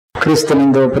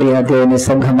క్రీస్తునందు ప్రియ దేవుని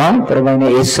సంఘమా, ప్రభువైన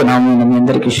యేసు నామమున మీ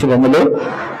అందరికీ శుభములు.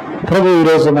 ప్రభు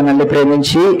ఈరోజు మనల్ని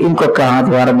ప్రేమించి ఇంకొక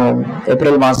ఆదివారము,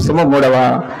 ఏప్రిల్ మాసము 3వ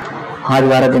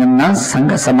ఆదివార దినంన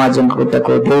సంఘ సమాజం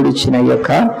కూటకు దేవుడు ఇచ్చిన ఈ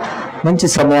యొక్క మంచి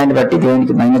సమయాన్ని బట్టి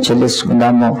దేవునికి మహిమ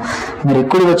చెల్లించుకుందాము. మరి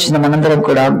ఇక్కడ వచ్చిన మనందరం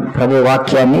కూడా ప్రభు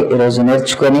వాక్యాన్ని ఈరోజు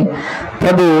నేర్చుకొని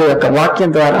ప్రభు యొక్క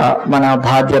వాక్యం ద్వారా మన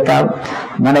బాధ్యత,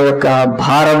 మన యొక్క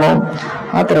భారము,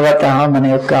 ఆ తర్వాత మన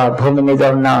యొక్క భూమి మీద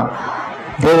ఉన్న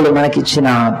దేవుడు మనకిచ్చిన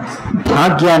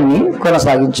భాగ్యాన్ని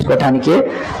కొనసాగించుకోవటానికి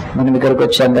మనం ఇక్కడికి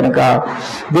వచ్చాం కనుక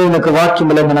దేవుని యొక్క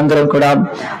వాక్యములో మనందరం కూడా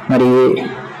మరి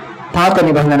పాత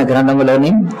నిబంధన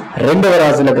గ్రంథములోని 2వ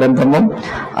రాజుల గ్రంథము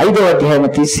 5వ అధ్యాయం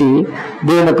తీసి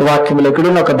దేవుని యొక్క వాక్యములో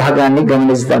ఇక్కడున్న ఒక భాగాన్ని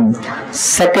గమనిస్తాం.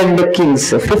 2 Kings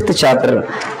 5th chapter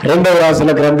 2వ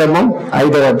రాజుల గ్రంథము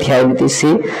 5వ అధ్యాయం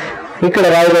తీసి ఇక్కడ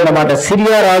రాయబడినమాట.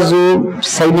 సిరియా రాజు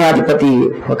సైన్యాధిపతి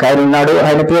ఒక ఆయన ఉన్నాడు,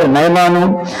 ఆయన పేరు నయమాను.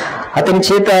 అతని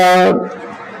చేత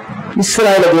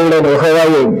ఇశ్రాయేలు దేవుడైన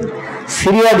యెహోవాయే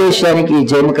సిరియా దేశానికి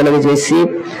జయము కలుగజేసి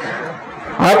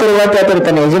ఆ తర్వాత అతను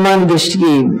తన యజమాని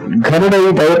దృష్టికి ఘనుడై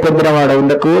దయ పొందినవాడు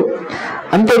ఉండకు,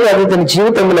 అంతేకాదు అతని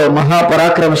జీవితంలో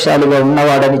మహాపరాక్రమశాలిగా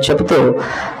ఉన్నవాడని చెబుతూ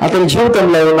అతని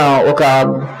జీవితంలో ఉన్న ఒక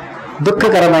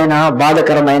దుఃఖకరమైన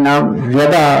బాధకరమైన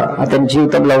వ్యధ అతని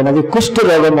జీవితంలో ఉన్నది కుష్టు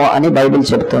రోగము అని బైబిల్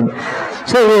చెబుతోంది.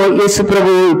 సో యేసు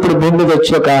ప్రభు ఇప్పుడు భూమి మీద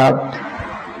వచ్చి ఒక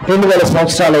 2000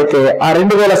 సంవత్సరాలు అయితే, ఆ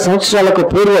 2000 సంవత్సరాలకు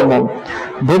పూర్వము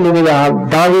భూమి మీద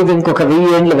దావీదు ఇంకొక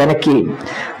 1000 ఏండ్లు వెనక్కి,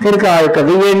 కనుక ఆ యొక్క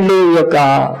 1000 ఏండ్లు యొక్క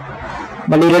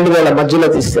మళ్ళీ 2000 మధ్యలో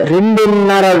తీస్తే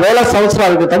 2,500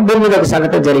 సంవత్సరాల క్రితం భూమి మీద ఒక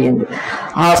సంఘటన జరిగింది.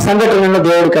 ఆ సంఘటనను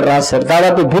దేవుడు ఇక్కడ రాశారు.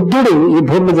 దాదాపు బుద్ధుడు ఈ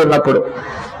భూమి మీద ఉన్నప్పుడు,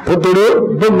 బుద్ధుడు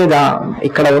భూమి మీద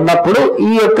ఇక్కడ ఉన్నప్పుడు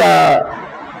ఈ యొక్క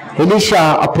ఎలీషా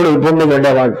అప్పుడు ఈ భూమి మీద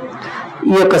ఉండేవాడు.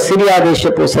 ఈ యొక్క సిరియా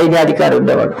దేశపు సైన్యాధికారి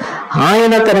ఉండేవాడు.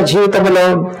 ఆయన తన జీవితంలో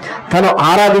తను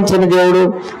ఆరాధించిన దేవుడు,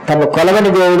 తను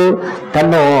కొలవని దేవుడు,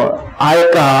 తను ఆ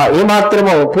యొక్క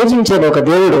ఏమాత్రమో పూజించని ఒక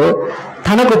దేవుడు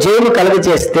తనకు జయము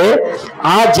కలుగజేస్తే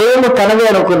ఆ జయము తనదే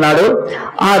అనుకున్నాడు.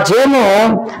 ఆ జయము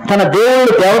తన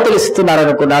దేవుడు దేవతలు ఇస్తున్నారు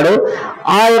అనుకున్నాడు.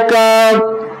 ఆ యొక్క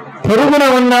పొరుగున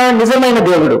ఉన్న నిజమైన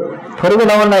దేవుడు,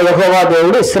 పొరుగున ఉన్న యెహోవా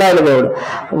దేవుడు, ఇశ్రాయేలు దేవుడు,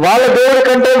 వాళ్ళ దేవుడి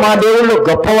కంటే మా దేవుళ్ళు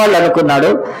గొప్పవాళ్ళు అనుకున్నాడు.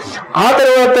 ఆ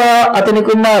తర్వాత అతనికి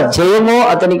ఉన్న జయము,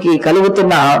 అతనికి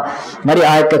కలుగుతున్న మరి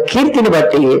ఆ యొక్క కీర్తిని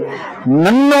బట్టి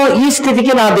నన్ను ఈ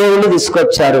స్థితికి నా దేవుళ్ళు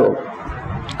తీసుకొచ్చారు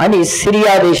అని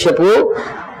సిరియా దేశపు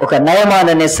ఒక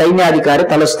నయమాన్ అనే సైన్యాధికారి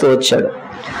తలస్తూ వచ్చాడు.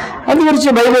 అందు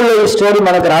గురించి బైబిల్లో ఈ స్టోరీ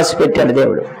మనకు రాసి పెట్టాడు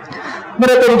దేవుడు.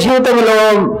 మరి అతని జీవితంలో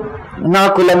నా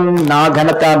కులం, నా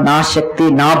ఘనత, నా శక్తి,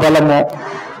 నా బలము,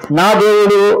 నా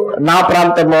దేవుడు, నా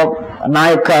ప్రాంతము, నా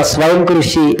యొక్క స్వయం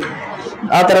కృషి,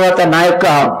 ఆ తర్వాత నా యొక్క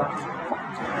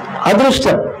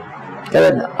అదృష్టం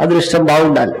కదండి, అదృష్టం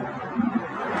బాగుండాలి,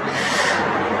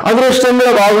 అదృష్టం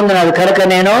కూడా బాగుంది నాది కనుక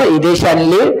నేను ఈ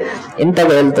దేశాన్ని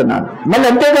ఇంతగా వెళ్తున్నాను. మళ్ళీ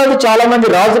అంతేకాదు చాలా మంది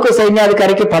రాజుకు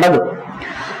సైన్యాధికారికి పడదు.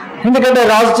 ఎందుకంటే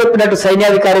రాజు చెప్పినట్టు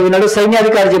సైన్యాధికారి వినడు,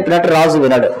 సైన్యాధికారి చెప్పినట్టు రాజు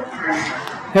వినడు.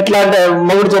 ఎట్లా అంటే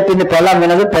మొగుడు చెప్పింది పెళ్ళాం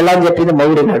వినదు, పెళ్ళాం చెప్పింది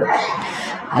మొగుడు వినడు.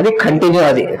 అది కంటిన్యూ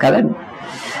అది కదండి.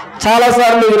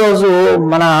 చాలాసార్లు ఈరోజు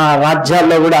మన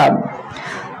రాజ్యాల్లో కూడా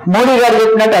మోడీ గారు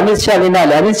చెప్పినట్టు అమిత్ షా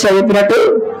వినాలి, అమిత్ షా చెప్పినట్టు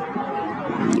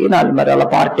వినాలి. మరి అలా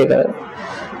పార్టీ కదా,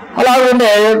 అలాగే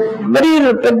మరి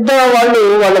పెద్ద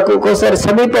వాళ్ళకు ఒక్కోసారి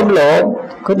సమీపంలో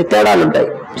కొన్ని తేడాలు ఉంటాయి.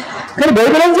 కానీ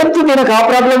బైబిల్ ఏం చెప్తుంది, నాకు ఆ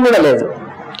ప్రాబ్లం కూడా లేదు.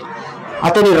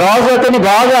 అతని రాజు అతన్ని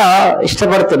బాగా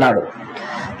ఇష్టపడుతున్నాడు,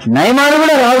 నయమాను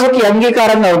కూడా రాజుకి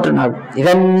అంగీకారంగా ఉంటున్నాడు.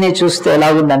 ఇవన్నీ చూస్తే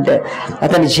ఎలాగుందంటే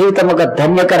అతని జీవితం ఒక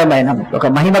ధన్యకరమైన, ఒక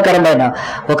మహిమకరమైన,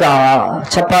 ఒక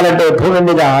చెప్పాలంటే భూమి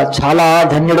మీద చాలా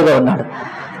ధన్యుడుగా ఉన్నాడు.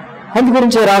 అందు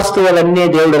గురించి రాస్తూ అవన్నీ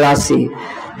దేవుడు రాసి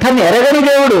తను ఎరగని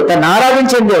దేవుడు, తను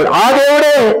ఆరాధించిన దేవుడు, ఆ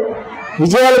దేవుడే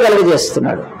విజయాలు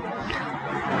కలుగజేస్తున్నాడు.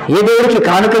 ఏ దేవుడికి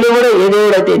కానుకలు ఇవ్వడో, ఏ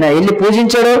దేవుడు అయితే వెళ్ళి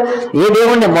పూజించాడో, ఏ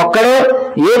దేవుడిని మొక్కడో,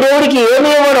 ఏ దేవుడికి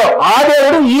ఏమి ఇవ్వడో ఆ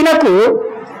దేవుడు ఈయనకు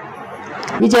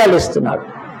విజయాలు ఇస్తున్నాడు,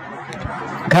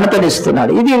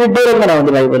 ఘనతనిస్తున్నాడు. ఇది విడ్డూరంగానే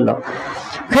ఉంది బైబిల్లో.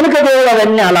 కనుక దేవుడు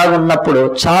అవన్నీ అలాగున్నప్పుడు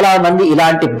చాలా మంది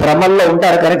ఇలాంటి భ్రమల్లో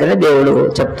ఉంటారు. కనుకనే దేవుడు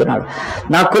చెప్తున్నాడు,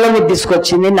 నా కులం ఇది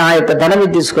తీసుకొచ్చింది, నా యొక్క ధనం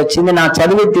ఇది తీసుకొచ్చింది, నా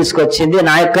చదువు ఇది తీసుకొచ్చింది,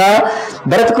 నా యొక్క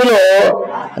బ్రతుకులో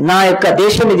నా యొక్క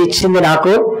దేశం ఇది ఇచ్చింది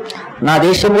నాకు. నా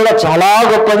దేశం కూడా చాలా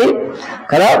గొప్పది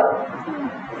కదా.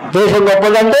 దేశం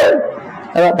గొప్పదంటే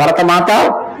భరతమాత,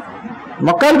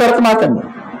 మొక్కలు భరతమాతని,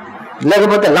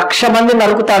 లేకపోతే 1,00,000 మంది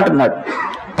నరుకుతా అంటున్నాడు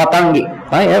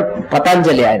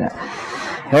పతంజలి. ఆయన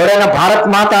ఎవరైనా భారత్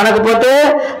మాత అనకపోతే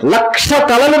 1,00,000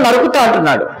 తలలు నరుకుతా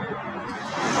అంటున్నాడు.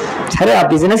 సరే, ఆ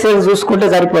బిజినెస్ చూసుకుంటే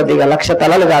సరిపోద్ది, ఇక 1,00,000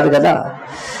 తలలు కాదు కదా.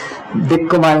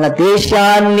 దిక్కుమాలిన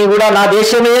దేశాన్ని కూడా నా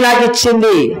దేశమే నాకు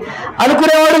ఇచ్చింది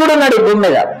అనుకునేవాడు కూడా ఉన్నాడు ఈ భూమి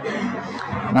మీద.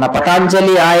 మన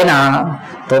పతాంజలి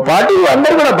ఆయనతో పాటు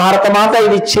అందరూ కూడా భారత మాత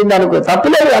ఇది ఇచ్చింది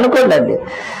తప్పులేదు అనుకోండి.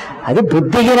 అది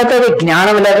బుద్ధిహీనత, అది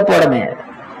జ్ఞానం లేకపోవడమే.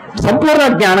 సంపూర్ణ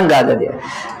జ్ఞానం కాదు, అది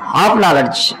హాఫ్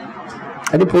నాలెడ్జ్,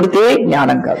 అది పూర్తి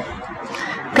జ్ఞానం కాదు.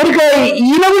 కనుక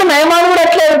ఈయన కూడా నయమాను కూడా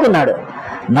అట్లే అనుకున్నాడు,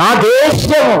 నా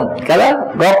దేశము కదా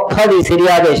గొప్పది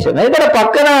సిరియా దేశం. ఇక్కడ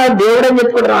పక్కన దేవుడు అని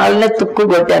చెప్పుకుంటారు, వాళ్ళనే తుక్కు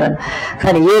కొట్టానని.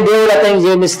 కానీ ఏ దేవుడు అతనికి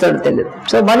జయమిస్తాడో తెలియదు.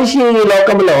 సో మనిషి ఈ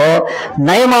లోకంలో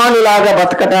నయమానులాగా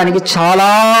బతకటానికి చాలా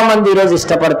మంది ఈరోజు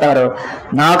ఇష్టపడతారు.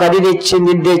 నాకు అది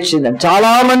తెచ్చింది, ఇది తెచ్చింది.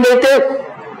 చాలా మంది అయితే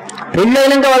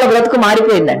పెళ్ళైనాక వాళ్ళ బ్రతుకు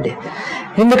మారిపోయిందండి.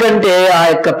 ఎందుకంటే ఆ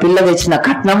యొక్క పిల్ల తెచ్చిన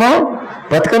కట్నము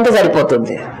బ్రతుకంతా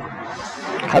సరిపోతుంది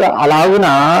కదా. అలాగున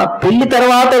పెళ్లి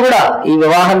తర్వాత కూడా ఈ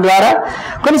వివాహం ద్వారా,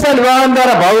 కొన్నిసార్లు వివాహం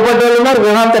ద్వారా బాగుపడ్డ వాళ్ళు ఉన్నారు,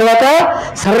 వివాహం తర్వాత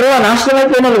సర్వనాశనం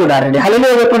అయిపోయిన వాళ్ళు కూడా రండి.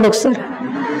 హల్లెలూయా చెప్పండి ఒకసారి.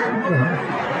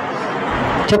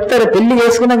 చెప్తారు పెళ్లి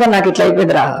చేసుకున్నాక నాకు ఇట్లా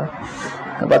అయిపోయిందిరా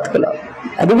బతుకులో.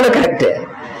 అది కూడా కరెక్టే.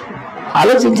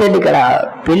 ఆలోచించండి, ఇక్కడ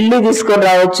పెళ్లి తీసుకొని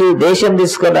రావచ్చు, దేశం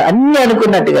తీసుకొని అన్ని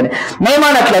అనుకున్నట్టుగానే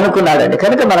నయమాన్ అట్లా అనుకున్నాడండి.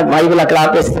 కనుక మనకు బైబిల్ అక్కడ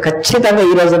ఆపేస్తే ఖచ్చితంగా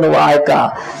ఈరోజు నువ్వు ఆ యొక్క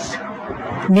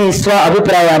నీ స్వ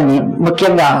అభిప్రాయాన్ని,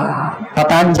 ముఖ్యంగా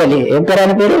పతాంజలి ఏం పేరు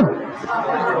ఆయన పేరు,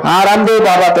 రామ్దేవ్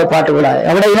బాబాతో పాటు కూడా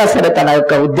ఎవడైనా సరే తన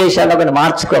యొక్క ఉద్దేశాల్లో కొన్ని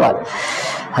మార్చుకోవాలి.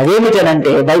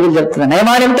 అదేమిటనంటే బైబిల్ చెప్తున్నా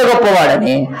నయమాన్ ఎంత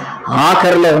గొప్పవాడని.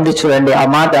 ఆఖరిలో ఉంది చూడండి ఆ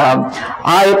మాట.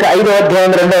 ఆ యొక్క 5వ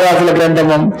అధ్యాయం 2వ రాజుల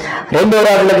గ్రంథము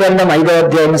 5వ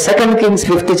అధ్యాయం 2 Kings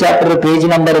 5th chapter page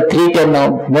number 310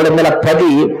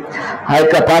 310 ఆ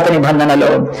యొక్క పాత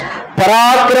నిబంధనలో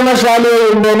పరాక్రమశాలి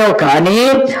ఉండేను కానీ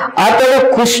అతడు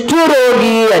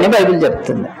కుష్ఠరోగి అని బైబిల్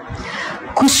చెప్తుంది.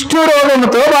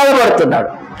 కుష్ఠరోగంతో బాధపడుతున్నాడు,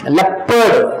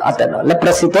 లెపర్డ్, అతను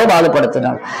లెప్రసీతో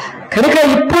బాధపడుతున్నాడు. కనుక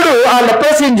ఇప్పుడు ఆ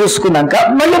లెప్రసీని చూసుకున్నాక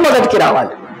మళ్ళీ మొదటికి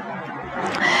రావాలి.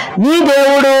 నీ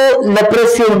దేవుడు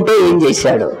లెప్రసీ ఉంటే ఏం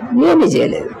చేశాడు? ఏమీ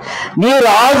చేయలేదు. నీ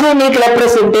రాజు నీకు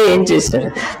లెప్రసీ ఉంటే ఏం చేశాడు?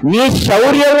 నీ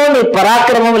శౌర్యము, నీ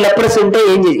పరాక్రమం లెప్రసీ ఉంటే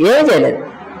ఏమీ చేయలేదు.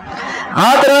 ఆ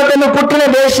తర్వాత నువ్వు పుట్టిన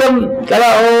దేశం కదా,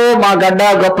 మా గడ్డ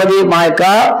గొప్పది, మా యొక్క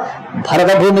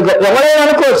భరత భూమి ఎవరైనా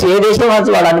అనుకోవచ్చు, ఏ దేశం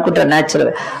వాడు అనుకుంటారు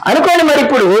న్యాచురల్ అనుకోండి. మరి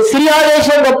ఇప్పుడు సిరియా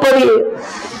దేశం గొప్పది,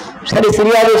 సరే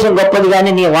సిరియా దేశం గొప్పది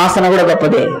కానీ నీ వాసన కూడా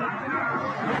గొప్పదే.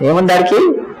 ఏముందానికి?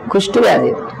 కుష్టు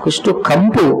వ్యాధి, కుష్టు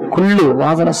కంపు, కుళ్ళు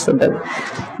వాసన వస్తుంటది.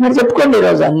 మరి చెప్పుకోండి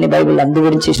ఈరోజు అన్ని బైబిల్ అందు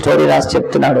గురించి స్టోరీ రాసి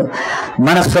చెప్తున్నాడు.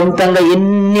 మన సొంతంగా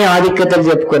ఎన్ని ఆధిక్యతలు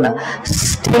చెప్పుకున్నా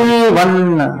still one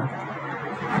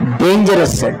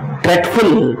dangerous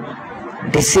dreadful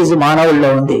disease మానవుల్లో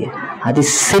ఉంది. అది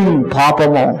సిన్,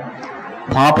 పాపము.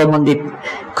 పాపం ఉంది.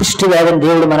 కుష్టు వ్యాధిని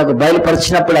దేవుడు మనకు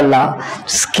బయలుపరిచినప్పుడల్లా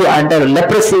అంటారు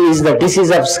leprosy is the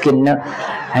disease of skin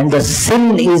and the sin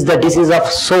is the disease of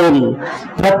soul.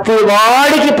 ప్రతి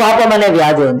వాడికి పాపం అనే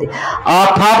వ్యాధి ఉంది. ఆ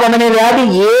పాపం అనే వ్యాధి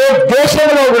ఏ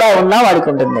దేశంలో కూడా ఉన్నా వాడికి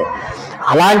ఉంటుంది.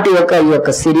 అలాంటి ఈ యొక్క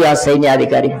సిరియా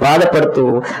సైన్యాధికారి బాధపడుతూ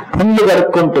పుండ్లు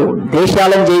కడుక్కుంటూ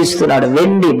దేశాలను జయిస్తున్నాడు.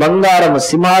 వెండి, బంగారం,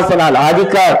 సింహాసనాలు,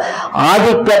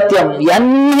 ఆధిపత్యం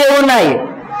ఇవన్నీ ఉన్నాయి.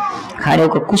 కానీ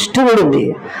ఒక కుష్టు కూడా ఉంది.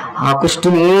 ఆ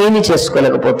కుష్టుని ఏమీ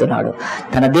చేసుకోలేకపోతున్నాడు.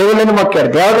 తన దేవుళ్ళను మొక్కాడు,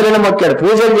 దేవతలను మొక్కాడు,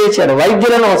 పూజలు చేశాడు,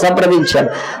 వైద్యులను సంప్రదించాడు.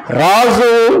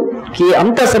 రాజుకి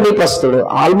అంత సమీపస్తుడు,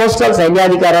 ఆల్మోస్ట్ ఆల్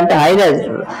సైన్యాధికారి అంటే ఆయన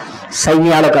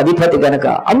సైన్యాలకు అధిపతి కనుక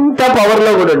అంత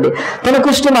పవర్లో కూడా ఉండి తన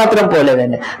కుష్టు మాత్రం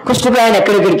పోలేదండి. కుష్టుకి ఆయన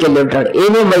ఎక్కడెక్కడికి వెళ్ళి ఉంటాడు,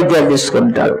 ఏమేమి వైద్యాలు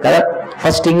తీసుకుంటాడు కదా.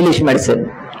 ఫస్ట్ ఇంగ్లీష్ మెడిసిన్,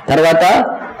 తర్వాత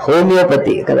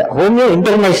హోమియోపతి కదా, హోమియో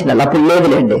ఇంటర్నేషనల్ అప్పుడు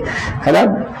లేదులేండి కదా.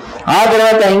 ఆ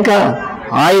తర్వాత ఇంకా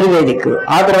ఆయుర్వేదిక్,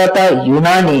 ఆ తర్వాత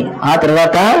యునాని, ఆ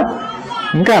తర్వాత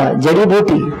ఇంకా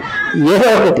జడీబూటి, ఏదో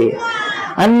ఒకటి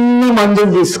అన్ని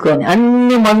మందులు తీసుకొని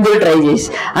అన్ని మందులు ట్రై చేసి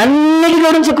అన్నిటి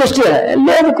గురించి కుష్టి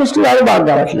లేదు, కుష్టి వ్యాధి బాగా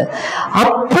కావట్లేదు.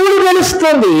 అప్పుడు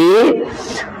తెలుస్తుంది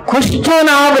కుష్టు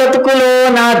నా బ్రతుకులో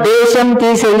నా దేశం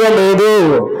తీసేయలేదు,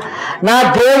 నా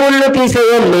దేవుళ్ళు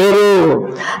తీసేయలేరు,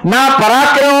 నా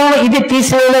పరాక్రమం ఇది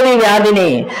తీసేయలేదు వ్యాధిని,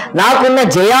 నాకున్న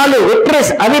జయాలు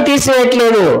విక్టరీస్ అవి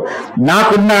తీసివేయట్లేదు,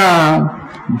 నాకున్న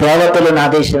దేవతలు నా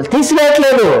దేశం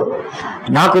తీసివేయట్లేదు,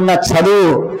 నాకున్న చదువు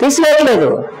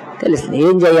తీసివేయట్లేదు. తెలుస్తుంది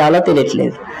ఏం చేయాలో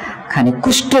తెలియట్లేదు. కానీ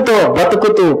కుష్టుతో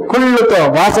బతుకుతూ, కుళ్ళుతో,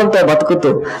 వాసంతో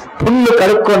బతుకుతూ, పుళ్ళు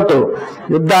కడుక్కుంటూ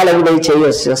యుద్ధాలకు పోయి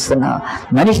చేయొచ్చి వస్తున్నా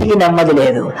మనిషికి నెమ్మది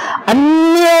లేదు.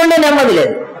 అన్నీ ఉండి నెమ్మది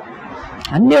లేదు,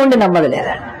 అన్నీ ఉండి నెమ్మది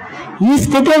లేదండి. ఈ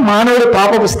స్థితి మానవుడి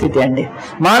పాపపు స్థితి అండి.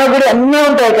 మానవుడి అన్నీ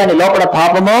ఉంటాయి కానీ లోపల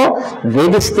పాపము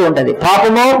వేధిస్తూ ఉంటది,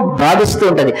 పాపము బాధిస్తూ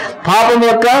ఉంటది, పాపం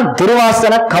యొక్క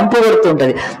దుర్వాసన కంపు పెడుతూ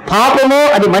ఉంటది, పాపము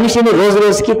అది మనిషిని రోజు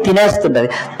రోజుకి తినేస్తుంటది,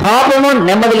 పాపము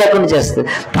నెమ్మది లేకుండా చేస్తుంది,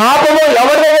 పాపము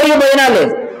ఎవరి దగ్గరికి పోయినా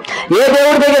లేదు. ఏ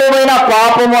దేవుడి దగ్గర పోయినా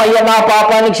పాపము, అయ్యా నా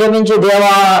పాపాన్ని క్షమించు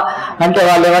దేవా అంటే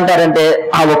వాళ్ళు ఏమంటారంటే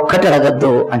ఆ ఒక్కటి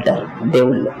అడగద్దు అంటారు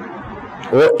దేవుళ్ళు.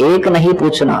 ఓ ఏక్ నహీ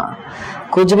పూచునా,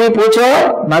 కుచ్ భీ పూచో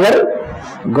మగర్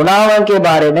గుణావం కే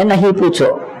బారే మే నహీ పూచో.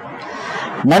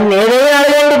 నన్ను ఏదైనా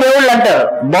అడగండి దేవుళ్ళు అంటారు,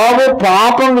 బాబు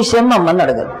పాపం విషయం మమ్మల్ని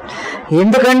అడగదు.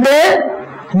 ఎందుకంటే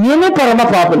మేమే పరమ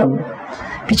పాపులం.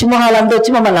 పిచ్చిమొహాలంతా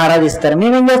వచ్చి మమ్మల్ని ఆరాధిస్తారు,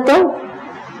 మేమేం చేస్తాం?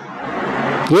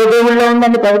 ఏ దేవుళ్ళో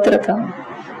ఉందండి పవిత్రత?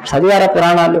 చదివారా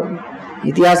పురాణాలు,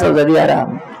 ఇతిహాసాలు చదివారా,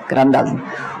 గ్రంథాలు?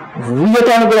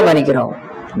 ఉయ్యటానికి కూడా పనికిరావు,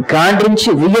 గాండ్రించి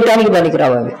ఉయ్యటానికి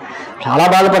పనికిరావు. అవి చాలా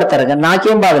బాధపడతారు. కానీ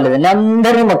నాకేం బాధలేదండి,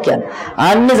 అందరినీ మొక్కాను,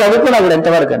 అన్ని చదువుకున్నా కూడా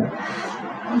ఎంతవరకు అండి.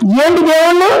 ఏంటి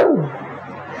దేవుళ్ళు?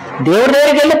 దేవుడి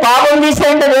దగ్గరికి వెళ్ళి పాపం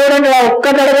తీసేయంటే దేవుడు అంటే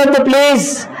ఒక్కటి అడగద్దు ప్లీజ్.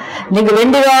 నీకు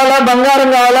వెండి కావాలా, బంగారం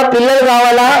కావాలా, పిల్లలు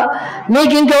కావాలా,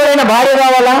 నీకు ఇంకెవరైనా భార్య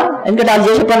కావాలా, ఎందుకంటే వాళ్ళు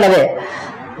చేసే పనులు అవే.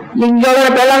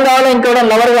 ఇంకెవరైనా పిల్లం కావాలా, ఇంకెవరైనా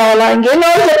లవర్ కావాలా, ఇంకేం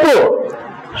కావాలో చెప్పు,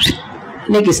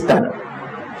 నీకు ఇస్తాను,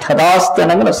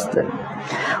 తదాస్తనంగా వస్తుంది.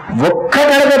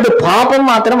 ఒక్కటి అడగద్దు, పాపం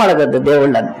మాత్రం అడగద్దు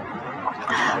దేవుళ్ళని.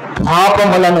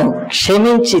 పాపములను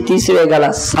క్షమించి తీసివేయగల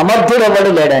సమర్థుడు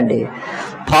ఎవడు లేడండి.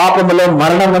 పాపములో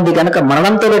మరణం ఉంది కనుక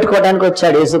మరణంతో పెట్టుకోవడానికి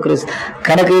వచ్చాడు యేసుక్రీస్తు.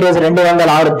 కనుక ఈరోజు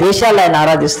 206 దేశాలు ఆయన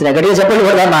ఆరాధిస్తున్నాయి. గట్టిగా చెప్పండి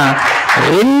కూడా,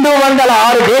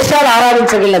 206 దేశాలు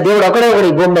ఆరాధించగలిగిన దేవుడు ఒకడే ఒకడు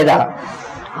ఈ భూమి మీద.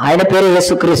 ఆయన పేరు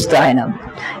యేసుక్రీస్తు. ఆయన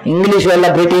ఇంగ్లీష్ వల్ల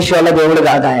బ్రిటిష్ వల్ల దేవుడు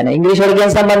కాదు. ఆయన ఇంగ్లీష్ వాళ్ళకి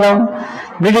ఏం సంబంధం?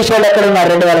 బ్రిటిష్ వాళ్ళు ఎక్కడ ఉన్నారు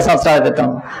 2000 సంవత్సరాల క్రితం?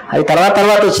 అవి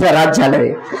తర్వాత వచ్చిన రాజ్యాలు.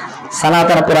 అవి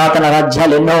సనాతన పురాతన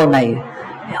రాజ్యాలు ఎన్నో ఉన్నాయి.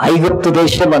 ఐగుప్తు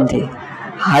దేశం ఉంది,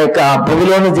 ఆ యొక్క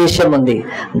బబులోను దేశం ఉంది,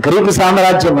 గ్రీకు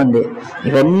సామ్రాజ్యం ఉంది.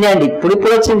 ఇవన్నీ అండి ఇప్పుడు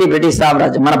వచ్చింది బ్రిటిష్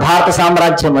సామ్రాజ్యం, మన భారత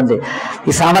సామ్రాజ్యం ఉంది.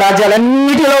 ఈ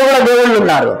సామ్రాజ్యాలన్నిటిలో కూడా దేవుళ్ళు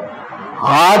ఉన్నారు.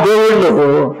 ఆ దేవుళ్ళు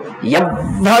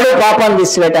ఎవ్వడు పాపాన్ని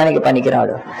తీసివేయటానికి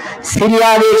పనికిరాడు.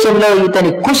 సిరియా దేశంలో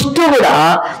ఇతని కుష్టు కూడా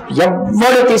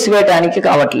ఎవ్వడు తీసివేయటానికి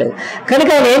కావట్లేదు. కనుక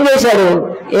ఆయన ఏం చేశాడు?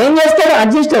 ఏం చేస్తాడు?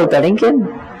 అడ్జస్ట్ అవుతాడు.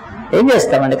 ఏం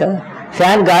చేస్తామండి కదా,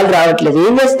 ఫ్యాన్ గాలి రావట్లేదు,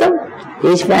 ఏం చేస్తాం?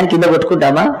 ఏసి ఫ్యాన్ కింద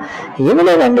కొట్టుకుంటామా? ఏమీ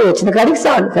లేదండి, వచ్చిన కాడికి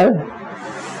చాలు కదా.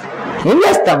 ఏం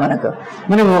చేస్తాం?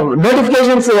 మనం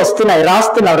నోటిఫికేషన్స్ వస్తున్నాయి,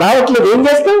 రావట్లేదు, ఏం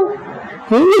చేస్తాం?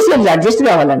 ఏం చేసి అడ్జస్ట్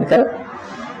కావాలండి కదా.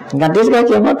 ఇంకా అడ్జస్ట్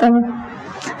కాక ఏమవుతాము?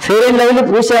 ఫెయిర్ అండ్ లవ్లీ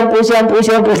పూసాం,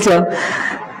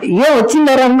 ఏం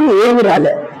వచ్చిందా రంగు? ఏమి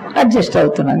రాలే, అడ్జస్ట్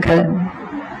అవుతున్నాం కదా.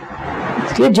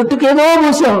 జుట్టుకి ఏదో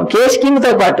పూసాం, కేశ్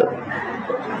కింగ్తో పాటు,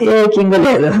 ఏ కింగ్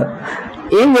లేదు.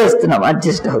 ఏం చేస్తున్నాం?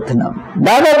 అడ్జస్ట్ అవుతున్నాం.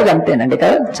 దాదాపుగా అంతేనండి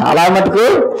కదా, చాలా మటుకు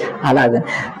అలాగే.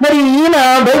 మరి ఈయన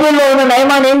బైబిల్లో ఉన్న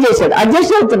నయమాన్ని ఏం చేశాడు?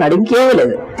 అడ్జస్ట్ అవుతున్నాడు, ఇంకేమీ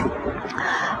లేదు.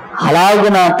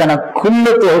 అలాగున తన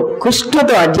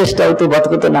కుష్టుతో అడ్జస్ట్ అవుతూ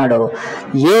బతుకుతున్నాడు.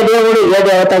 ఏ దేవుడు, ఏ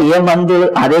దేవత, ఏ మందు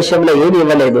ఆ దేశంలో ఏది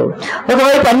ఇవ్వలేదు.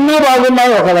 ఒకవైపు అన్నీ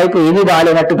బాగున్నాయి, ఒకవైపు ఏమీ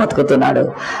బాగాలేనట్టు బతుకుతున్నాడు.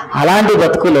 అలాంటి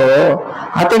బతుకులో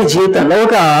అతని జీవితంలో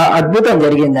ఒక అద్భుతం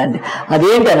జరిగిందండి.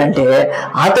 అదేంటనంటే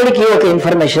అతడికి ఒక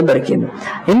ఇన్ఫర్మేషన్ దొరికింది.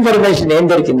 ఇన్ఫర్మేషన్ ఏం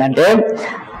దొరికిందంటే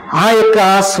ఆ యొక్క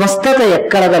స్వస్థత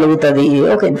ఎక్కడ కలుగుతుంది,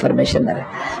 ఒక ఇన్ఫర్మేషన్.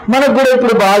 మనకు కూడా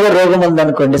ఇప్పుడు బాగా రోగం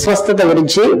ఉందనుకోండి, స్వస్థత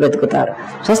గురించి వెతుకుతారు.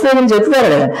 స్వస్థత గురించి వెతుకుతారు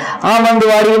కదా, ఆ మందు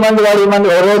వాడి ఈ మందు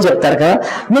ఓ రోజు చెప్తారు కదా.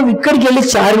 నువ్వు ఇక్కడికి వెళ్ళి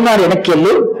చార్మినార్ వెనక్కి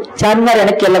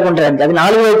వెళ్ళకుండా, అది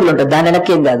 4 వైపులు ఉంటుంది, దాని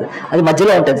వెనక్కి ఏం కాదు, అది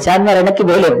మధ్యలో ఉంటుంది. చార్మినార్ వెనక్కి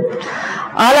పోలేము.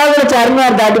 అలాగే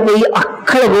చార్మినార్ దాటిపోయి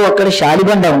అక్కడ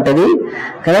శాలిబండ ఉంటుంది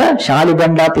కదా,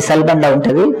 శాలిబండ పిసల్బండ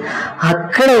ఉంటుంది.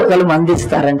 అక్కడ ఒకళ్ళు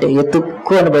మందిస్తారంటే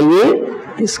ఎత్తుక్కొని పోయి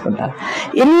తీసుకుంటారు.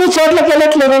 ఎన్ని చోట్లకి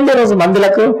వెళ్ళట్లేదండి రోజు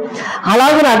మందులకు.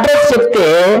 అలాగే అడ్రస్ చెప్తే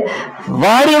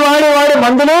వాడి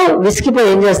మందులు విసిగిపోయి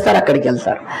ఏం చేస్తారు, అక్కడికి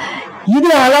వెళ్తారు.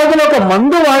 ఇది అలాగే ఒక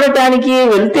మందు వాడటానికి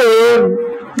వెళ్తే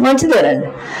మంచిదేనండి.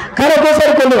 కానీ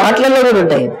ఒక్కోసారి కొన్ని వాటిలలో కూడా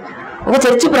ఉంటాయి. ఒక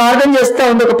చర్చి ప్రార్థన చేస్తూ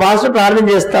ఉంది, ఒక పాస్టర్ ప్రార్థన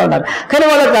చేస్తూ ఉన్నారు, కానీ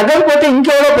వాళ్ళకి తగ్గకపోతే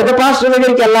ఇంకెవరో పెద్ద పాస్టర్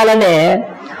దగ్గరికి వెళ్ళాలనే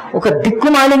ఒక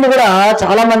దిక్కుమాలింది కూడా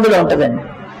చాలా మందిలో ఉంటుందండి.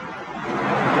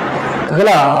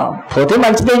 అసలు పోతే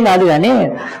మంచిదేం కాదు, కానీ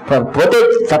పోతే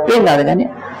తప్పేం కాదు, కానీ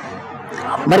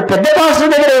మరి పెద్ద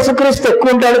పాస్టర్ దగ్గర యేసుక్రీస్తు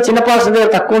ఎక్కువ ఉంటాడు, చిన్న పాస్టర్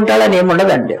దగ్గర తక్కువ ఉంటాడు అని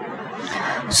ఏముండదండి.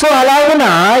 సో అలాగున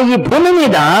ఈ భూమి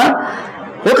మీద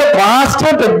ఒక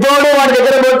పాస్టర్ పెద్దోడు వాడి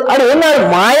దగ్గర ఆడు ఏమన్నాడు,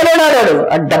 మాయలోనాడు,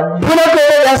 ఆ డబ్బులకు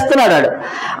ఏదో చేస్తున్నాడు.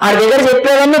 ఆడి దగ్గర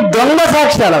చెప్పేవన్నీ దొంగ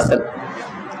సాక్ష్యాలు.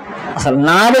 అసలు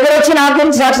నా దగ్గర వచ్చి నా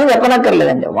గురించి సాక్ష్యం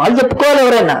చెప్పనక్కర్లేదండి, వాళ్ళు చెప్పుకోవాలి.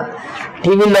 ఎవరైనా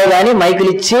టీవీలో కానీ మైకులు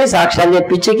ఇచ్చి సాక్ష్యాలు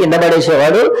చెప్పించి కింద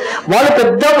పడేసేవాడు. వాళ్ళు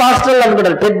పెద్ద పాస్టర్లు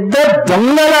అనుకుంటారు, పెద్ద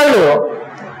దొంగలు,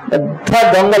 పెద్ద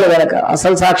దొంగలు కనుక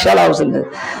అసలు సాక్ష్యాలు అవసరం లేదు.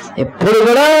 ఎప్పుడు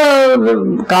కూడా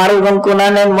కారు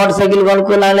కొనుక్కున్నాను నేను, మోటార్ సైకిల్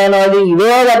కొనుక్కున్నాను నేను, అది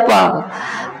ఇవే తప్ప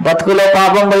బతుకులో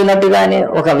పాపం పోయినట్టుగానే,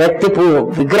 ఒక వ్యక్తి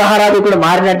విగ్రహారాధికుడు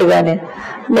మారినట్టుగానే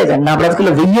లేదండి. నా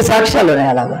బ్రతుకులో 1000 సాక్ష్యాలు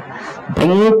ఉన్నాయి అలాగా.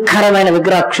 భయంకరమైన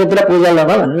విగ్రహ క్షుద్ర పూజల్లో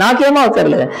నాకేమవుతారు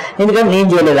లేదు, ఎందుకంటే నేను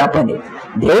చేయలేదు ఆ పని.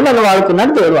 దేవుడు నన్ను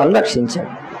వాడుకున్నాడు, దేవుడు వాళ్ళు రక్షించాడు.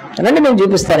 అలాంటి నేను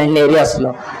చూపిస్తాను ఎన్ని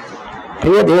ఏరియాస్లో.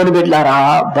 ప్రియ దేవుని బిడ్డలారా,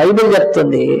 బైబిల్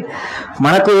చెప్తుంది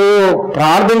మనకు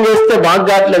ప్రార్థన చేస్తే బాగా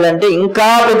కావట్లేదంటే ఇంకా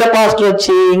పెద్ద పాస్టర్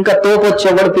వచ్చి ఇంకా తోపు వచ్చి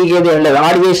ఒకటి పీకేది ఏం లేదు,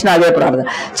 ఆడు చేసినా అదే ప్రార్థన.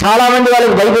 చాలా మంది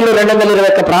వాళ్ళకి బైబిల్లో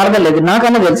 221 ప్రార్థన లేదు.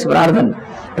 నాకన్నా తెలుసు ప్రార్థన,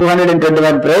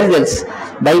 221 ప్రేయర్ తెలుసు,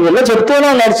 బైబిల్లో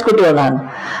చెప్తూనే నడుచుకుంటూ ఉన్నాను.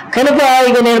 కనుక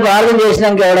ఇక నేను ప్రార్థన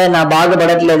చేసినాక ఎవడైనా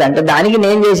బాగుపడట్లేదు అంటే దానికి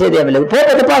నేను చేసేది ఏమి లేదు.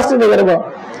 పెద్ద పాస్టర్ దగ్గర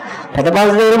పెద్ద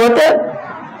పాస్టర్ దగ్గర పోతే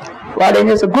వాడు ఏం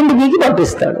చేస్తాడు, గుండు బీకి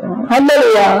పంపిస్తాడు.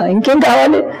 హల్లెలూయా, ఇంకేం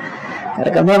కావాలి?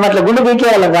 కనుక మేము అట్లా గుండు బీకే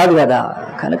వాళ్ళం కాదు కదా,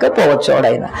 కనుక పోవచ్చు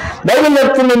వాడైనా. బైబిల్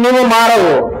చెప్తుంది నువ్వు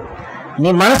మారవు,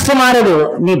 నీ మనస్సు మారదు,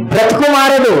 నీ బ్రతుకు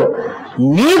మారదు,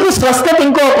 నీకు స్వస్థత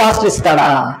ఇంకో పాస్టర్ ఇస్తాడా?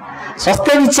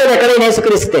 స్వస్థత ఇచ్చేది ఎక్కడైనా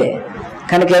యేసుక్రీస్తే.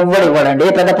 కనుక ఎవ్వడు ఇవ్వడండి,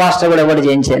 ఏ పెద్ద పాస్టర్ కూడా ఎవడు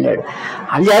చేయించలేడు.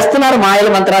 వాళ్ళు చేస్తున్నారు, మాయల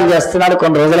మంత్రాలు చేస్తున్నాడు.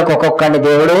 కొన్ని రోజులకు ఒక్కొక్కడిని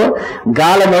దేవుడు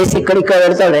గాలం వేసి ఇక్కడ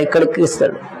పెడతాడు, ఇక్కడికి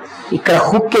ఇస్తాడు, ఇక్కడ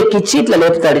హుక్ ఎక్కిచ్చి ఇట్లా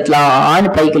లేపుతాడు, ఇట్లా ఆని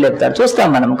పైకి లేపుతాడు. చూస్తాం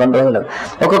మనం కొన్ని రోజులకు.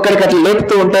 ఒక్కొక్కరికి అట్లా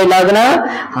లేపుతూ ఉంటే ఇలాగన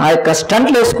ఆ యొక్క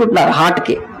స్టంట్లు వేసుకుంటున్నారు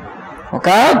హార్ట్కి. ఒక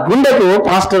గుండెకు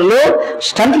పాస్టర్లు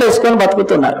స్టంట్లు వేసుకొని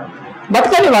బతుకుతున్నారు.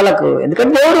 బతకాలి వాళ్ళకు,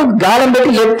 ఎందుకంటే దేవుడు గాలం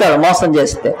పెట్టి లేపుతాడు మోసం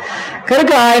చేస్తే.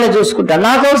 కనుక ఆయన చూసుకుంటాడు.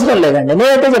 నాకు అవసరం లేదండి,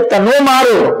 నేనైతే చెప్తాను నువ్వు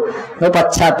మారు, నువ్వు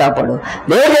పశ్చాత్తాపడు.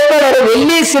 దేవుడు చెప్పాడు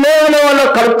వెళ్ళి సిలువలో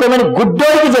కడుక్కోమని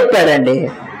గుడ్డోడికి చెప్పాడండి.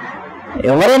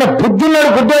 ఎవరైనా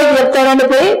బుద్ధిన్నాడు గుడ్డోడికి చెప్తాడండి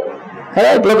పోయి కదా.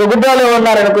 ఇప్పుడు ఒక గుడ్డోలో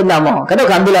ఉన్నారనుకుందాము కదా,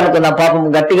 ఒక అందులు అనుకుందాం, పాపం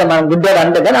గట్టిగా మనం గుడ్డోడు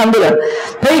అంటే కానీ అందులో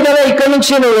పోయి కదా. ఇక్కడ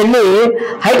నుంచి నువ్వు వెళ్ళి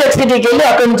హైటెక్ సిటీకి వెళ్ళి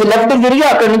అక్కడ నుంచి లెఫ్ట్ తిరిగి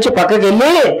అక్కడ నుంచి పక్కకి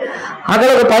వెళ్ళి అక్కడ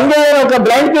ఒక పని చేయని ఒక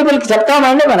బ్లైండ్ పీపుల్కి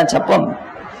చెప్తామండి, మనం చెప్పం.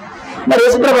 మరి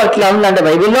యేసుప్రభు అట్లా ఉందంటే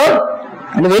బైబిల్లో,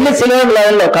 అంటే వెళ్ళి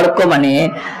సిలువలో కడుక్కోమని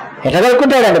ఎట్లా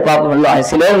కడుక్కుంటాడండి పాపంలో. ఆ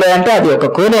సిలువలో అంటే అది ఒక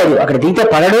కోనేరు, అక్కడ దిగితే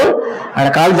పడడు, అక్కడ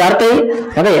కాళ్ళు జారుతాయి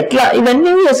కదా. ఎట్లా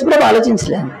ఇవన్నీ యేసుప్రభు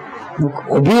ఆలోచించలేను. నువ్వు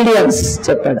ఒబీడియన్స్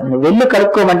చెప్పాడు, నువ్వు వెళ్ళి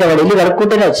కడుక్కోమంటే వాడు వెళ్ళి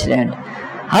కడుక్కుంటూనే వచ్చినాయండి.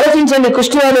 ఆలోచించండి,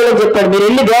 కుష్ఠరోగులు చెప్పాడు మీరు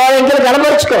వెళ్ళి దేవాలయంకి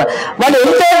కనపరుచుకోవాలి, వాళ్ళు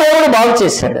వెళ్తే దేవుడు బాగు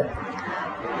చేశాడు.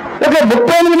 ఒక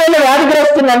 38 ఏళ్ళ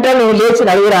వ్యాధిగ్రస్తుని అంటే నువ్వు లేచి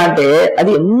అడుగురా అంటే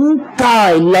అది ఎంత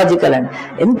ఇల్లాజికల్ అండి,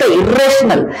 ఎంత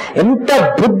ఇర్రేషనల్, ఎంత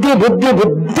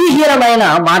బుద్ధిహీనమైన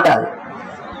మాట అది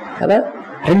కదా.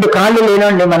 2 కాళ్ళు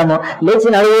లేనండి మనము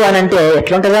లేచి అడుగు అని అంటే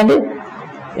ఎట్లా ఉంటుందండి,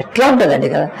 ఎట్లా ఉంటుందండి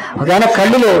కదా. ఒక ఆయన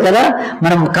కళ్ళు లేవు కదా,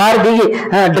 మనం కారు దిగి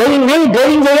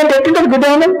డ్రైవింగ్ చేయాలంటే ఎట్లుంటుంది గుడ్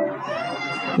అయినా.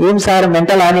 ఏం సార్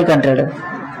మెంటల్ ఆనీకి అంటాడు.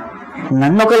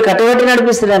 నన్ను ఒకరు కట్టబెట్టి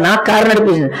నడిపిస్తుంది, నాకు కారు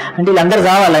నడిపిస్తుంది అంటే వీళ్ళందరూ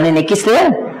కావాలా, నేను ఎక్కిస్తే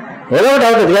ఏదో ఒకటి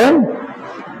అవుతుంది కదా.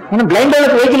 మనం బ్లైండ్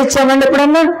వాళ్ళకి వెహికల్ ఇచ్చామండి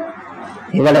ఎప్పుడన్నా,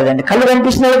 ఇవ్వలేదండి. కళ్ళు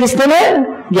కనిపించిన వాళ్ళకి ఇస్తేనే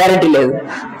గ్యారంటీ లేదు,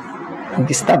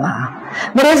 ఇస్తామా?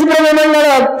 మరి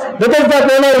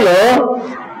కోనేరులో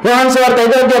యోహాను సువార్త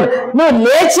 5వ అధ్యాయం నువ్వు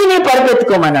లేచి నీ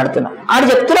పరిపెత్తుకోమని అడుగుతున్నావు. ఆడు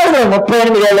చెప్తున్నాడు కదా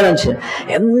 38 ఏళ్ల నుంచి.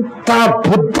 ఎంత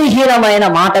బుద్ధిహీనమైన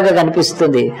మాటగా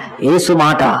కనిపిస్తుంది యేసు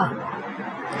మాట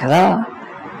కదా.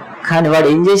 కానీ వాడు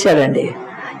ఏం చేశాడండి,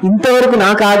 ఇంతవరకు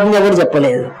నాకు ఆజ్ఞ కూడా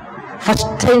చెప్పలేదు,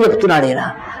 ఫస్ట్ టైం చెప్తున్నాడు ఈయన.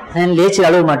 నేను లేచి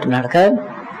అడగమంటున్నాడు కదా,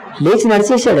 లేచి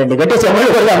నడిచేశాడండి. గట్టి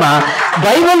చెప్పలు కొడదామా?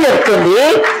 బైబిల్ చెప్తుంది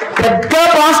పెద్ద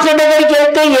పాస్టర్ దగ్గరికి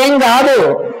వెళ్తే ఏం కాదు,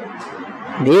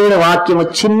 దేవుని వాక్యము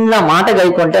చిన్న మాట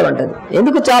గైకుంటే ఉంటుంది.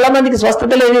 ఎందుకు చాలా మందికి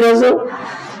స్వస్థత లేదు ఈరోజు?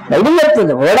 బైబిల్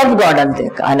చెప్తుంది వర్డ్ ఆఫ్ గాడ్ అంతే,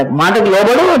 ఆయన మాటకు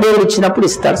లోబడు, దేవుడు ఇచ్చినప్పుడు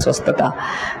ఇస్తాడు స్వస్థత.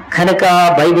 కనుక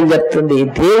బైబిల్ చెప్తుంది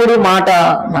దేవుడి మాట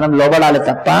మనం లోబడాలి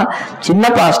తప్ప చిన్న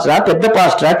పాస్టరా, పెద్ద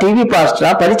పాస్టరా, టీవీ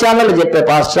పాస్టరా, 10 ఛానళ్ళు చెప్పే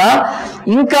పాస్టరా,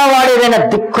 ఇంకా వాడు ఏదైనా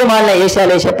దిక్కుమాలిన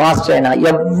వేసే పాస్టర్ అయినా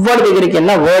ఎవరి దగ్గరికి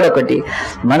వెళ్ళినా వర్డ్ ఒకటి.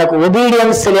 మనకు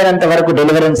ఒబీడియన్స్ లేనంత వరకు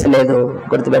డెలివరెన్స్ లేదు,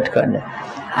 గుర్తుపెట్టుకోండి.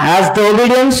 As the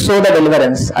obedience so the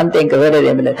deliverance, అంతే, ఇంకా వేరేది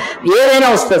ఏమి లేదు. ఏదైనా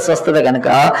వస్తుంది స్వస్థత. కనుక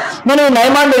మనం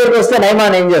నయమాన్ దగ్గరికి వస్తే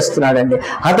నయమాన్ ఏం చేస్తున్నాడండి,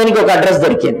 అతనికి ఒక అడ్రస్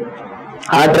దొరికింది.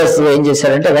 ఆ అడ్రస్ ఏం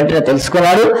చేశాడంటే వెంటనే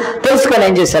తెలుసుకొని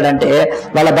ఏం చేశాడంటే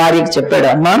వాళ్ళ భార్యకి చెప్పాడు,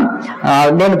 అమ్మా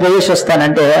నేను పోయేసి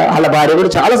వస్తానంటే వాళ్ళ భార్య కూడా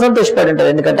చాలా సంతోషపడి ఉంటుంది.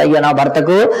 ఎందుకంటే అయ్యా నా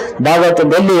భర్తకు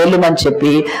బాగవుతుంది, వెళ్ళమని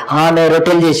చెప్పి ఆమె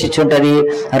రొట్టెలు చేసి ఇచ్చుంటది.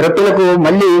 రొట్టెలకు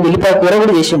మళ్ళీ ఉల్లిపాయ కూర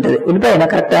కూడా చేసి ఉంటుంది, ఉల్లిపాయనా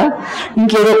కరెక్టా,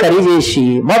 ఇంకేదో కర్రీ చేసి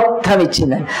మొత్తం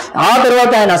ఇచ్చిందని. ఆ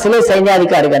తర్వాత ఆయన అసలే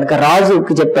సైన్యాధికారి కనుక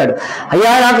రాజుకి చెప్పాడు,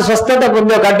 అయ్యా నాకు స్వస్థత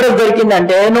పొంది ఒక అడ్రస్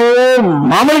దొరికిందంటే నువ్వు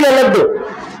మామూలుగా వెళ్ళొద్దు,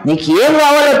 నీకు ఏం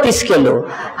కావాలో తీసుకెళ్ళు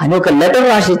అని ఒక లెటర్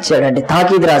రాసి ఇచ్చాడండి,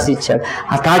 తాకీదు రాసి ఇచ్చాడు.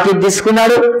 ఆ తాకీదు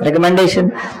తీసుకున్నాడు, రికమెండేషన్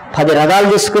 10 రథాలు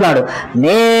తీసుకున్నాడు,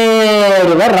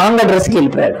 నేరుగా రాంగ్ అడ్రస్కి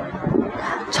వెళ్ళిపోయాడు.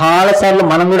 చాలాసార్లు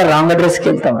మనం కూడా రాంగ్ అడ్రస్కి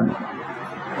వెళ్తామండి,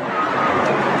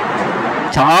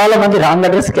 చాలా మంది రాంగ్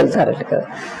అడ్రస్కి వెళ్తారు కదా.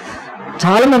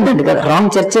 చాలా మంది అండి కదా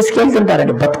రాంగ్ చర్చెస్కి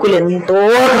వెళ్తుంటారండి. బతుకులు ఎంతో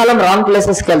కాలం రాంగ్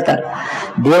ప్లేసెస్కి వెళ్తారు.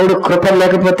 దేవుడు కృప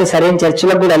లేకపోతే సరైన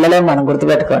చర్చిలకు కూడా వెళ్ళలేము మనం,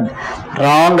 గుర్తుపెట్టుకోండి.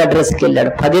 రాంగ్ అడ్రస్కి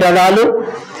వెళ్ళాడు. 10 రథాలు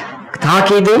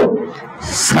తాకీదు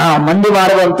మంది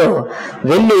మార్గంతో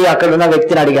వెళ్ళి అక్కడ ఉన్న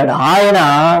వ్యక్తిని అడిగాడు. ఆయన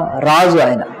రాజు,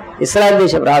 ఆయన ఇస్రాయల్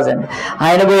దేశం రాజు అండి.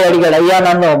 ఆయన పోయి అడిగాడు, అయ్యా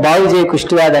నన్ను బాగు చేయి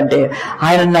కుష్టివ్యాధి అంటే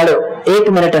ఆయన అన్నాడు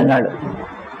 1 మినిట్ అన్నాడు.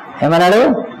 ఏమన్నాడు?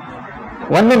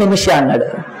 1 నిమిషం అన్నాడు.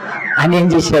 ఆయన ఏం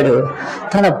చేశాడు?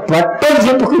 తన బట్టలు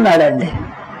చింపుకున్నాడండి.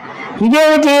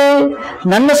 ఇదేమిటి,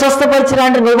 నన్ను స్వస్థపరిచినా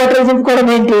అంటే నీ బట్టలు చింపుకోవడం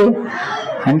ఏంటి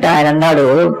అంటే ఆయన అన్నాడు,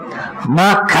 మా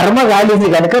కర్మ కాలింది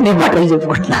కనుక నీ బట్టలు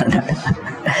చెప్పుకుంటున్నా అన్నాడు.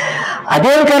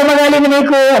 అదేం కర్మ కాలింది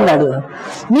నీకు అన్నాడు.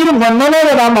 మీరు మొన్ననే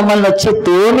కదా మమ్మల్ని వచ్చి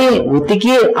తోమి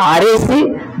ఉతికి ఆరేసి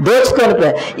దోచుకొని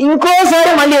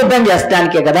ఇంకోసారి మళ్ళీ యుద్ధం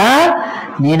చేస్తానికే కదా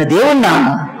నేను దేవుణ్ణా?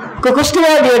 ఒక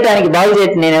కుష్ఠవ్యాధి చేయటానికి బాగు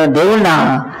చేయటం నేను దేవుణ్ణా?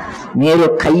 మీరు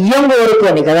కయ్యం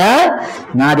కోరుకొని కదా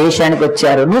నా దేశానికి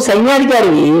వచ్చారు. నువ్వు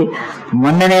సైన్యాధికారివి,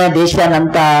 మొన్ననే దేశాన్ని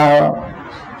అంతా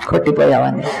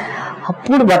కొట్టిపోయావని.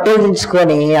 అప్పుడు బట్టలు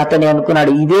దించుకొని అతను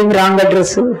అనుకున్నాడు, ఇదేం రాంగ్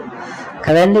అడ్రస్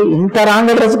కదండి, ఇంత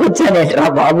రాంగ్ అడ్రస్కి వచ్చానేట్రా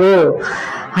బాబు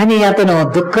అని అతను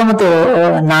దుఃఖంతో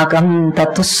నాకంత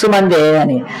తుస్సుమందే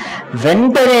అని.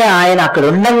 వెంటనే ఆయన అక్కడ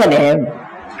ఉండగానే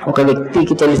ఒక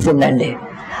వ్యక్తికి తెలిసిందండి,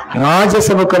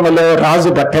 రాజసముఖములో రాజు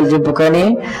బట్టలు చింపుకొని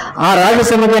ఆ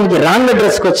రాజసముఖానికి రాంగ్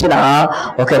అడ్రస్కి వచ్చిన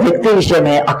ఒక వ్యక్తి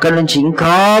విషయమే. అక్కడి నుంచి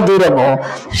ఇంకా దూరము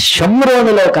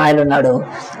షమ్రోనులో ఒక ఆయన ఉన్నాడు.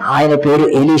 ఆయన పేరు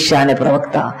ఎలీషా అనే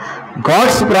ప్రవక్త,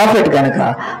 గాడ్స్ ప్రాఫిట్ కనుక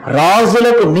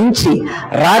రాజులకు మించి,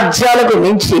 రాజ్యాలకు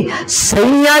మించి,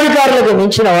 సైన్యాధికారులకు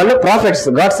మించిన వాళ్ళు ప్రాఫిట్స్,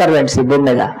 గాడ్ సర్వెంట్స్ ఈ భూమి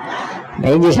మీద.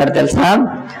 ఏం చేశాడు తెలుసా?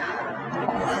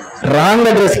 రాంగ్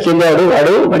అడ్రస్కి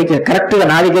వెళ్ళాడు వాడికి కరెక్ట్గా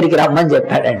నా దగ్గరికి రమ్మని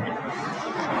చెప్పాడండి.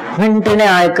 వెంటనే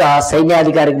ఆ యొక్క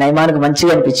సైన్యాధికారికి నయమానికి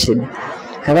మంచిగా అనిపించింది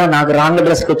కదా, నాకు రాంగ్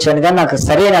అడ్రస్కి వచ్చాను కానీ నాకు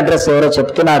సరైన అడ్రస్ ఎవరో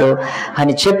చెప్తున్నారు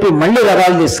అని చెప్పి మళ్ళీ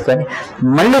రథాలు తీసుకొని,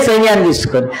 మళ్ళీ సైన్యాన్ని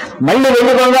తీసుకొని, మళ్ళీ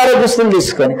 2 బంగారు దుస్తులు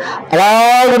తీసుకొని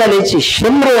అలాగున లేచి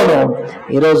షమ్రోను,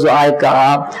 ఈరోజు ఆ యొక్క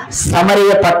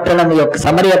సమరయ పట్టణం యొక్క,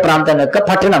 సమరయ ప్రాంతం యొక్క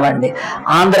పట్టణం అండి.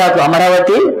 ఆంధ్రాకు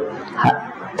అమరావతి,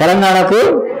 తెలంగాణకు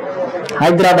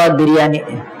హైదరాబాద్ బిర్యానీ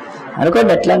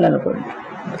అనుకోండి, ఎట్లా అనుకోండి,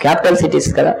 క్యాపిటల్ సిటీస్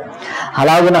కదా.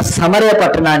 అలాగున్న సమరయ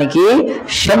పట్టణానికి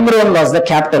షమ్రోన్ వాజ్ ద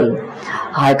క్యాపిటల్.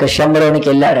 ఆ యొక్క షమ్రోన్కి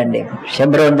వెళ్ళాడండి.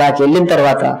 షమ్రోన్ దాకా వెళ్ళిన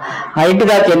తర్వాత ఆ ఇంటి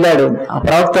దాకా వెళ్ళాడు, ఆ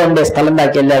ప్రవక్త ఉండే స్థలం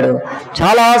దాకా వెళ్ళాడు.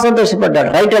 చాలా సంతోషపడ్డాడు,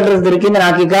 రైట్ అడ్రస్ దొరికింది,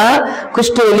 నాకు ఇక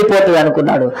కుష్టు వెళ్ళిపోతుంది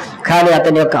అనుకున్నాడు. కానీ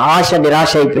అతని యొక్క ఆశ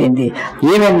నిరాశ అయిపోయింది.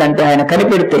 ఏమైందంటే ఆయన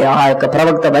కనిపెడితే ఆ యొక్క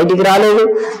ప్రవక్త బయటికి రాలేదు.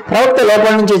 ప్రవక్త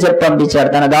లోపల నుంచి చెప్పి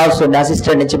పంపించాడు తన దాసుని,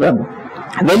 అసిస్టెంట్ నుంచి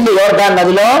వెళ్ళి యోర్దాన్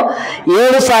నదిలో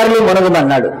 7 సార్లు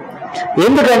మునగమన్నాడు.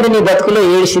 ఎందుకంటే నీ బతుకులో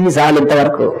ఏడిసింది చాలు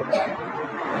ఇంతవరకు,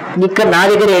 ఇక్కడ నా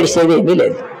దగ్గర ఏడిసేది ఏమీ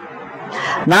లేదు,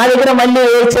 నా దగ్గర మళ్ళీ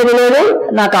ఏడ్చేది లేదు,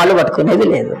 నా కాళ్ళు పట్టుకునేది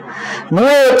లేదు.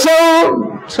 నువ్వు వచ్చావు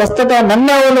స్వస్థత,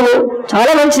 నన్నావు నువ్వు,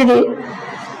 చాలా మంచిది,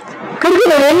 ఇక్కడికి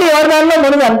నువ్వు వెళ్ళి యోర్దాన్లో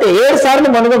మునుగు, అంతే 7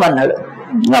 సార్లు మునుగమన్నాడు.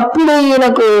 అప్పుడు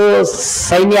ఈయనకు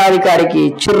సైన్యాధికారికి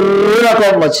చుర్రున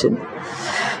కోపం వచ్చింది.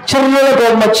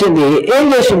 ఏం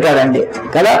చేసి ఉంటాడండి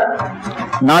కదా,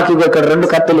 నాకు ఇక్కడ 2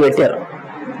 కత్తులు పెట్టారు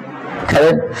కదా,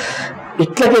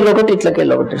 ఇట్లకెళ్ళి ఒకటి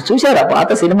చూసారా పాత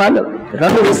సినిమాలు,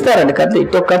 2 ఇస్తారండి కత్తి,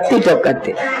 ఇటొక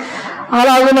కత్తి.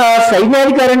 అలాగున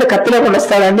సైన్యాధికారి అంటే కత్తి లేకుండా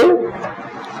వస్తాడండి?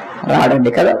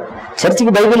 రాడండి కదా.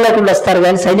 చర్చికి బైబిల్ లేకుండా వస్తారు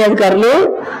కానీ సైన్యాధికారులు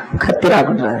కత్తి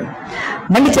రాకుండా రాదు.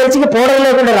 మళ్ళీ చర్చికి పౌడర్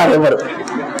లేకుండా రాదు ఎవరు,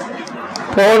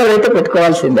 పౌడర్ అయితే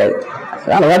పెట్టుకోవాల్సిందే, అది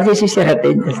అలవాటు చేసేసారట.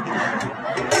 ఏం చేస్తారు,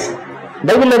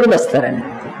 బైబిల్ లేకుండా వస్తారండి.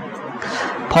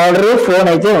 పౌడరు, ఫోన్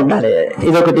అయితే ఉండాలి,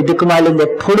 ఇదొకటి దిక్కుమాలింది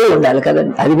ఎప్పుడూ ఉండాలి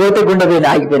కదండి, అది పోతే గుండె పోయి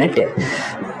ఆగిపోయినట్టే.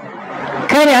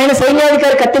 కానీ ఆయన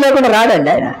సైన్యాధికారి కత్తి లేకుండా రాడండి,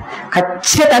 ఆయన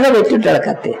ఖచ్చితంగా పెట్టుంటాడు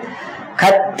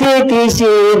కత్తి తీసి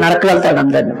నరకగలుగుతాడు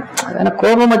అందరిని. ఆయన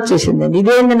కోపం వచ్చేసింది,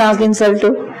 ఇదేంది నాకు ఇన్సల్ట్,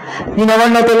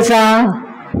 నేనెవరినో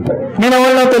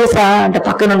తెలుసా అంటే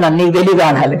పక్కనున్నాను, నీకు తెలీదు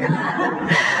అనాలి.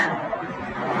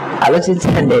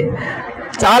 ఆలోచించండి,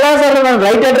 చాలాసార్లు మనం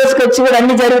రైట్ అడ్రస్కి వచ్చి కూడా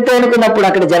అన్ని జరుగుతాయి అనుకున్నప్పుడు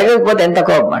అక్కడ జరగకపోతే ఎంత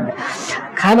కోపం అండి.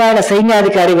 కానీ ఆయన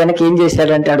సైన్యాధికారి కనుక ఏం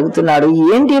చేశాడంటే అడుగుతున్నాడు,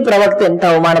 ఏంటి ప్రవక్త ఎంత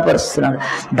అవమానపరుస్తున్నాడు,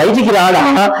 బయటికి రాడా,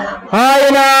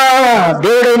 ఆయన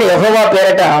దేవుడైన యెహోవా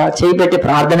పేరట చేయి పెట్టి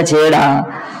ప్రార్థన చేయడా,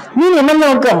 నేనేమన్నా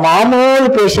ఒక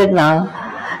మామూలు పేషెంట్నా,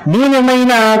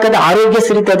 నేనేమైనా కదా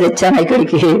ఆరోగ్యశ్రీతో తెచ్చాను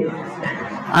ఇక్కడికి.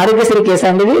 ఆరోగ్యశ్రీ కేసు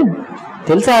అండి ఇది,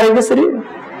 తెలుసా? ఆరోగ్యశ్రీ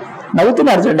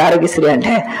నవ్వుతున్నారు చూడండి, ఆరోగ్యశ్రీ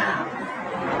అంటే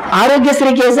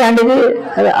ఆరోగ్యశ్రీ కేసు అండి ఇది.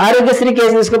 ఆరోగ్యశ్రీ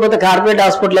కేసు తీసుకోకపోతే కార్పొరేట్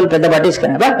హాస్పిటల్ పెద్ద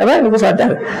పట్టించుకున్నారు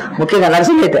కూర్చుంటారు, ముఖ్యంగా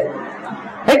నర్సులు అయితే.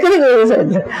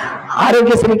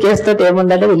 ఆరోగ్యశ్రీ కేసుతో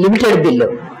ఏముందంటే లిమిటెడ్ బిల్లు,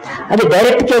 అది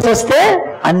డైరెక్ట్ కేసు వస్తే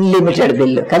అన్లిమిటెడ్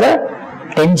బిల్లు కదా.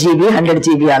 10 GB 100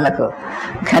 GB వాళ్ళకు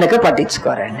కనుక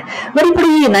పట్టించుకోరండి. మరి ఇప్పుడు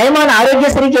ఈ నయమాన్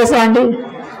ఆరోగ్యశ్రీ కేసా అండి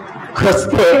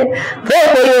వస్తే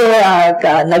పోయి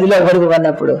నదిలో పడుగు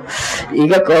అన్నప్పుడు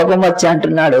ఇక కోపం వచ్చి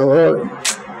అంటున్నాడు,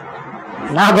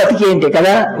 నా బతికేంటి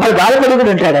కదా, వాడు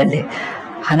బాధపడుకుని ఉంటాడండి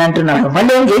అని అంటున్నాడు.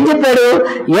 మళ్ళీ ఏం చెప్పాడు,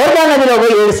 యోర్దాను నదిలో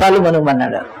పోయి 7 సార్లు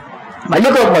మునుగమన్నాడు. మళ్ళీ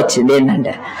కోపం వచ్చింది.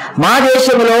 ఏంటంటే, మా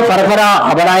దేశంలో ఫరఫరా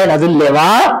అబరాయ నదులు లేవా,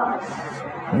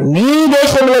 మీ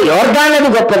దేశంలో యోర్దాను నది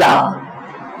గొప్పదా?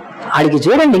 ఆడికి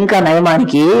చూడండి, ఇంకా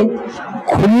నయమానికి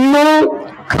కుళ్ళు,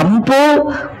 కంపు,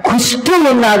 కుష్ఠం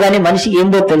ఉన్నా కానీ మనిషికి ఏం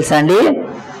పోదు తెలుసా అండి?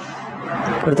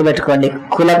 గుర్తుపెట్టుకోండి,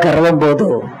 కుల గర్వం పోదు,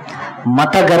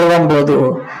 మత గర్వం పోదు,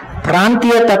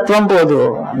 ప్రాంతీయ తత్వం పోదు,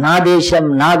 నా దేశం,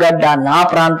 నా గడ్డ, నా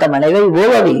ప్రాంతం అనేవి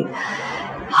పోవవి.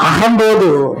 అహం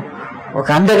పోదు, ఒక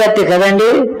అందగత్తి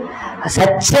కదండి,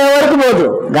 సచ్చే వరకు పోదు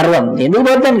గర్వం. ఎందుకు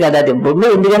పోతాను కదా, అది బొమ్మ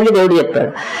ఎందుకని దేవుడు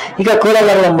చెప్పాడు. ఇక కుల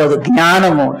గర్వం పోదు,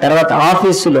 జ్ఞానము, తర్వాత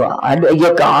ఆఫీసులు, ఈ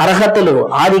యొక్క అర్హతలు,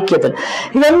 ఆధిక్యతలు,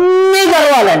 ఇవన్నీ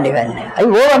గర్వాలండి. ఇవన్నీ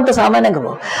అవి అంత సామాన్యంగా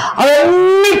పో,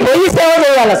 అవన్నీ పోయి సేవ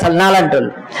చేయాలి అసలు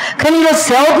నాలంటోళ్ళు. కానీ ఇలా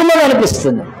సేవకుల్లో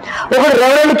కనిపిస్తుంది. ఒకడు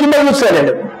రెవరెండ్ కింద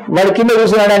కూర్చోలేడు, వాడు కింద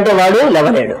కూర్చున్నాడంటే వాడు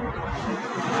లేవలేడు.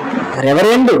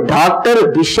 రెవరెండ్, డాక్టర్,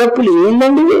 బిషప్లు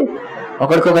ఏందండి ఇవి?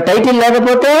 ఒకడికి ఒక టైటిల్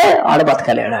లేకపోతే ఆడ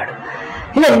బతకలేడాడు.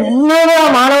 ఇలా ఎన్నో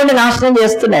మానవుడిని నాశనం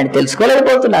చేస్తున్నాయని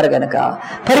తెలుసుకోలేకపోతున్నారు కనుక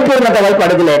పరిపూర్ణత వైపు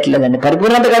అడుగులేట్లేదండి.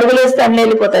 పరిపూర్ణతకు అడుగులేస్తే అన్నీ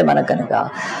వెళ్ళిపోతాయి మనకు కనుక.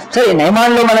 సో ఈ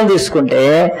నయమాన్లో మనం తీసుకుంటే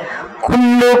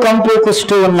కుళ్ళు, కంపు,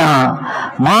 కుష్టు ఉన్న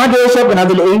మా దేశపు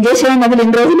నదులు ఏం చేసాయి? నదులు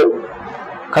ఎన్ని రోజులు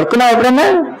కడుక్కున్నావు ఎప్పుడన్నా?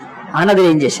 ఆ నదులు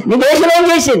ఏం చేసింది? నీ దేశం ఏం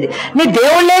చేసింది? నీ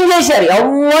దేవుళ్ళు ఏం చేశారు?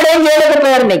 ఎవడేం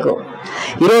చేయలేకపోయారు నీకు.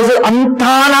 ఈరోజు అంతా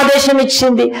నా దేశం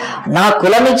ఇచ్చింది, నా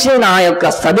కులం ఇచ్చింది, నా యొక్క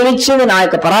చదువు ఇచ్చింది, నా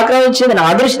యొక్క పరాక్రమం ఇచ్చింది, నా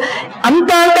అదృష్టం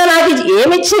అంతా నాకు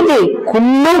ఏమిచ్చింది?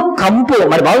 కుళ్ళు, కంపు.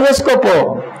 మరి బాగు చేసుకోపో.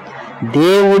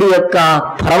 దేవుడి యొక్క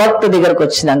ప్రవక్త దగ్గరకు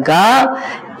వచ్చినాక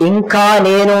ఇంకా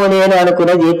నేను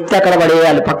అనుకునేది ఎత్తి అక్కడ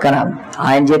పడేయాలి పక్కన.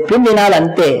 ఆయన చెప్పింది వినాలి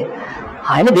అంతే.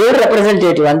 ఆయన దేవుడు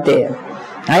రిప్రజెంటేటివ్ అంతే.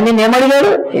 ఆయన నేను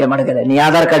ఏమడగలే. నీ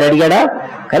ఆధార్ కార్డు అడిగాడా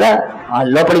కదా,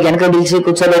 లోపలికి వెనక పిలిచి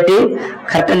కూర్చోబెట్టి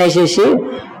కర్టన్ వేసేసి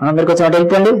మీరు కొంచెం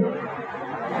వెళ్ళిపోండి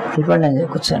అని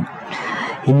కూర్చోండి.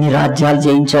 ఇన్ని రాజ్యాలు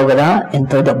జయించావు కదా,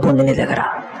 ఎంతో డబ్బు ఉంది నీ దగ్గర,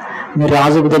 నీ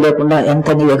రాజుకు తెలియకుండా ఎంత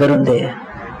నీ దగ్గర ఉంది,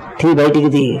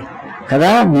 బయటికి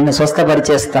కదా, నిన్ను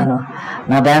స్వస్థపరిచేస్తాను,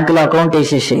 నా బ్యాంకులో అకౌంట్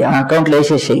వేసేసి, ఆ అకౌంట్లో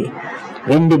వేసేసి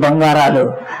వెండి బంగారాలు.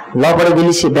 లోపలికి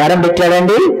పిలిచి బేరం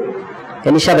పెట్టాడండి.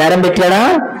 ఎలీషా బేరం పెట్టాడా?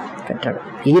 పెట్టాడు.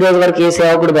 ఈ రోజు వరకు ఏ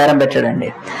సేవకుడు బేరం పెట్టాడండి.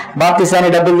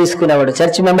 బాప్తిసానికి డబ్బులు తీసుకునేవాడు,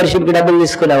 చర్చ్ మెంబర్షిప్ కి డబ్బులు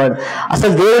తీసుకునేవాడు,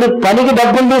 అసలు దేవుడి పనికి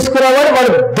డబ్బులు తీసుకునేవాడు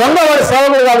వాడు దొంగ, వాడు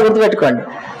సేవకుడు కాదు. గుర్తుపెట్టుకోండి,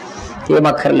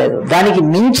 ఏమక్కర్లేదు, దానికి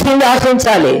మించింది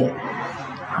ఆశించాలి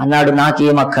అన్నాడు.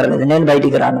 నాకేం అక్కర్లేదు, నేను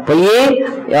బయటికి రాను, పోయి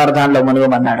యోర్దానులో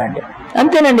మునుగమన్నాడండి.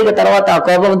 అంతేనండి. ఇక తర్వాత ఆ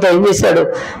కోపంతో ఏం చేశాడు?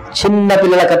 చిన్న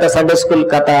పిల్లల కథ, సండే స్కూల్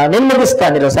కథ నేను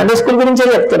ముగిస్తాను. ఈరోజు సండే స్కూల్ గురించే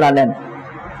చెప్తున్నాను నేను.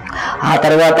 ఆ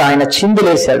తర్వాత ఆయన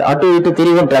చిందులేశాడు, అటు ఇటు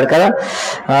తిరిగి ఉంటాడు కదా,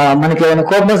 మనకి ఏమైనా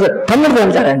కోపం తమ్ముడు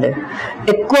తంటారండి.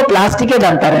 ఎక్కువ ప్లాస్టికే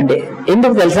తంటారండి.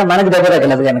 ఎందుకు తెలుసా? మనకు దెబ్బ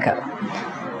తగలదు కనుక.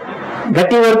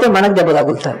 గట్టి కొడితే మనకు దెబ్బ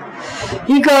తగులుతారు.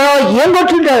 ఇక ఏం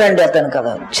కొట్టుంటాడండి అతను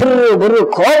కదా, చిర్రు బుర్రు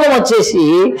కోపం వచ్చేసి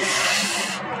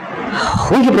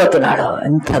ఊగిపోతున్నాడు.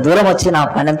 ఎంత దూరం వచ్చి నా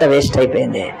పని అంతా వేస్ట్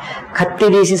అయిపోయింది, కత్తి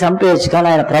తీసి చంపేయచ్చు, కానీ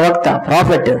ఆయన ప్రవక్త,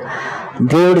 ప్రాఫెట్,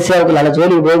 దేవుడి సేవకులు అలా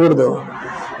జోలికి పోకూడదు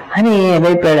అని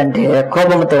ఏమైపోయాడంటే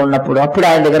కోపంతో ఉన్నప్పుడు అప్పుడు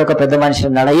ఆయన దగ్గర ఒక పెద్ద మనిషి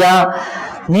ఉన్నాడు. అయ్యా,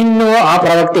 నిన్ను ఆ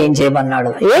ప్రవక్త ఏం చేయమన్నాడు?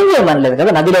 ఏం చేయమనలేదు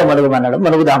కదా, నదిలో మనుగుమన్నాడు.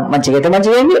 మనుగుదాం, మంచిగా అయితే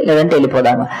మంచిగా ఏంది, లేదంటే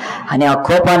వెళ్ళిపోదామా అని ఆ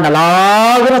కోపాన్ని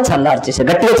అలాగా చల్లార్చేసాడు.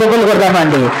 గట్టిగా చెప్పులు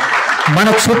కొడదామండి. మన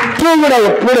చుట్టూ కూడా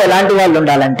ఎప్పుడు ఎలాంటి వాళ్ళు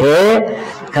ఉండాలంటే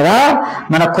కదా,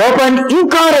 మన కోపాన్ని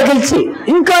ఇంకా రగిల్చి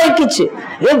ఇంకా ఎక్కించి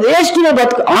వేస్ట్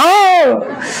బతుకు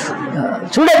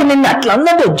చూడక నిన్ను అట్లా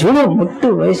అన్నట్టు జుడు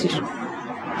ముట్టు వేసి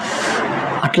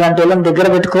అట్లాంటి వాళ్ళని దగ్గర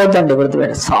పెట్టుకోవద్దండి.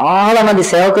 గుర్తుపెట్టు, చాలా మంది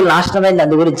సేవకులు నాశనమైంది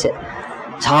అందు గురించే.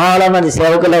 చాలా మంది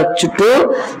సేవకుల చుట్టూ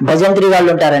భజంత్రి వాళ్ళు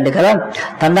ఉంటారండి కదా,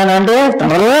 తందానంటే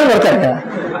తనలో కొడతారు కదా.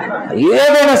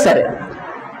 ఏదైనా సరే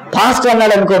పాస్టర్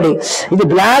అన్నాడు అనుకోండి, ఇది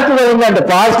బ్లాక్ ఉందంటే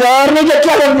పాస్టర్ నీకు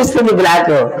ఎట్లా కనిపిస్తుంది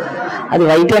బ్లాక్? అది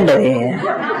వైట్ అండి,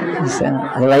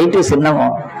 అది వైట్ సిన్నము.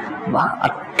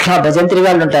 అట్లా భజంత్రి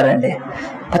వాళ్ళు ఉంటారండి,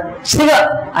 పచ్చిగా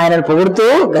ఆయనను పొగుడుతూ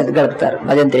గడుపుతారు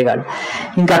భజంత్రి వాళ్ళు.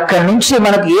 ఇంకా అక్కడి నుంచి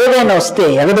మనకు ఏదైనా వస్తే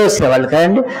ఎగదోసే వాళ్ళు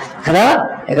కదండి కదా,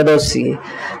 ఎగదోసి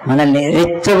మనల్ని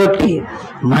రెచ్చగొట్టి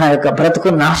మన యొక్క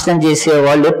బ్రతుకును నాశనం చేసే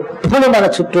వాళ్ళు ఎప్పుడు మన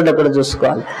చుట్టూ కూడా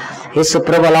చూసుకోవాలి. యేసు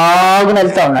ప్రభు అలాగున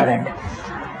వెళ్తా ఉన్నాడండి.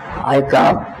 ఆ యొక్క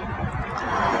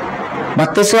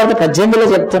మత్తయి సువార్త 18లో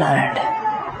చెప్తున్నాడండి.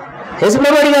 యేసు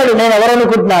ప్రభు అడిగాడు, నేను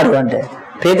ఎవరనుకుంటున్నారు అంటే,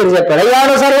 పేతురు చెప్పాడు,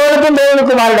 అయ్యాడు సర్వోన్నతుని దేవుని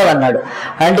కుమారుడు అన్నాడు.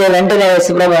 అంటే వెంటనే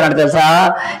యేసుప్రభు అన్నాడు, తెలుసా,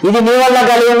 ఇది నీ వల్ల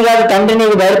కలిగింది కాదు, తండ్రి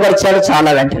నీకు బయలుపరిచాడు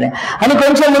చాలా వెంటనే అని.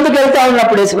 కొంచెం ముందుకు వెళ్తా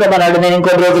ఉన్నప్పుడు యేసుప్రభు అన్నాడు, నేను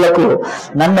ఇంకొన్ని రోజులకు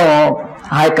నన్ను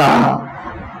ఆ యొక్క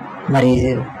మరి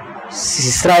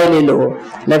ఇశ్రాయేలీలు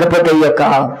లేకపోతే ఈ యొక్క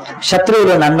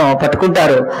శత్రువులు నన్ను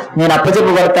పట్టుకుంటారు, నేను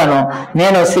అప్పచెప్పబడతాను,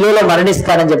 నేను శిలువలో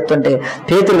మరణిస్తానని చెప్తుంటే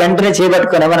పేతురు వెంటనే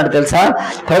చేపట్టుకొని ఏమన్నాడు తెలుసా,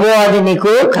 ప్రభువా అది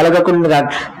నీకు కలగకుండా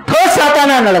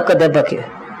సాతానా అన్నాడు ఒక్క దెబ్బకి.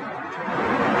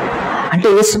 అంటే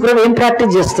యేసుప్రభు ఏం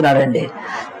ప్రాక్టీస్ చేస్తున్నాడండి,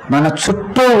 మన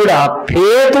చుట్టూ కూడా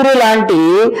పేతురు లాంటి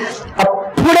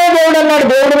అప్పుడే దేవుడు అన్నాడు,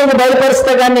 దేవుడు నీకు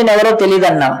బయలుపరిస్తే కానీ నేను ఎవరో తెలియదు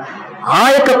అన్నా. ఆ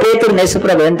యొక్క పేతురు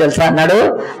యేసుప్రభు ఏం తెలుసా అన్నాడు,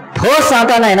 పో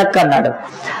సాతానా వెనక్కి అన్నాడు.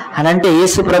 అని అంటే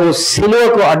యేసుప్రభు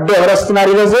సిలువకు అడ్డు ఎవరు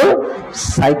వస్తున్నారు ఈరోజు?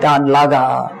 సైతాన్ లాగా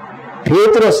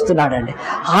పేతురు వస్తున్నాడండి.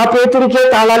 ఆ పేతురికే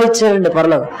తాళాలు ఇచ్చారండి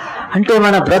పరలోకం. అంటే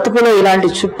మన బ్రతుకులో ఇలాంటి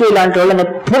చుట్టూ ఇలాంటి వాళ్ళని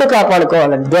ఎప్పుడు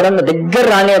కాపాడుకోవాలండి, దూరంగా దగ్గర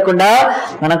రానియకుండా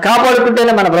మనం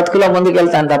కాపాడుకుంటేనే మన బ్రతుకులో ముందుకు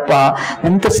వెళ్తాం తప్ప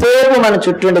ఎంతసేపు మన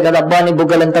చుట్టూ ఉండి కదా, అబ్బా నీ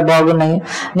బుగ్గలు ఎంత బాగున్నాయి,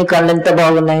 నీ కళ్ళు ఎంత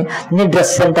బాగున్నాయి, నీ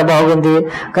డ్రెస్ ఎంత బాగుంది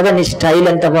కదా, నీ స్టైల్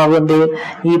ఎంత బాగుంది,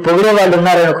 ఈ పొగిడే వాళ్ళు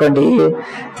ఉన్నారనుకోండి,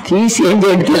 తీసి ఏం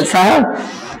చేయండి తెలుసా,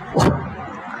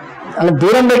 అలా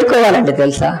దూరం పెట్టుకోవాలండి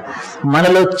తెలుసా.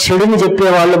 మనలో చెడుని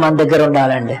చెప్పేవాళ్ళు మన దగ్గర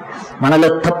ఉండాలండి, మనలో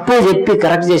తప్పు చెప్పి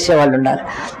కరెక్ట్ చేసేవాళ్ళు ఉండాలి.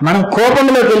 మనం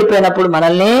కోపంలోకి వెళ్ళిపోయినప్పుడు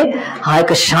మనల్ని ఆ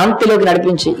యొక్క శాంతిలోకి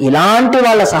నడిపించి ఇలాంటి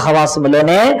వాళ్ళ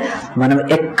సహవాసములోనే మనం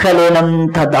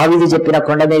ఎక్కలేనంత దావీదు చెప్పిన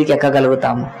కొండ మీదకి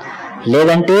ఎక్కగలుగుతాం,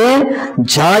 లేదంటే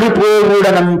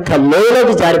జారిపోకూడనంత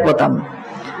లోయలోకి జారిపోతాం.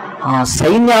 ఆ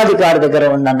సైన్యాధికారి దగ్గర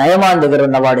ఉన్న నయమాన్ దగ్గర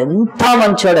ఉన్నవాడు ఎంత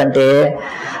మంచోడంటే,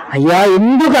 అయ్యా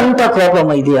ఎందుకంత కోపం,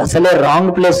 ఇది అసలే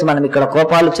రాంగ్ ప్లేస్, మనం ఇక్కడ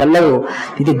కోపాలు చల్లవు,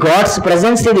 ఇది గాడ్స్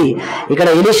ప్రెజెన్స్, ఇది ఇక్కడ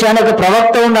ఎలీషా అనే ఒక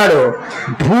ప్రవక్త ఉన్నాడు,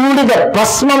 బూడిద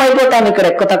భస్మం అయిపోతాం ఇక్కడ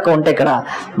ఎక్కువ తక్కువ ఉంటే, ఇక్కడ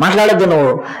మాట్లాడద్దు,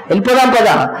 నువ్వు వెళ్ళిపోదాం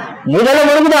పదా, నీళ్ళలో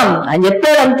మునుగుదాం అని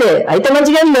చెప్పాడు. అంతే, అయితే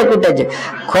మంచిగా లేకుంటే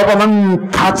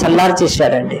కోపమంతా చల్లారి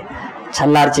చేశారండి.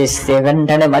 చల్లారు చేస్తే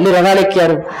వెంటనే మళ్ళీ రథాలు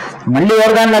ఎక్కారు, మళ్ళీ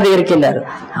యోర్దాను నది దగ్గరికి వెళ్ళారు.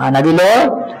 ఆ నదిలో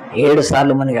 7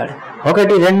 సార్లు మునిగాడు.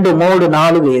 1 2 3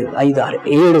 4 5 6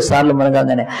 7 సార్లు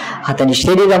మునగానే అతని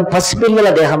శరీరం పసిపిల్లల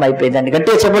దేహం అయిపోయిందండి.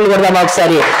 గట్టిగా చెప్పులు కొడదాం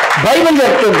ఒకసారి. బైబిల్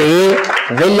చెప్తుంది,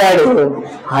 వెళ్ళాడు,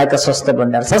 ఆ యొక్క స్వస్థ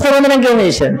పొందాడు. స్వస్థ పొందడానికి ఏం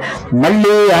చేశాడు,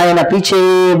 మళ్ళీ ఆయన పీచే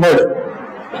మోడు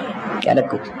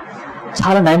వెనక్కు.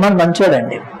 చాలా నయమాన్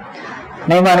మంచోడండి.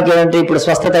 నయమానికి ఏమంటే ఇప్పుడు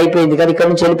స్వస్థత అయిపోయింది కదా, ఇక్కడ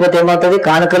నుంచి వెళ్ళిపోతే ఏమవుతుంది,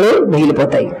 కానుకలు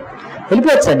మిగిలిపోతాయి,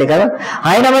 వెళ్ళిపోవచ్చండి కదా.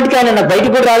 ఆయన మటుకు ఆయన నాకు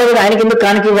బయటికి కూడా రాలేదు, ఆయనకి ఎందుకు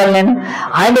కానుక ఇవ్వాలి, నేను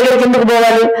ఆయన దగ్గరికి ఎందుకు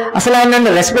పోవాలి, అసలు ఆయన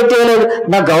నన్ను రెస్పెక్ట్ ఇవ్వలేదు,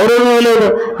 నాకు గౌరవం ఇవ్వలేదు,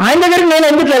 ఆయన దగ్గరికి నేను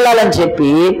ఎందుకు వెళ్ళాలని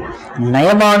చెప్పి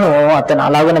నయమాను అతను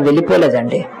అలాగనే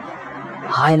వెళ్ళిపోలేదండి.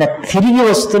 ఆయన తిరిగి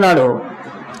వస్తున్నాడు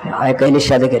ఆ యొక్క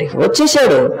ఎలీషా దగ్గరికి,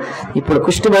 వచ్చేసాడు. ఇప్పుడు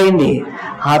కుష్టు పోయింది.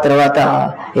 ఆ తర్వాత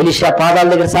ఎలీషా పాదాల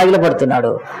దగ్గర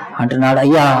సాగిలపడుతున్నాడు, అంటున్నాడు,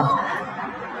 అయ్యా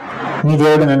నీ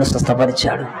దేవుడు నన్ను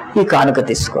స్వస్థపరిచాడు, ఈ కానుక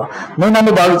తీసుకో, నువ్వు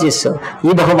నన్ను బాగు చేస్తావు,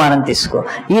 ఈ బహుమానం తీసుకో,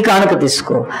 ఈ కానుక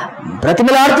తీసుకో.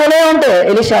 బ్రతిమలాడుతూనే ఉంటే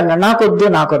ఎలీషా నాకొద్దు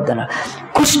నాకొద్దు.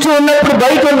 కుష్టు ఉన్నప్పుడు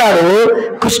బయట ఉన్నాడు,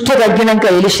 కుష్టు తగ్గినాక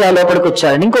ఎలీషా లోపలికి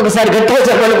వచ్చాడు. ఇంకొకసారి గట్టిగా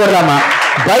చెప్పలు కొడదామా.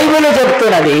 బైబిల్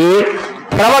చెప్తున్నది,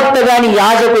 ప్రవక్త గాని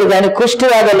యాజకుడు గాని కుష్టు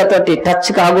వ్యాధులతోటి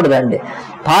టచ్ కాకూడదండి.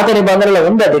 పాత నిబంధనలో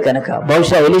ఉంది అది, కనుక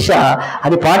బహుశా ఎలీషా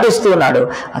అది పాటిస్తూ ఉన్నాడు.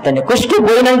 అతన్ని కుష్టు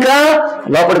పోయినాక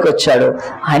లోపలికి వచ్చాడు,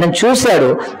 ఆయన చూశాడు,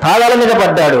 పాదాల మీద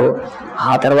పడ్డాడు.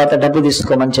 ఆ తర్వాత డబ్బు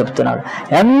తీసుకోమని చెప్తున్నాడు.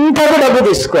 ఎంతకు డబ్బు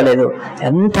తీసుకోలేదు,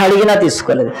 ఎంత అడిగినా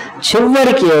తీసుకోలేదు.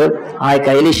 చివరికి ఆ యొక్క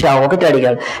ఎలీషా ఒకటి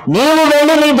అడిగాడు, నీవు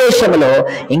వెళ్ళి నీ దేశంలో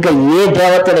ఇంకా ఏ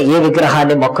దేవతను ఏ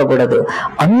విగ్రహాన్ని మొక్కకూడదు.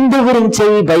 అందు గురించి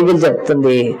ఈ బైబిల్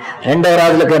చెప్తుంది. 2వ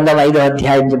రాజుల గ్రంథం 5వ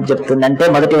అధ్యాయం చెప్తుంది. అంటే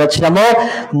మొదటి వచనము,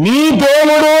 నీ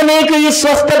దేవుడు నీకు ఈ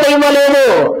స్వస్థత ఇవ్వలేదు,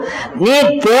 నీ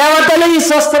దేవతలు ఈ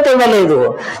స్వస్థత ఇవ్వలేదు,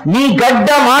 నీ గడ్డ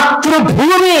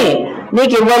మాతృభూమి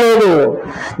నీకు ఇవ్వలేదు,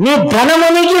 నీ ధనము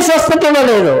నీకు స్వస్థత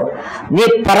ఇవ్వలేదు, నీ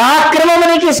పరాక్రమము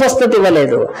నీకు స్వస్థత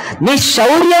ఇవ్వలేదు, నీ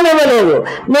శౌర్యం ఇవ్వలేదు,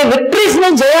 నీ విక్టరీస్ నీ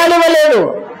జయాలు ఇవ్వలేదు,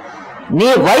 నీ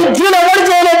వైద్యులు ఎవరు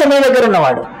చేయలేదు, నీ దగ్గర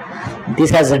ఉన్నవాడు.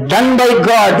 This has done by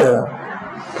God.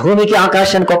 భూమికి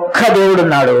ఆకాశానికి ఒక్క దేవుడు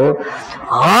ఉన్నాడు,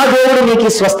 ఆ దేవుడు నీకు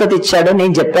స్వస్థత ఇచ్చాడు.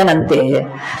 నేను చెప్పానంతే,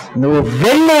 నువ్వు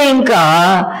వెళ్ళి ఇంకా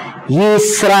ఈ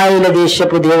ఇశ్రాయేలు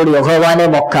దేశపు దేవుడు యెహోవానే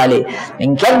మొక్కాలి,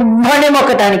 ఇంకెవ్వరిని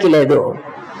మొక్కటానికి లేదు.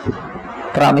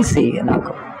 ప్రామిస్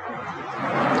నాకు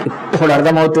ఇప్పుడు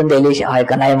అర్థమవుతుంది ఎలీషా ఆ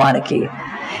యొక్క నయమానికి.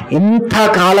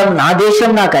 ఇంతకాలం నా దేశం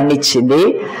నాకు అన్నిచ్చింది,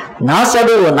 నా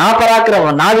చదువు, నా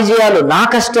పరాక్రమం, నా విజయాలు, నా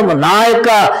కష్టము, నా యొక్క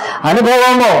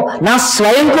అనుభవము, నా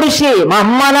స్వయం కృషి, మా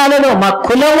అమ్మానాన్నలు, మా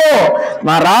కులము,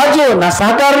 మా రాజు, నా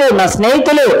సహకారులు, నా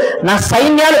స్నేహితులు, నా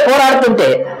సైన్యాలు పోరాడుతుంటే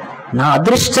నా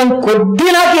అదృష్టం కొద్ది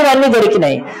నాకు ఇవన్నీ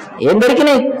దొరికినాయి. ఏం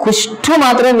దొరికినాయి? కుష్ఠు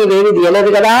మాత్రం నీవేవి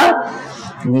తీయలేదు కదా.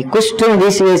 నీ కుష్ఠును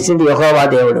తీసివేసింది యెహోవా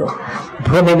దేవుడు.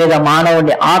 భూమి మీద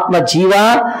మానవుడిని ఆత్మ జీవ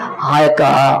ఆ యొక్క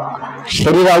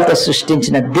శరీరాలతో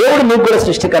సృష్టించిన దేవుడు నీకు కూడా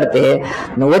సృష్టికర్తే.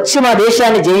 నువ్వు వచ్చి మా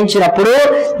దేశాన్ని జయించినప్పుడు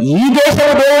ఈ దేశం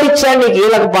దేవుడు ఇచ్చాడు నీకు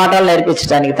వీళ్ళకు పాఠాలు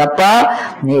నేర్పించడానికి తప్ప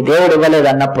నీ దేవుడు ఇవ్వలేదు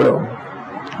అన్నప్పుడు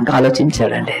ఇంకా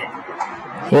ఆలోచించాడండి.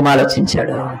 ఏం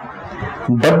ఆలోచించాడు?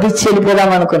 డబ్బు ఇచ్చి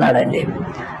వెళ్ళిపోదాం అనుకున్నాడండి.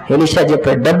 ఎలీషా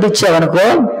చెప్పాడు, డబ్బు ఇచ్చావనుకో,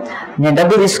 నేను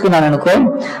డబ్బు తీసుకున్నాను అనుకో,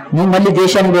 నువ్వు మళ్ళీ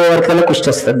దేశానికి పోయే వరకల్లా కుష్టి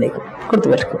వస్తుంది. నీకు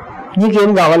గుర్తుపెట్టుకో,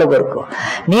 నీకేం కావాలో కొరుకో.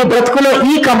 నీ బ్రతుకులో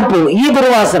ఈ కంపు, ఈ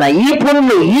దుర్వాసన, ఈ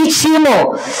పుండ్లు, ఈ చీము,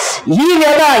 ఈ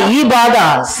వ్యధ, ఈ బాధ,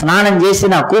 స్నానం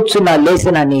చేసినా కూర్చున్నా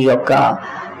లేచినా నీ యొక్క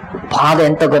బాధ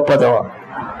ఎంత గొప్పదో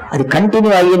అది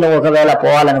కంటిన్యూ అయ్యి నువ్వు ఒకవేళ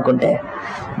పోవాలనుకుంటే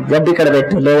డబ్బు ఇక్కడ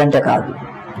పెట్టు, లేదంటే కాదు.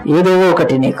 ఏదో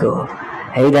ఒకటి నీకు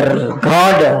either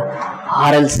God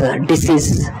or else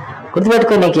disease.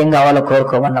 గుర్తుపెట్టుకో, నీకేం కావాలో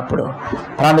కోరుకోమన్నప్పుడు,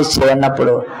 ప్రామిస్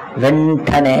చేయన్నప్పుడు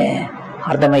వెంటనే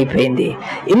అర్థమైపోయింది.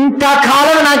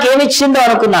 ఇంతకాలం నాకేమిచ్చిందో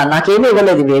అనుకున్నా, నాకేమీ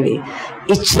ఇవ్వలేదు. ఇవేవి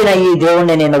ఇచ్చిన ఈ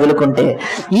దేవుణ్ణి నేను వదులుకుంటే,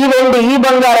 ఈ వెండి, ఈ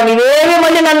బంగారం, ఇవేమి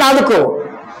మళ్ళీ నన్ను ఆదుకో.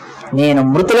 నేను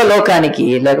మృతుల లోకానికి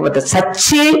లేకపోతే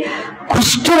సచ్చి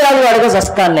కుష్ఠు వ్యాధి అడగ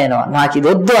చస్తాను నేను, నాకు ఇది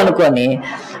వద్దు అనుకొని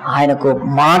ఆయనకు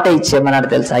మాట ఇచ్చేమన్నాడు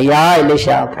తెలుసా? అయ్యా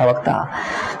ఎలీషా ప్రవక్త,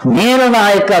 నేను నా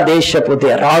యొక్క దేశపు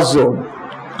రాజు,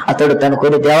 అతడు తన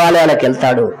కొన్ని దేవాలయాలకు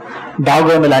వెళ్తాడు,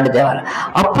 డాగోను లాంటి దేవాలయం.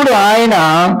 అప్పుడు ఆయన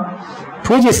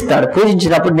పూజిస్తాడు.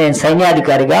 పూజించినప్పుడు నేను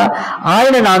సైన్యాధికారిగా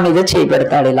ఆయన నా మీద చేయి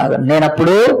పెడతాడు. ఇలాగ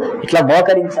నేనప్పుడు ఇట్లా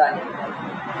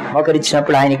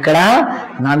మోకరించినప్పుడు ఆయన ఇక్కడ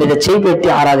నా మీద చేయి పెట్టి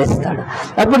ఆరాధిస్తాడు.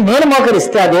 అప్పుడు నేను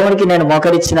మోకరిస్తే ఆ దేవునికి నేను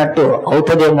మోకరించినట్టు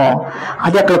అవుతుందేమో,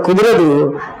 అది అక్కడ కుదరదు.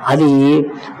 అది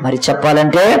మరి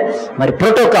చెప్పాలంటే మరి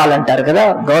ప్రోటోకాల్ అంటారు కదా,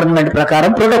 గవర్నమెంట్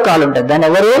ప్రకారం ప్రోటోకాల్ ఉంటుంది, దాన్ని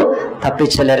ఎవరు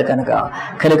తప్పించలేరు.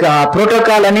 కనుక ఆ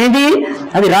ప్రోటోకాల్ అనేది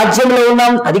అది రాజ్యంలో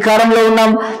ఉన్నాం, అధికారంలో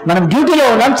ఉన్నాం, మనం డ్యూటీలో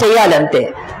ఉన్నాం, చెయ్యాలి అంతే.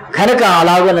 కనుక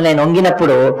అలాగ నేను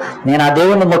వంగినప్పుడు నేను ఆ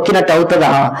దేవుణ్ణి మొక్కినట్టు అవుతుందా?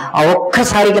 ఆ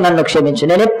ఒక్కసారికి నన్ను క్షమించు,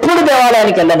 నేను ఎప్పుడు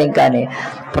దేవాలయానికి వెళ్ళను ఇంకా అని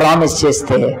ప్రామిస్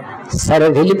చేస్తే సరే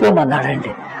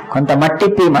వెళ్ళిపోమన్నాడండి. కొంత మట్టి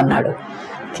ఇప్పమన్నాడు,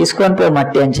 తీసుకొని పోయి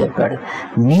మట్టి అని చెప్పాడు.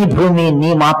 నీ భూమి, నీ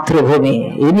మాతృభూమి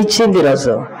ఏమిచ్చింది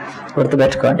ఈరోజు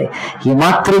గుర్తుపెట్టుకోండి. ఈ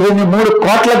మాతృభూమి 3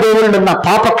 కోట్ల దేవుళ్ళు ఉన్న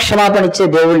పాప క్షమాపణ ఇచ్చే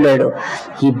దేవుడు లేడు.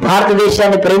 ఈ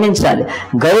భారతదేశాన్ని ప్రేమించాలి,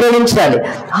 గౌరవించాలి,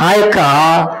 ఆ యొక్క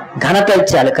ఘనత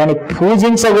ఇచ్చాలి, కానీ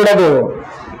పూజించకూడదు.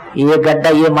 ఏ గడ్డ,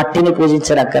 ఏ మట్టిని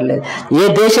పూజించనక్కర్లేదు. ఏ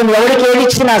దేశం ఎవరికి ఏది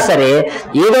ఇచ్చినా సరే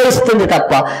ఏదో ఇస్తుంది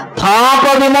తప్ప పాప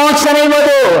విమోచన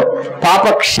ఇవ్వదు, పాప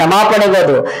క్షమాపణ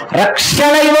ఇవ్వదు,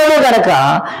 రక్షణ ఇవ్వదు. కనుక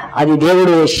అది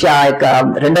దేవుడు ఆ యొక్క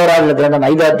 2వ రాజుల గ్రంథం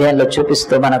 5వ అధ్యాయంలో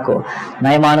చూపిస్తూ మనకు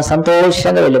నయమాను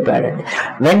సంతోషంగా వెళ్ళిపోయాడండి.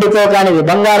 వెండితో కానిది,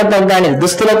 బంగారంతో కానిది,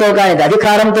 దుస్తులతో కానిది,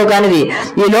 అధికారంతో కానిది,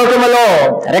 ఈ లోకములో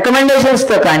రికమెండేషన్స్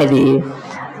తో కానిది,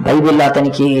 బైబిల్లో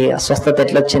అతనికి స్వస్థత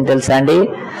ఎట్లొచ్చింది తెలుసా అండి?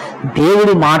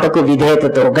 దేవుడి మాటకు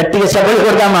విధేయతతో. గట్టిగా సభలు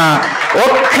కొడదామా?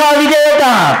 ఒక్క విధేయత.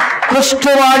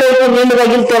 కుష్ఠవాడు నీళ్లు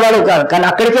తగిలితేవాడు కాదు, కానీ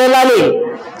అక్కడికి వెళ్ళాలి,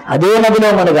 అదే నదిలో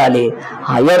మునగాలి.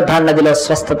 ఆ యోర్దాన్ నదిలో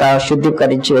స్వస్థత,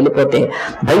 శుద్ధీకరించి వెళ్ళిపోతే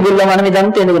బైబిల్లో మనం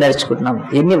ఇదంతా ఎందుకు నేర్చుకుంటున్నాం?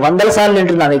 ఎన్ని వందల సార్లు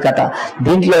వింటున్నాం ఈ కథ.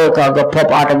 దీంట్లో ఒక గొప్ప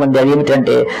పాఠం ఉంది. అది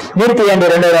ఏమిటంటే, మీరు తీయండి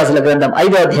 2వ రాజుల గ్రంథం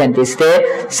 5వ అధ్యాయం తీస్తే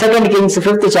 2 Kings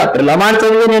 5th chapter లో మాట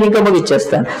చదివి నేను ఇంకా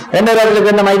ముగిచ్చేస్తాను. 2వ రాజుల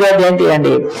గ్రంథం 5వ అధ్యాయం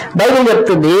తీయండి. బైబిల్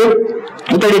చెప్తుంది,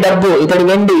 ఇతడి డబ్బు, ఇతడి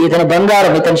వెండి, ఇతని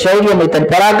బంగారం, ఇతని శౌర్యము, ఇతని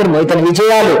పరాక్రమము, ఇతని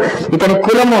విజయాలు, ఇతని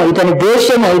కులము, ఇతని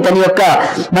దేశము, ఇతని యొక్క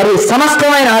మరి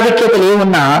సమస్తమైన ఆధిక్యతలు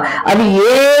ఏమున్నా అవి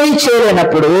ఏమి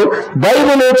చేయలేనప్పుడు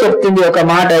బైబిల్ చెప్తుంది ఒక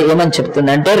మాట. ఏమని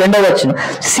చెప్తుందంటే 2వ వచనం,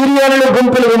 సిరియనులు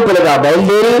గుంపులు గుంపులుగా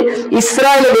బయలుదేరి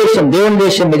ఇశ్రాయేలు దేశం, దేవుని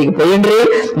దేశం మీదకి పోయిండ్రి.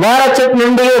 వార చెట్టు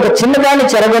నుండి ఒక చిన్నదాన్ని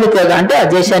చెరగొనితేగా, అంటే ఆ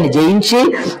దేశాన్ని జయించి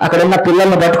అక్కడ ఉన్న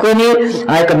పిల్లల్ని పట్టుకొని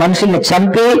ఆ యొక్క మనుషుల్ని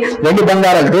చంపి వెండి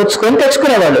బంగారాలు దోచుకొని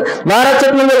తెచ్చుకునేవాళ్ళు. వార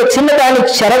చెట్టు నుండి ఒక చిన్నదాన్ని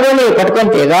చెరగొని పట్టుకొని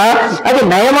తేగా అది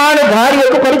నయమాను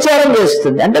భార్యకు పరిచారం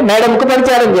చేస్తుంది, అంటే మేడంకు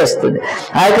పరిచారం చేస్తుంది,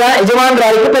 ఆ యొక్క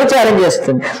యజమానురాలికి పరిచారం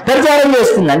చేస్తుంది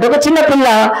అంటే ఒక చిన్న పిల్ల,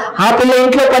 ఆ పిల్ల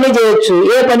ఇంట్లో పని చేయొచ్చు,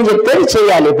 ఏ పని చెప్తే అది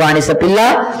చేయాలి. బానిస పిల్ల,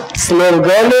 స్లేవ్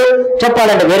గర్ల్,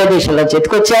 చెప్పాలంటే వేరే దేశంలో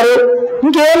ఎత్తుకొచ్చారు,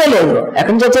 ఇంకేమీ లేదు.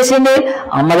 ఎక్కడి నుంచి వచ్చేసింది?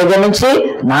 అమ్మ దగ్గర నుంచి,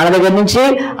 నాన్న దగ్గర నుంచి,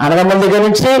 అన్నదమ్ముల దగ్గర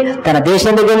నుంచి, తన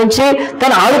దేశం దగ్గర నుంచి,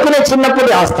 తను ఆడుకునే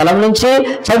చిన్నప్పుడు ఆ స్థలం నుంచి,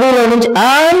 చదువులో నుంచి,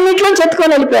 అన్నిట్లో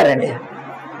ఎత్తుకొని వెళ్ళిపోయారండి.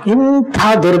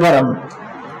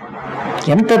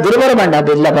 ఎంత దుర్భరం అండి ఆ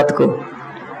బిడ్డ బతుకు.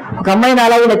 ఒక అమ్మాయిని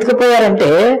అలాగే ఎత్తుకుపోయారంటే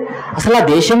అసలు ఆ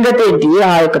దేశం గతి ఏంటి,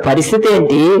 ఆ యొక్క పరిస్థితి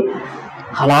ఏంటి?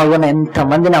 అలాగనే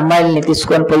ఎంతమందిని అమ్మాయిల్ని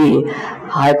తీసుకొని పోయి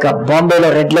ఆ యొక్క బాంబేలో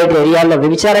రెడ్ లైట్ ఏరియాల్లో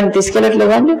వ్యభిచారానికి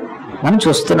తీసుకెళ్ళట్లేదా అండి? మనం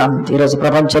చూస్తున్నాం ఈరోజు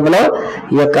ప్రపంచంలో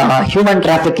ఈ యొక్క హ్యూమన్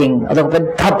ట్రాఫికింగ్ అదొక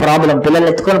పెద్ద ప్రాబ్లం. పిల్లల్ని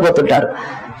ఎత్తుకొని పోతుంటారు,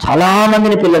 చాలా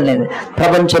మందిని పిల్లల్ని.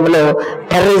 ప్రపంచంలో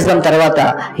టెర్రరిజం తర్వాత,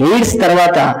 ఎయిడ్స్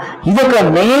తర్వాత ఇదొక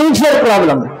మేజర్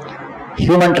ప్రాబ్లం,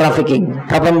 హ్యూమన్ ట్రాఫికింగ్.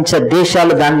 ప్రపంచ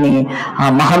దేశాలు దాన్ని ఆ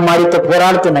మహమ్మారితో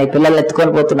పోరాడుతున్నాయి. పిల్లల్ని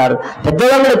ఎత్తుకొని పోతున్నారు,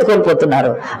 పెద్దవాళ్ళు ఎత్తుకొని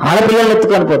పోతున్నారు, ఆడపిల్లల్ని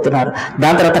ఎత్తుకొని పోతున్నారు.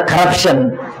 దాని తర్వాత కరప్షన్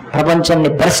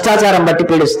ప్రపంచాన్ని భ్రష్టాచారం బట్టి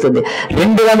పీడిస్తుంది.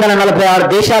 246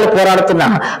 దేశాలు పోరాడుతున్న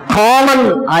కామన్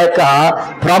ఆ యొక్క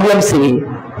ప్రాబ్లమ్స్ ఇవి.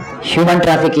 హ్యూమన్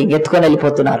ట్రాఫికింగ్, ఎత్తుకొని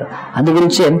వెళ్ళిపోతున్నారు. అందు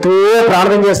గురించి ఎంతో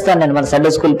ప్రార్థన చేస్తాను నేను మన సండే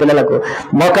స్కూల్ పిల్లలకు.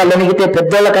 మోకాళ్ళు వణిగితే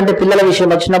పెద్దోళ్ళ కంటే పిల్లల విషయం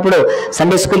వచ్చినప్పుడు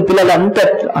సండే స్కూల్ పిల్లలు అంతా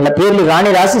వాళ్ళ పేర్లు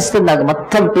రాసిస్తుంది నాకు.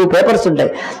 మొత్తం 2 పేపర్స్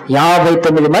ఉంటాయి.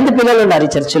 59 మంది పిల్లలు ఉన్నారు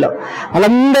ఈ చర్చిలో.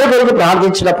 వాళ్ళందరి కొరకు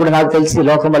ప్రార్థించినప్పుడు నాకు తెలిసి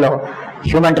లోకంలో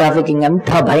హ్యూమన్ ట్రాఫికింగ్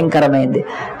అంతా భయంకరమైంది.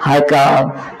 ఆ యొక్క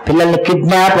పిల్లల్ని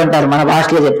కిడ్నాప్ అంటారు, మన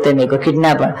భాషలో చెప్తే మీకు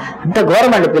కిడ్నాప్ అంత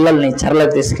ఘోరం అండి. పిల్లల్ని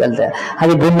చెరలోకి తీసుకెళ్తే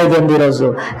అది భూమి ఉంది ఈరోజు.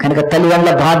 కనుక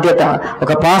తల్లిదండ్రుల బాధ్యత,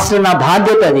 ఒక పాస్టర్ నా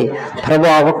బాధ్యత అది. ప్రభు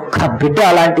ఒక్క బిడ్డ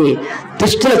అలాంటి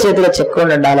దుష్టుల చేతిలో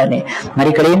చెక్కకుండా ఉండాలని. మరి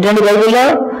ఇక్కడ ఏంటంటే బైబిల్లో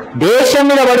దేశం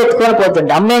మీద వాడు ఎత్తుకొని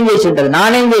పోతుంటే అమ్మ ఏం చేసి ఉంటాడు,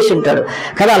 నానేం చేసి ఉంటాడు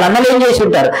కదా, వాళ్ళ అన్నలు ఏం చేసి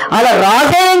ఉంటారు, అలా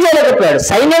రాజు ఏం చేయలేకపోయాడు,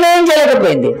 సైన్యం ఏం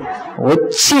చేయలేకపోయింది.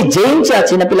 వచ్చి జయించి ఆ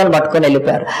చిన్నపిల్లని పట్టుకొని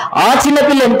వెళ్ళిపోయారు. ఆ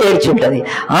చిన్నపిల్ల ఎంత ఏడ్చి ఉంటుంది,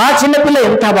 ఆ చిన్నపిల్ల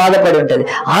ఎంత బాధపడి ఉంటుంది,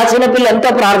 ఆ చిన్నపిల్ల ఎంత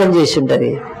ప్రార్థన చేసి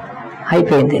ఉంటుంది.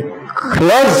 అయిపోయింది,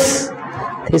 క్లోజ్.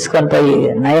 తీసుకొని పోయి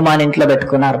నయమాన్ ఇంట్లో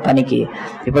పెట్టుకున్నారు పనికి.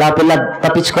 ఇప్పుడు ఆ పిల్ల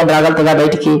తప్పించుకొని రాగలుగుతుందా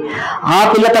బయటికి? ఆ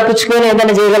పిల్ల తప్పించుకొని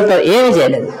ఏదైనా చేయగలుగుతారు? ఏమీ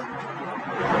చేయలేదు.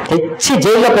 తెచ్చి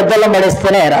జైల్లో పెద్దల్లం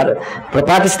పడేస్తేనే రారు. ఇప్పుడు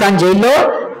పాకిస్తాన్ జైల్లో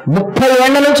 30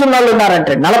 ఏళ్ల నుంచి ఉన్న వాళ్ళు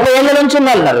ఉన్నారంటే, 40 ఏళ్ల నుంచి ఉన్న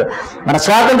వాళ్ళు ఉన్నారు. మన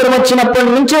స్వాతంత్రం వచ్చినప్పటి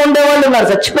నుంచి ఉండేవాళ్ళు ఉన్నారు.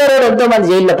 చచ్చిపోయారు ఎంతో మంది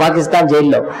జైల్లో, పాకిస్తాన్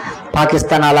జైల్లో.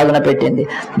 పాకిస్తాన్ అలాగనే పెట్టింది.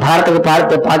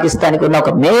 పాకిస్తాన్కి ఉన్న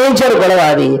ఒక మేజర్ గొడవ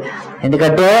అది.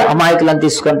 ఎందుకంటే అమాయకులను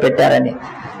తీసుకొని పెట్టారని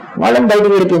వాళ్ళని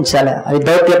బయటకు విడిపించాలి. అవి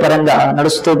దౌత్యపరంగా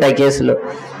నడుస్తుంటాయి కేసులు.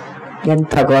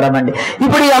 ఎంత ఘోరం అండి.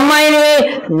 ఇప్పుడు ఈ అమ్మాయిని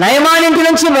నయమాన్ ఇంటి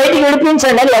నుంచి బయటికి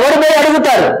విడిపించండి అని ఎవరు పోయి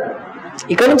అడుగుతారు?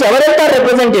 ఇక్కడ నుంచి ఎవరు వెళ్తారు?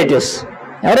 రిప్రజెంటేటివ్స్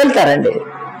ఎవరు వెళ్తారండి?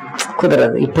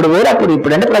 కుదరదు. ఇప్పుడు వేరే,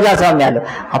 ఇప్పుడంటే ప్రజాస్వామ్యాలు,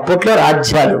 అప్పట్లో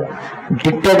రాజ్యాలు,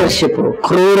 డిక్టేటర్షిప్,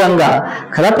 క్రూరంగా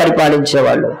కదా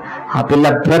పరిపాలించేవాళ్ళు. ఆ పిల్ల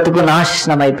బ్రతుకు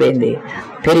నాశనం అయిపోయింది.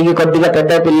 పెరిగి కొద్దిగా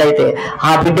పెద్ద పిల్ల అయితే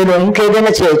ఆ బిడ్డను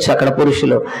ఇంకేదైనా చేయొచ్చు. అక్కడ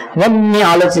పురుషులు ఇవన్నీ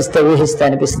ఆలోచిస్తే ఊహిస్తే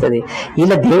అనిపిస్తుంది,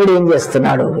 ఇలా దేవుడు ఏం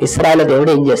చేస్తున్నాడు, ఇశ్రాయేలు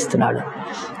దేవుడు ఏం చేస్తున్నాడు,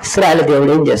 ఇశ్రాయేలు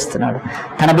దేవుడు ఏం చేస్తున్నాడు?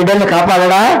 తన బిడ్డల్ని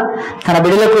కాపాడడా? తన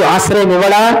బిడ్డలకు ఆశ్రయం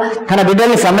ఇవ్వడా? తన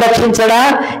బిడ్డల్ని సంరక్షించడా?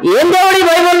 ఏం దేవుడు ఈ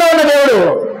బైబిల్లో ఉన్న దేవుడు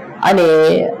అని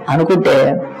అనుకుంటే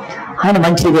ఆయన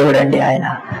మంచి దేవుడు అండి. ఆయన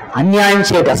అన్యాయం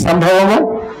చేయట అసంభవము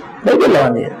బైబిల్లో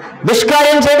ఉంది.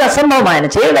 దుష్కార్యం చేయడం అసంభవం. ఆయన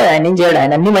చేయడు, ఆయన ఏం చేయడు,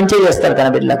 ఆయన అన్ని మంచిగా చేస్తారు తన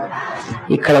బిడ్డలకు.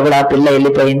 ఇక్కడ కూడా ఆ పిల్ల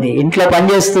వెళ్ళిపోయింది, ఇంట్లో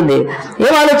పనిచేస్తుంది.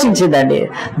 ఏం ఆలోచించిందండి?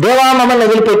 దేవా మమ్మల్ని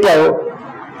వదిలిపెట్టావు,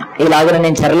 ఇలాగనే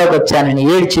నేను చెరలోకి వచ్చానని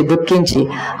ఏడ్చి దుఃఖించి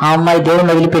ఆ అమ్మాయి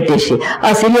దేవుడిని వదిలిపెట్టేసి ఆ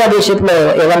సిరియా దేశంలో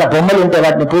ఏమైనా బొమ్మలు ఉంటే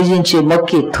వాటిని పూజించి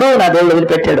మొక్కి, నా దేవుడు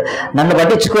వదిలిపెట్టాడు, నన్ను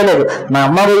పట్టించుకోలేదు, మా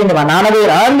అమ్మ పోయింది, మా నాన్న పోయి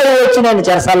అందరూ వచ్చి నేను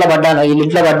చెరసాల్లో పడ్డాను, వీళ్ళ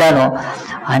ఇంట్లో పడ్డాను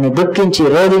అని దుఃఖించి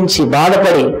రోధించి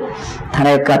బాధపడి తన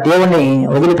యొక్క దేవుణ్ణి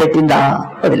వదిలిపెట్టిందా?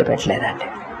 వదిలిపెట్టలేదండి,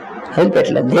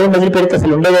 వదిలిపెట్టలేదు. దేవుణ్ణి వదిలిపెడితే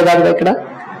అసలు ఉండేదే కాదు ఇక్కడ.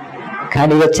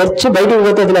 కానీ ఇక చర్చ్ బయటకు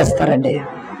పోతే వదిలేస్తారండి.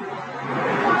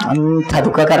 అంత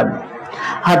దుఃఖకరం.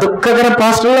 ఆ దుఃఖకరం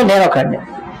పాస్టర్లో నేను ఒకండి.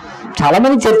 చాలా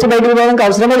మంది చర్చ్ బయటకు పోవడానికి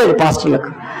అవసరమే లేదు పాస్టర్లకు.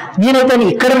 నేనైతే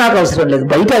ఇక్కడ నాకు అవసరం లేదు,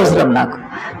 బయట అవసరం నాకు.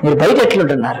 మీరు బయట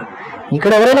ఎట్లుంటున్నారు?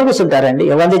 ఇక్కడ ఎవరైనా కూర్చుంటారండి,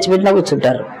 ఎవరిని తెచ్చిపెట్టినా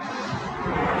కూర్చుంటారు.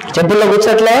 టెంపుల్లో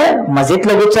కూర్చోట్లే,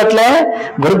 మసీద్లో కూర్చోట్లే,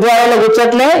 గురుద్వారాలో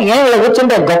కూర్చోట్లే. ఏం ఇలా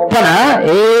కూర్చుంటే గొప్పనా?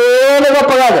 ఏమి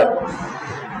గొప్ప కాదు.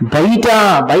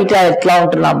 బయట ఎట్లా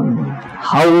ఉంటున్నాం?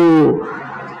 How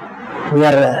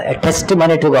we are a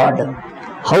testimony to God,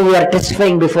 how we are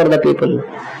testifying before the people,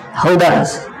 how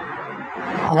does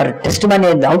our testimony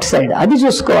is outside, అది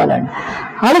చూసుకోవాలండి.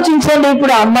 ఆలోచించండి.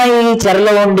 ఇప్పుడు అమ్మాయి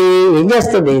చెరలో ఉండి ఏం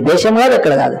చేస్తుంది? దేశం కాదు,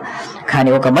 ఎక్కడ కాదు. కానీ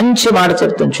ఒక మంచి మాట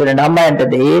చెప్తుంది చూడండి. అమ్మాయి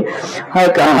అంటది,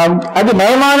 అది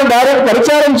నయమాను భార్యకు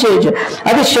పరిచారం చేయొచ్చు,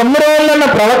 అది షమ్రోనులో ఉన్న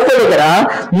ప్రవక్త దగ్గర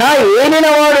నా ఏలిన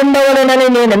వాడు ఉండవలనని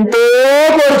నేను ఎంతో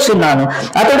కోరుచున్నాను,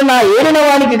 అతడు నా ఏలిన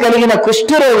వానికి కలిగిన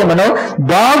కుష్ఠ రోగమును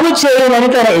బాగు చేయనని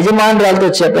తన యజమానురాలతో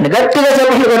చెప్పాను. గట్టిగా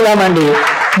చెప్పలు కొడదామండి.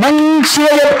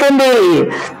 మంచిగా చెప్తుంది.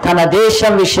 తన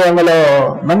దేశం విషయంలో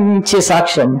మంచి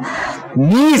సాక్ష్యం.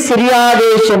 మీ సిరియా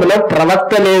దేశంలో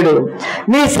ప్రవక్త లేడు,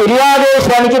 మీ సిరియా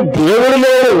దేశానికి దేవుడు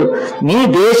లేడు, మీ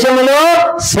దేశంలో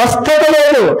స్వస్థత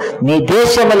లేదు, మీ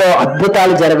దేశంలో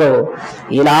అద్భుతాలు జరగవు.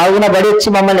 ఇలాగున బడి వచ్చి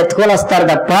మమ్మల్ని ఎత్తుకొని వస్తారు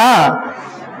తప్ప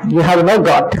యూ హ్యావ్ నో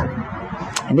గాడ్.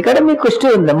 ఎందుకంటే మీకు కుష్టి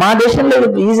ఉంది, మా దేశంలో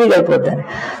ఈజీగా అయిపోద్దని.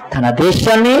 తన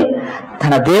దేశాన్ని,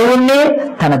 తన దేవుణ్ణి,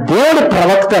 తన దేవుడి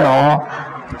ప్రవక్తను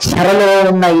చెరలో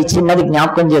ఉన్న ఈ చిన్నది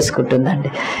జ్ఞాపకం చేసుకుంటుందండి.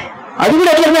 అది కూడా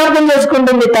ఎట్లా జ్ఞాపకం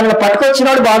చేసుకుంటుంది? తనను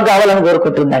పట్టుకొచ్చినోడు బాగా కావాలని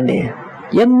కోరుకుంటుందండి.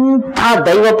 ఎంత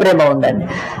దైవ ప్రేమ ఉందండి.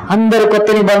 అందరు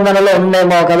కొత్త నిబంధనలో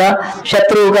ఉందేమో కదా,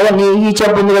 శత్రువు కదా, నీ ఈ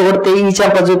చెంప మీద కొడితే ఈ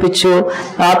చెంప చూపించు,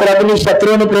 ఆ తర్వాత నీ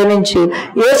శత్రువుని ప్రేమించు.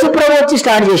 యేసు ప్రభు వచ్చి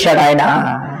స్టార్ట్ చేశాడు. ఆయన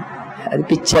అది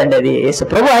పిచ్చండి, అది యేసు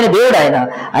ప్రభు. ఆయన దేవుడు.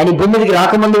 ఆయన భూమి మీదకి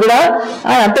రాకముందు కూడా,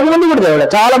 ఆయన అంతకుముందు కూడా దేవుడు.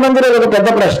 చాలా మందిలో ఒక పెద్ద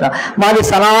ప్రశ్న, మాది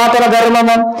సనాతన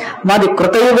ధర్మము, మాది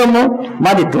కృతయుగము,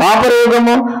 మాది ద్వాపర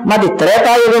యుగము, మాది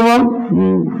త్రేతాయుగము,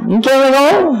 ఇంకేమో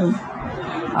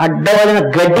అడ్డవడిన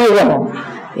గడ్డి యుగము.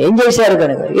 ఏం చేశారు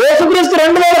కనుక? యేసుక్రీస్తు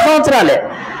 2000 సంవత్సరాలే.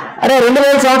 అరే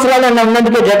 2000 సంవత్సరాలు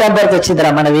ఉన్నందుకే డేట్ ఆఫ్ బర్త్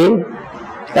వచ్చిందిరా మనది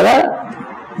కదా.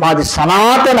 మాది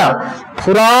సనాతన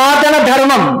పురాతన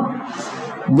ధర్మం.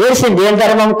 చేసింది ఏం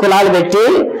ధర్మం? కులాలు పెట్టి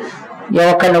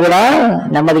ఒక్కడిని కూడా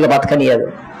నెమ్మదిగా బతకనియదు.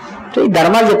 ఈ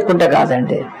ధర్మాలు చెప్పుకుంటే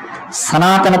కాదండి,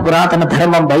 సనాతన పురాతన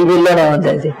ధర్మం బైబిల్లోనే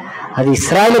ఉంది. అది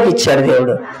ఇశ్రాయేలుకి ఇచ్చాడు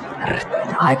దేవుడు.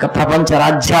 ఆ యొక్క ప్రపంచ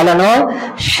రాజ్యాలను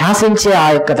శాసించే ఆ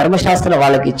యొక్క ధర్మశాస్త్రం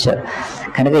వాళ్ళకి ఇచ్చారు.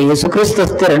 కనుక యేసుక్రీస్తు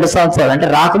వస్తే 2 సంవత్సరాలు అంటే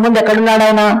రాకముందు ఎక్కడున్నాడు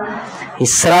ఆయన?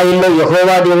 ఇశ్రాయేల్లో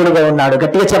యెహోవా దేవుడుగా ఉన్నాడు.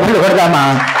 గట్టిగా చెప్పండి కొడదామా?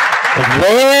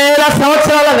 1000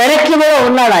 సంవత్సరాల వెనక్కి కూడా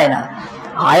ఉన్నాడు ఆయన.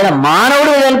 ఆయన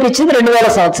మానవుడు కనిపించింది 2000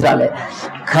 సంవత్సరాలే.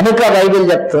 కనుక బైబిల్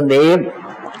చెప్తుంది,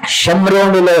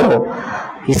 షమ్రోనులో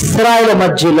ఇశ్రాయేలు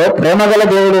మధ్యలో ప్రేమగల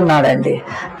దేవుడు ఉన్నాడండి.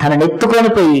 తనని ఎత్తుకొని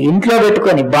పోయి ఇంట్లో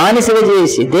పెట్టుకొని బానిసగా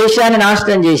చేసి దేశాన్ని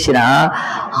నాశనం చేసిన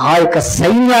ఆ యొక్క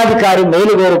సైన్యాధికారి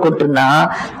మేలు కోరుకుంటున్న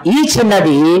ఈ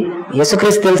చిన్నది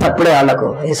యేసుక్రీస్తు తెలుసు. అప్పుడే వాళ్ళకు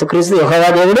యేసుక్రీస్తు యెహోవా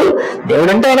దేవుడు,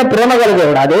 దేవుడు అంటే ఆయన ప్రేమగల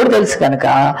దేవుడు. ఆ దేవుడు తెలుసు కనుక,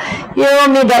 ఏమో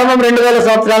మీ ధర్మం 2000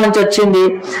 సంవత్సరాల నుంచి వచ్చింది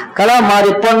కదా, మాది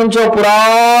ఎప్పటి నుంచో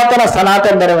పురాతన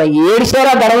సనాతన ధర్మం.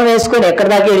 ఏడిశారా ధర్మం వేసుకొని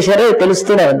ఎక్కడి దాకా ఏడిశారో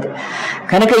తెలుస్తూనే ఉంది.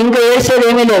 కనుక ఇంకా ఏడిసేది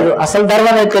ఏమీ లేదు, అసలు ధర్మం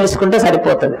తెలుసుకుంటే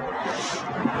సరిపోతుంది.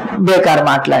 బేకారు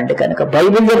మాట్లాడి. కనుక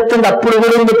బైబిల్ చెప్తుంది అప్పుడు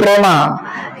కూడా ఉంది ప్రేమ.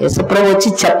 యేసుప్రభు వచ్చి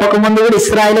చెప్పకముందు కూడా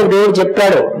ఇశ్రాయేలు దేవుడు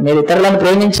చెప్పాడు, మీరు ఇతరులను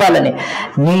ప్రేమించాలని.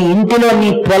 నీ ఇంటిలో, నీ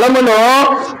పొలములో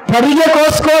పరిగె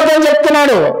కోసుకోవద్దని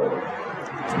చెప్తున్నాడు.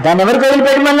 దాన్ని ఎవరికి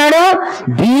వదిలిపెట్టమన్నాడు?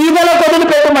 బీదలకు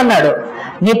వదిలిపెట్టమన్నాడు.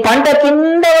 నీ పంట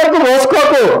కింద వరకు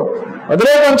కోసుకోకు,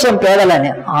 వదిలే కొంచెం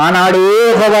పేదలని ఆనాడే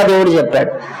యెహోవా దేవుడు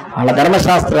చెప్పాడు. వాళ్ళ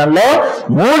ధర్మశాస్త్రంలో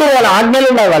 3000 ఆజ్ఞలు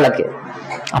ఉన్నాయి వాళ్ళకి.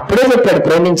 అప్పుడే చెప్పాడు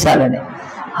ప్రేమించాలని,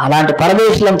 అలాంటి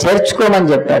పరదేశులను చేర్చుకోమని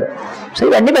చెప్పాడు. సో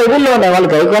ఇవన్నీ బైబిల్లో ఉన్నాయి. వాళ్ళు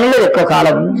గైకొనలేదు ఎక్కువ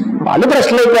కాలం, వాళ్ళు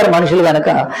ప్రశ్నలు అయిపోయారు మనుషులు కనుక.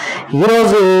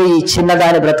 ఈరోజు ఈ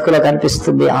చిన్నదాని బ్రతుకులో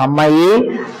కనిపిస్తుంది, ఆ అమ్మాయి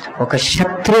ఒక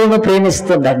శత్రువును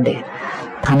ప్రేమిస్తుందండి.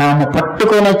 తనను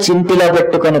పట్టుకొని చింటిలో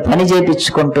పెట్టుకొని పని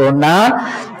చేపించుకుంటూ ఉన్న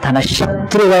తన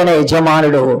శత్రువైన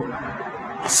యజమానుడు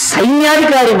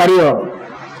సైన్యాధికారి మరియు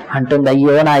అంటుంది,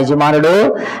 అయ్యో నా యజమానుడు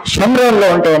షమ్రోన్లో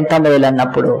ఉంటే ఎంత మేలు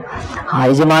అన్నప్పుడు ఆ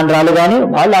యజమానురాలు కానీ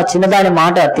వాళ్ళు ఆ చిన్నదాని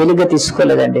మాట తెలివిగా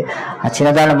తీసుకోలేదండి. ఆ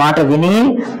చిన్నదాని మాట విని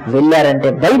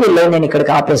వెళ్ళారంటే బైబిల్లో, నేను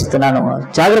ఇక్కడికి ఆపేస్తున్నాను,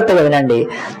 జాగ్రత్తగా వినండి.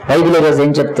 బైబిల్ ఈరోజు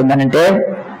ఏం చెప్తుందనంటే,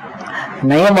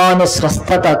 నయమాను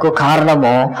స్వస్థతకు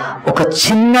కారణము ఒక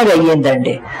చిన్నది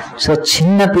అయ్యిందండి. సో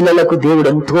చిన్న పిల్లలకు దేవుడు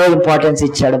ఎంతో ఇంపార్టెన్స్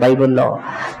ఇచ్చాడు బైబిల్లో.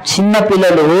 చిన్న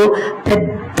పిల్లలు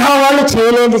పెద్దవాళ్ళు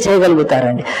చేయలేని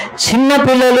చేయగలుగుతారండి. చిన్న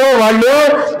పిల్లలు వాళ్ళు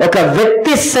ఒక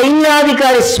వ్యక్తి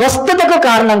సైన్యాధికారి స్వస్థతకు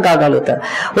కారణం కాగలుగుతారు.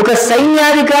 ఒక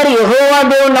సైన్యాధికారి యెహోవా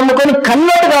దేవుడు నమ్ముకొని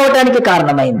కన్వర్ట్ కావడానికి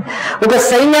కారణమైంది. ఒక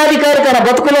సైన్యాధికారి తన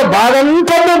బతుకులో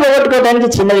బాధంతటినీ పోగొట్టుకోవడానికి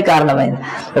చిన్నది కారణమైంది.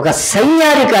 ఒక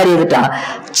సైన్యాధికారి ఎదుట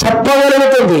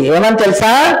చెప్పగలుగుతుంది ఏమని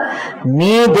తెలుసా?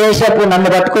 మీ దేశపు నన్ను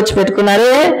పట్టుకొచ్చి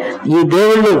పెట్టుకున్నారే, ఈ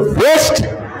దేవుళ్ళు వేస్ట్,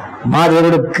 మా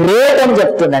దేవుడు గ్రేట్ అని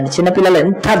చెప్తుందండి. చిన్నపిల్లలు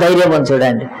ఎంత ధైర్యం అని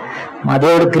చూడండి, మా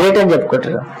దేవుడు గ్రేట్ అని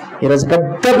చెప్పుకుంటారు. ఈరోజు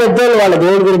పెద్ద పెద్దోళ్ళు వాళ్ళ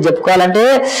దేవుడి గురించి చెప్పుకోవాలంటే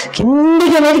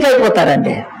కిందికి మీదికి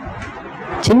అయిపోతారండి.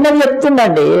 చిన్నది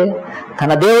చెప్తుందండి,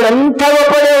 తన దేవుడు ఎంత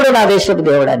గొప్ప దేవుడు, నా దేశపు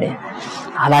దేవుడు అని.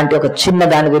 అలాంటి ఒక చిన్న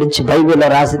దాని గురించి బైబిల్లో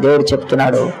రాసి దేవుడు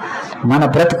చెప్తున్నాడు. మన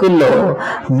బ్రతుకుల్లో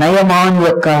నయమాన్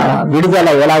యొక్క విడుదల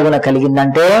ఎలాగున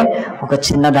కలిగిందంటే ఒక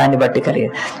చిన్నదాన్ని బట్టి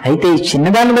కలిగింది. అయితే ఈ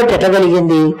చిన్నదాన్ని బట్టి ఎట్లా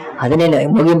కలిగింది అది నేను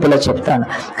ముగింపులో చెప్తాను,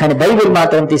 కానీ బైబిల్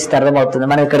మాత్రం తీస్తే అర్థమవుతుంది.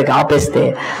 మనం ఇక్కడికి ఆపేస్తే,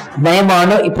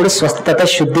 నయమాను ఇప్పుడు స్వస్థత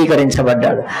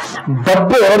శుద్ధీకరించబడ్డాడు.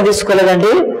 డబ్బు ఎవరు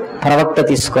తీసుకోలేదండి? ప్రవక్త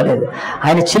తీసుకోలేదు.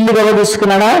 ఆయన చిల్లు ఎవరు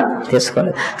తీసుకున్నాడా?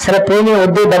 తీసుకోలేదు. సరే పోనీ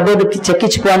వద్దు, డబ్బు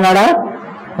చెక్కించిపో అన్నాడా?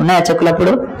 ఉన్నాయా చెక్కులు?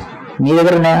 అప్పుడు మీ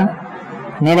దగ్గర ఉన్నాయా?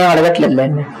 నేనేం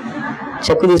అడగట్లేదులేండి.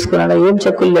 చెక్కు తీసుకున్నాడా? ఏం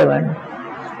చెక్కులు లేవండి.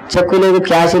 చెక్కు లేదు,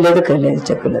 క్యాష్ లేదు,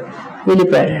 చెక్కు లేదు.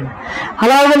 వెళ్ళిపోయాడు.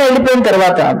 అలాగే వెళ్ళిపోయిన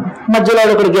తర్వాత మధ్యలో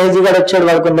ఒకడు గేజీగాడు వచ్చాడు,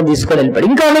 వాడు కొంత తీసుకొని వెళ్ళిపోయాడు.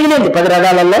 ఇంకా మిగిలింది 10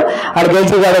 రథాలలో వాడు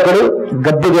గేజీగాడు ఒకడు,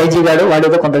 గబ్బు గేజీగాడు, వాడు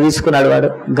ఏదో కొంత తీసుకున్నాడు. వాడు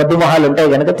గబ్బు మొహాలు ఉంటాయి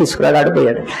కనుక తీసుకున్నాడు,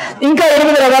 ఆడిపోయాడు. ఇంకా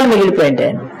 8 రథాలు మిగిలిపోయింటే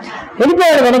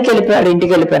వెళ్ళిపోయాడు. వెనక్కి వెళ్ళిపోయాడు.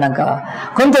 ఇంటికి వెళ్ళిపోయాక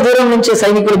కొంత దూరం నుంచి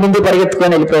సైనికులు ముందు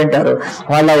పరిగెత్తుకొని వెళ్ళిపోయి ఉంటారు.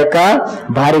 వాళ్ళ యొక్క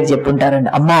భార్యకి చెప్పుంటారండి,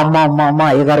 అమ్మ అమ్మ అమ్మ అమ్మ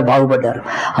అయ్యగారు బాగుపడ్డారు,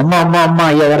 అమ్మ అమ్మ అమ్మ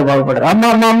అయ్యగారు బాగుపడ్డారు, అమ్మ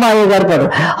అమ్మ అమ్మ అయ్యగారు పడ్డారు.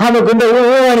 ఆమె గుండె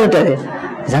అని ఉంటుంది.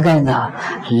 నిజంగా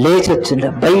లేచి వచ్చిండే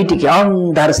బయటికి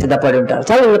అందరు సిద్ధపడి ఉంటారు.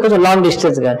 చాలా కొంచెం లాంగ్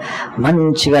డిస్టెన్స్ కానీ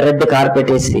మంచిగా రెడ్ కార్పెట్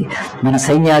వేసి మన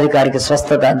సైన్యాధికారికి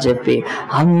స్వస్థత అని చెప్పి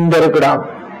అందరూ కూడా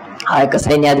ఆ యొక్క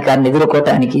సైన్యాధికారిని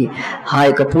ఎదుర్కోవటానికి ఆ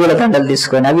యొక్క పూల దండలు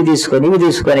తీసుకొని అవి తీసుకొని ఇవి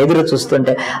తీసుకొని ఎదురు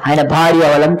చూస్తుంటే ఆయన భార్య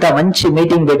వాళ్ళంతా మంచి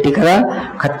మీటింగ్ పెట్టి కదా,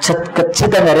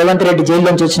 ఖచ్చితంగా రేవంత్ రెడ్డి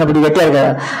జైల్లోంచి వచ్చినప్పుడు పెట్టారు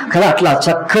కదా అట్లా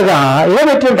చక్కగా ఏదో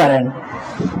పెట్టుంటారు. ఆయన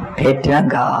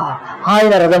పెట్టినాక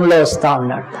ఆయన రథంలో వస్తా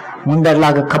ఉన్నాడు.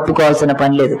 ముందరలాగా కప్పుకోవాల్సిన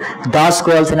పని లేదు,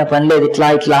 దాచుకోవాల్సిన పని లేదు, ఇట్లా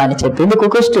ఇట్లా అని చెప్పింది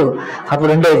కుకుష్టు.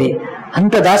 అప్పుడు ఉండేది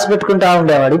అంత దాచిపెట్టుకుంటా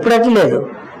ఉండేవాడు. ఇప్పుడు అట్లా లేదు.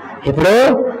 ఇప్పుడు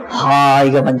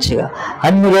హాయిగా మంచిగా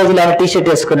అన్ని రోజులు ఆయన టీషర్ట్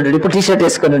వేసుకొని ఉంటాడు. ఇప్పుడు టీషర్ట్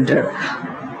వేసుకొని ఉంటాడు,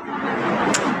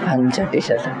 మంచిగా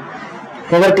టీషర్ట్.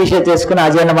 ఎవరు టీషర్ట్ వేసుకుని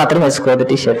అజయన్న మాత్రం వేసుకోవద్దు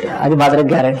టీషర్ట్, అది మాత్రం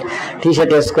గ్యారెంటీ.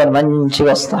 టీషర్ట్ వేసుకొని మంచిగా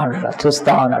వస్తా ఉన్నాడు,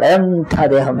 చూస్తా ఉన్నాడు. ఎంత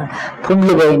దేహం,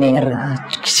 పుండ్లు పోయినాయి,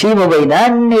 చీమ పోయినా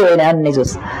అన్ని పోయినాయి, అన్ని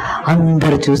చూస్తా.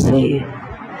 అందరు చూసి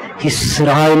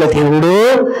ఇశ్రాయేలు దేవుడు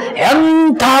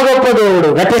ఎంత గొప్ప దేవుడు,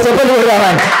 గట్టి చెప్పలు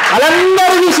రావాలి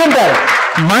వాళ్ళందరూ చూసుంటారు.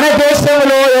 మన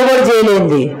దేశంలో ఎవరు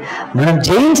చేయలేంది, మనం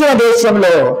జయించిన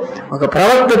దేశంలో ఒక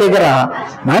ప్రవక్త దగ్గర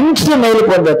మంచి మేలు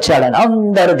పొంది వచ్చాడని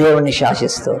అందరూ దేవుణ్ణి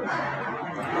శాసిస్తూ.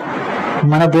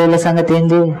 మన దేవుళ్ళ సంగతి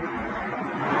ఏంది,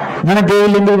 మన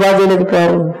దేవుళ్ళు ఎందుకు బాగా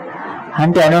చేయలేకపోయారు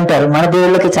అంటే అని ఉంటారు. మన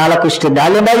దేవుళ్ళకి చాలా కుష్టి ఉంది,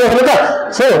 వాళ్ళు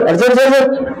సో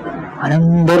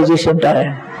అందరూ చూసి ఉంటారు.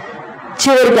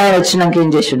 చివరికి ఆయన వచ్చినాక ఏం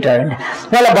చేసి ఉంటాడండి,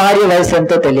 వాళ్ళ భార్య వయసు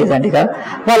ఎంతో తెలియదండి.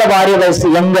 వాళ్ళ భార్య వయసు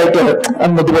యంగ్ అయితే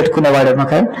ముద్దు పెట్టుకునేవాడు.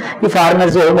 మాకు ఈ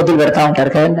ఫారినర్స్ ముద్దులు పెడతా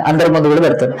ఉంటారు కదండి, అందరు ముద్దు కూడా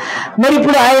పెడతారు. మరి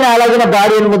ఇప్పుడు ఆయన అలాగే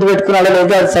భార్యను ముద్దు పెట్టుకున్నాడో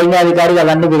లేదా సైన్యాధికారి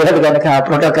అవన్నీ కుదరదు కనుక ఆ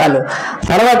ప్రోటోకాల్.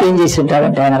 తర్వాత ఏం చేసి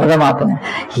ఉంటాడంటే ఆయన రథమాపం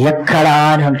ఎక్కడా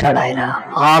అని ఉంటాడు ఆయన.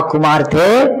 ఆ కుమార్తె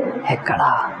ఎక్కడా,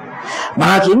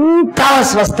 నాకు ఇంత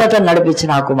స్వస్థత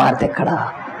నడిపించిన ఆ కుమార్తె ఎక్కడా?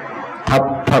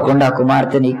 తప్పకుండా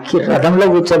కుమార్తెని ఎక్కి రథంలో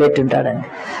కూర్చోబెట్టుంటాడండి.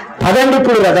 పదండి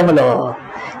ఇప్పుడు రథంలో,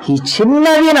 ఈ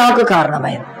చిన్నది నాకు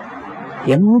కారణమైంది.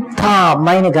 ఎంత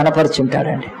అమ్మాయిని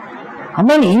గణపరిచుంటాడండి.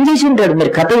 అమ్మాయిని ఏం చేసి ఉంటాడు?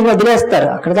 మీరు కథలు వదిలేస్తారు,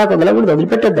 అక్కడ దాకా వదలకూడదు,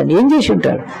 వదిలిపెట్టద్దండి. ఏం చేసి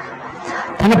ఉంటాడు?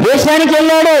 తన దేశానికి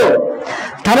వెళ్ళాడు,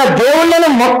 తన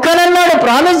దేవుళ్ళను మొక్కనన్నాడు,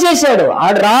 ప్రామిస్ చేశాడు.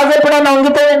 ఆడు రాజు ఎప్పుడన్నా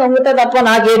వంగితే తప్ప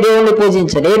నాకే దేవుణ్ణి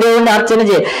పూజించాను, ఏ దేవుణ్ణి అర్చన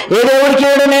చేయ, ఏ దేవుడికి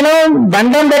ఏడు నేను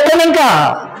దండం పెట్టను, ఇంకా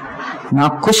నా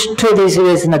కుష్ఠు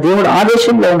తీసివేసిన దేవుడు ఆ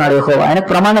దేశంలో ఉన్నాడు. యెహోవా ఆయనకు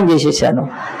ప్రమాణం చేసేసాను,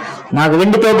 నాకు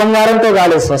వెండితో బంగారంతో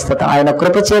కాలేదు స్వస్థత, ఆయన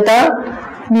కృపచేత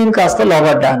నేను కాస్త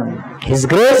లోబడ్డాను. His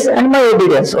grace and my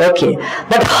obedience. Okay,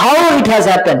 but how it has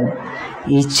happen?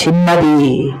 ఈ చిన్నది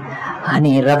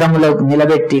అని రథంలో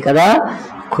నిలబెట్టి కదా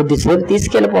కొద్దిసేపు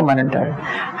తీసుకెళ్ళిపోమని అంటాడు.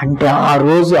 అంటే ఆ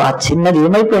రోజు ఆ చిన్నది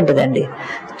ఏమైపోయి ఉంటుందండి,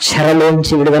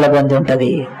 చెరలోంచి విడుదల పొంది ఉంటుంది.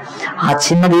 ఆ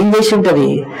చిన్నది ఏం చేసి ఉంటుంది,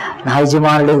 నా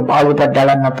యజమానుడు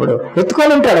బాగుపడ్డాడన్నప్పుడు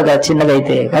ఎత్తుకొని ఉంటాడు కదా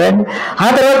చిన్నదైతే కదండి. ఆ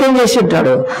తర్వాత ఏం చేసి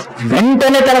ఉంటాడు,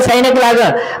 వెంటనే తన సైనికులాగా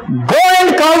go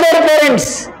and call their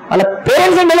parents, వాళ్ళ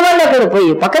పేరెంట్స్ నిలబడి అక్కడ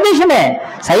పోయి, పక్క దేశమే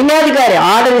సైన్యాధికారి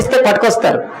ఆర్డర్ ఇస్తే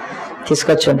పట్టుకొస్తారు,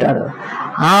 తీసుకొచ్చి ఉంటాడు.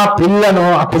 ఆ పిల్లను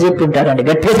అప్పచెప్పి ఉంటాడండి.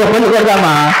 గట్టిగా చెప్పండి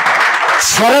కొడదామా.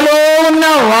 చెరలో ఉన్న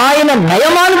వాయిన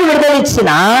నయమానికి విడుదలిచ్చిన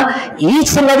ఈ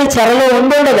చిన్నది చెరలో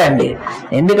ఉండదండి.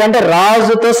 ఎందుకంటే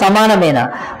రాజుతో సమానమైన,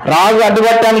 రాజు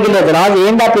అడ్డుపట్టడానికి లేదు. రాజు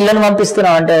ఏంటి ఆ పిల్లని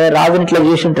పంపిస్తున్నావు అంటే రాజుని ఇట్లా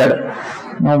చూసి ఉంటాడు,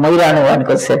 నువ్వు మొయ్యరాను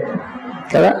వానికి వస్తే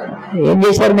కదా, ఏం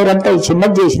చేశారు మీరంతా, ఈ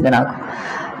చిన్నది చేసింది నాకు.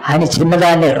 ఆయన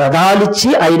చిన్నదాన్ని రథాలిచ్చి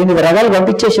 8 రథాలు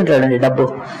పంపించేసి ఉంటాడండి, డబ్బు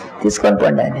తీసుకొని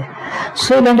పోండి అని.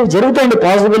 సో ఇలాంటివి జరుగుతాయండి,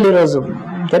 పాసిబుల్ ఈరోజు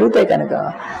జరుగుతాయి. కనుక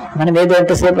మనం ఏదో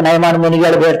ఎంతసేపు నయమాను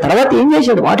మునిగాడు పోయాడు, తర్వాత ఏం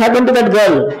చేశాడు, what happen to that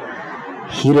girl?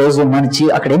 ఈరోజు మంచి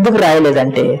అక్కడ ఎందుకు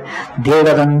రాయలేదంటే దేవుడు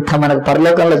అదంతా మనకు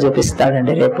పరలోకంలో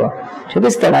చూపిస్తాడండి, రేపు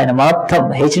చూపిస్తాడు ఆయన, మొత్తం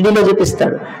హెచ్డీలో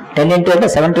చూపిస్తాడు. 1080 అంటే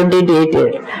 720x8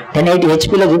 1080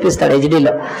 హెచ్పీలో చూపిస్తాడు,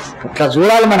 హెచ్డీలో. ఇట్లా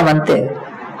చూడాలి మనం అంతే.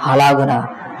 అలాగున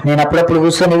నేను అప్పుడప్పుడు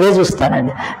కూర్చొని ఇవే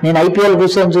చూస్తానండి. నేను ఐపీఎల్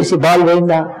కూర్చొని చూసి బాల్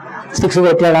పోయిందా, 6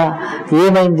 కొట్టాడా,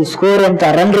 ఏమైంది, స్కోర్ ఎంత,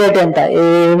 రన్ రేట్ ఎంత,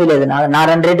 ఏమీ లేదు. నా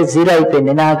రన్ రేట్ 0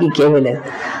 అయిపోయింది, నాకు ఇంకేమీ లేదు,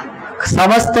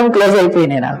 సమస్తం క్లోజ్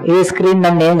అయిపోయినాయి. నాకు ఏ స్క్రీన్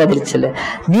నన్ను ఏం కదిలించలేదు.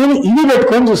 నేను ఇవి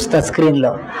పెట్టుకొని చూస్తా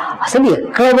స్క్రీన్లో. అసలు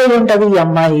ఎక్కడ పోయి ఉంటుంది ఈ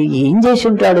అమ్మాయి, ఏం చేసి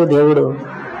ఉంటాడు దేవుడు?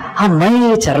 ఆ అమ్మాయి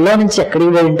చెరలో నుంచి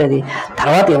ఎక్కడికి పోయి ఉంటుంది,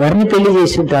 తర్వాత ఎవరిని పెళ్లి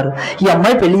చేసి ఉంటారు? ఈ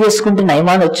అమ్మాయి పెళ్లి చేసుకుంటే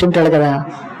నయమాన్ వచ్చి ఉంటాడు కదా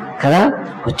కదా,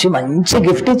 వచ్చి మంచి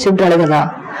గిఫ్ట్ ఇచ్చి ఉంటాడు కదా,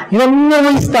 ఇవన్నీ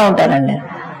ఊహిస్తూ ఉంటానండి.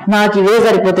 నాకు ఇవే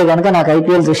సరిపోతే కనుక నాకు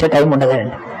ఐపీఎల్ చూసే టైం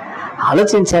ఉండదండి.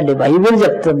 ఆలోచించండి, బైబిల్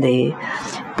చెప్తుంది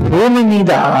భూమి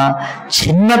మీద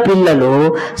చిన్న పిల్లలు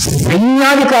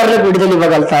సైన్యాధికారులకు విడుదల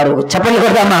ఇవ్వగలుగుతారు. చెప్పండి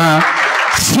కదమ్మా,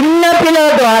 చిన్న పిల్లల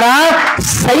ద్వారా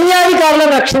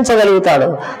సైన్యాధికారులను రక్షించగలుగుతాడు.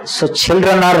 So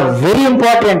children are very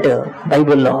important.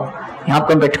 బైబిల్లో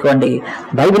జ్ఞాపకం పెట్టుకోండి.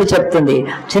 బైబిల్ చెప్తుంది.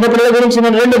 చిన్నపిల్లల గురించి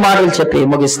నేను 2 మాటలు చెప్పి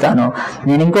ముగిస్తాను.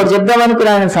 నేను ఇంకోటి చెప్దాం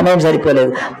అనుకున్నాను, సమయం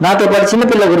సరిపోలేదు. నాతో పాటు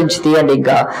చిన్నపిల్లల గురించి తీయండి,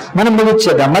 ఇంకా మనం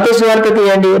ముగిచ్చేద్దాం. మత్తయి సువార్త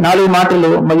తీయండి, 4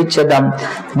 మాటలు ముగిచ్చేద్దాం.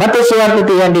 మత్తయి సువార్త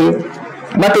తీయండి.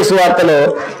 మత్తయి సువార్తలో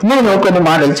నేను కొన్ని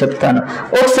మాటలు చెప్తాను.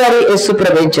 ఒకసారి యేసు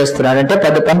ప్రభు ఏం చేస్తున్నాడంటే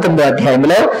 19వ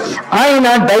అధ్యాయంలో ఆయన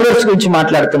డైవర్స్ గురించి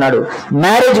మాట్లాడుతున్నాడు,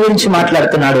 మ్యారేజ్ గురించి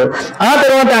మాట్లాడుతున్నాడు. ఆ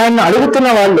తర్వాత ఆయన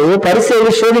అడుగుతున్న వాళ్ళు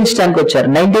పరిసయ్యులు శోధించడానికి వచ్చారు.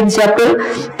 19th చాప్టర్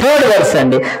 3rd verse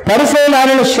అండి. పరిసయ్యులు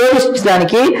ఆయనను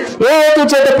శోధించడానికి ఏ హేతు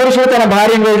చేత పురుషుడు తన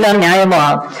భార్యను వెళ్ళడానికి న్యాయమా?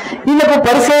 వీళ్ళకు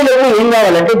పరిసయ్యులకు ఏం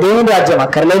కావాలంటే దేవుని రాజ్యం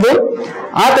అక్కర్లేదు.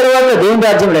 ఆ తర్వాత దేవుని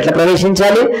రాజ్యంలో ఎట్లా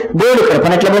ప్రవేశించాలి, దేవుడి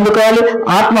కృపను ఎట్లా పొందుకోవాలి,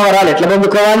 ఆత్మవరాలు ఎట్లా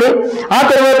పొందుకోవాలి, ఆ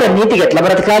తర్వాత నీతికి ఎట్లా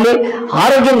బ్రతకాలి,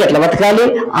 ఆరోగ్యంగా ఎట్లా బతకాలి,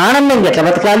 ఆనందంగా ఎట్లా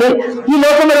బతకాలి, ఈ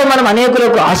లోకంలో మనం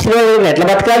అనేకులకు ఆశీర్వాదాలు ఎట్లా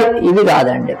బతకాలి, ఇవి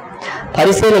కాదండి.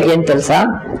 పరిసయ్యులకు ఏం తెలుసా?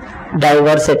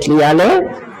 డైవర్స్ ఎట్లా ఇవ్వాలి,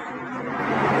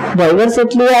 డైవర్స్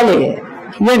ఎట్లా ఇవ్వాలి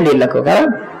ఇవ్వండి వీళ్ళకు కదా.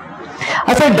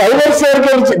 అసలు డైవర్స్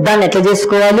ఎవరికి, దాన్ని ఎట్లా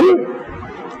చేసుకోవాలి,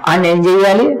 ఆయన ఏం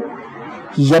చేయాలి?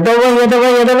 ఎదవే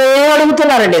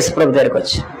అడుగుతున్నారండి యేసుప్రభు దగ్గరికి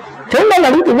వచ్చి.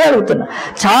 చూడండి, ఇవే అడుగుతున్నా.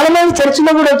 చాలా మంది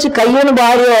చర్చిలో కూడా వచ్చి కయ్యూని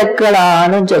భార్య ఎక్కడ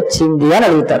నుంచి వచ్చింది అని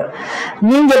అడుగుతారు.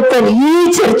 నేను చెప్తాను, ఈ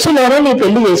చర్చిలోనే నీ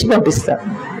పెళ్లి చేసి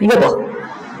పంపిస్తాను. ఇక పో,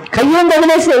 కయ్యూని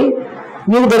వదిలేసేయి,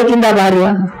 నీకు దొరికిందా భార్య,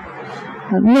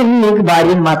 నేను నీకు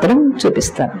భార్యను మాత్రం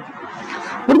చూపిస్తాను.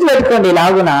 గుర్తుపెట్టుకోండి,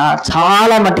 ఇలాగున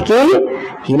చాలా మటుకి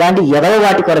ఇలాంటి ఎదవ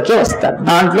వాటి కొరకే వస్తారు.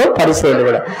 దాంట్లో పరిసయ్యులు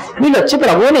కూడా వీళ్ళు వచ్చి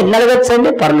ప్రభువుని ఎన్ని అడగచ్చండి?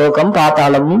 పరలోకం,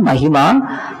 పాతాళము, మహిమ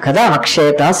కదా,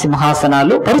 అక్షయత,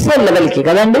 సింహాసనాలు పరిసయ్యుల లెవెల్కి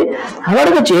కదండి.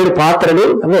 అడగచ్చు 7 పాత్రలు,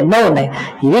 అవి ఎన్నో ఉన్నాయి.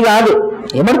 ఇవి కాదు,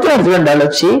 ఏమడుతున్నారు చూడండి. వాళ్ళు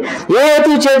వచ్చి ఏ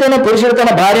హేతు చేతైనా పురుషుడు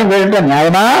తన భార్యను వెళ్ళడం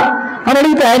న్యాయమా అని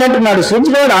అడిగితే ఆయన అంటున్నాడు,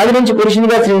 సృష్టించినవాడు ఆది నుంచి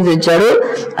పురుషునిగా సృష్టించాడు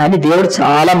అని దేవుడు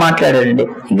చాలా మాట్లాడాడండి.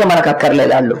 ఇంకా మనకు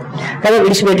అక్కర్లేదు వాళ్ళు కదా.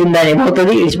 విడిచిపెట్టింది ఆయన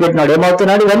ఏమవుతుంది, విడిచిపెట్టినాడు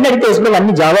ఏమవుతున్నాడు, ఇవన్నీ అడిగితే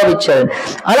అన్ని జవాబు ఇచ్చాడు.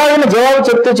 అలాగే జవాబు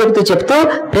చెప్తూ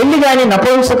పెళ్లి కానీ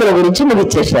నపుంసకుల గురించి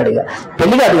ముగిచ్చేసాడు. ఇక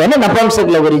పెళ్లి కాదు కానీ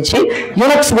నపుంసకుల గురించి,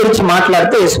 యూనక్స్ గురించి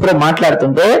మాట్లాడుతూ యేసుప్రభు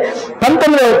మాట్లాడుతుంటే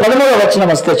 13వ వచనం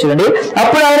వస్తే చూడండి.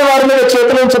 అప్పుడు ఆయన వారి మీద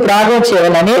చేతుల నుంచి ప్రార్థన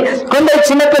చేయాలని కొందరు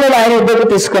చిన్నపిల్లలు ఆయన యుద్ధకు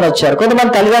తీసుకొని వచ్చారు.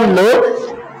 కొంతమంది తల్లిదండ్రులు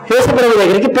యేసుప్రభు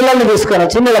దగ్గరికి పిల్లల్ని తీసుకొని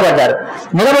వచ్చి నిలబడ్డారు.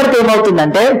 నిలబడితే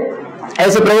ఏమవుతుందంటే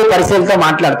యేసుప్రభు పరిసయ్యులతో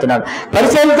మాట్లాడుతున్నాడు.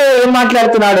 పరిసయ్యులతో ఏం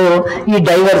మాట్లాడుతున్నాడు? ఈ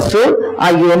డైవర్స్, ఆ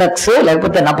యూనక్స్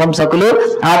లేకపోతే నపుంసకులు,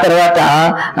 ఆ తర్వాత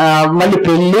మళ్ళీ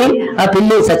ఆ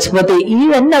పెళ్లి చచ్చిపోతే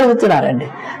ఇవన్నీ అడుగుతున్నారండి.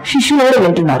 శిష్యులు కూడా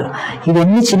వింటున్నారు.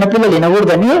 ఇవన్నీ చిన్నపిల్లలు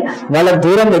వినకూడదని వాళ్ళకి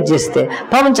దూరం తెచ్చేస్తే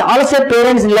పాపం చాలాసేపు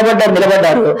పేరెంట్స్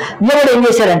నిలబడ్డారు. నిలబడి ఏం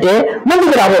చేశారంటే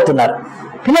ముందుకు రాబోతున్నారు,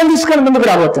 పిల్లలు తీసుకొని ముందుకు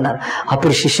రాబోతున్నారు.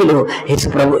 అప్పుడు శిష్యులు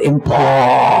యేసుప్రభు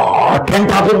ఇంపార్టెంట్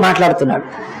టాపిక్ మాట్లాడుతున్నాడు.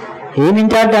 ఏం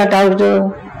ఇంపార్టెంట్ టాపిక్?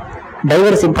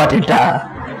 డైవర్స్ ఇంపార్టెంటా?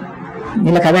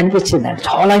 వీళ్ళకి అది అనిపించిందండి.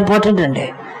 చాలా ఇంపార్టెంట్ అండి,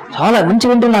 చాలా మంచి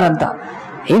వింటున్నారంతా.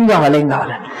 ఏం కావాలి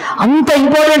అంత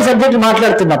ఇంపార్టెంట్ సబ్జెక్ట్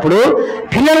మాట్లాడుతున్నప్పుడు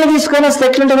పిల్లల్ని తీసుకొని వస్తే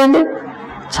ఎట్లుంటుందండి?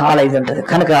 చాలా ఇది ఉంటుంది.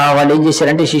 కనుక వాళ్ళు ఏం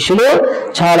చేశారంటే శిష్యులు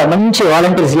చాలా మంచి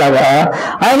వాలంటీర్స్ లాగా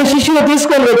ఆయన శిష్యులు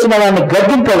తీసుకొని వచ్చిన వాడిని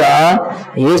గద్దింపగా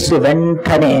యేసు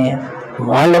వెంటనే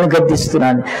వాళ్ళని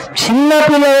గద్దిస్తున్నాను. చిన్న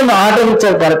పిల్లలను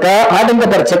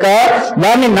ఆటంకపరచక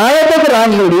వారిని నా యొద్దకు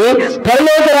రానియుడి,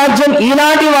 పరలోక రాజ్యం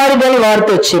ఈనాటి వారిదని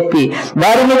వారితో చెప్పి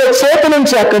వారి మీద చేతి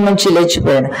నుంచి అక్కడి నుంచి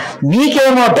లేచిపోయాను.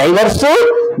 మీకేమో డైవర్సు,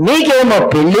 మీకేమో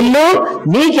పెళ్లిళ్ళు,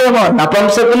 మీకేమో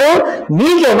నపుంసకులు,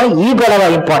 మీకేమో ఈ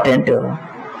గొడవ ఇంపార్టెంట్.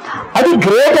 అది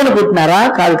గ్రేట్ అనుకుంటున్నారా?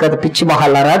 కాదు కదా, పిచ్చి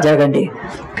మొహాలారా, జరగండి,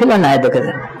 పిల్లలు నా దగ్గర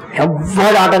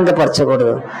ఎవ్వరు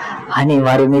ఆటంకపరచకూడదు అని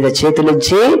వారి మీద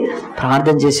చేతులుంచి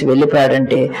ప్రార్థన చేసి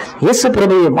వెళ్ళిపోయాడంటే యేసు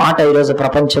ప్రభు ఈ మాట ఈరోజు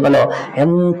ప్రపంచంలో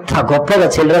ఎంత గొప్పగా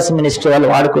చిల్డ్రన్స్ మినిస్ట్రీ వాళ్ళు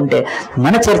వాడుకుంటే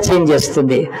మన చర్చ ఏం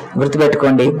చేస్తుంది?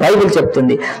 గుర్తుపెట్టుకోండి, బైబిల్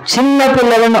చెప్తుంది చిన్న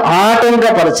పిల్లలను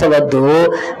ఆటంకపరచవద్దు,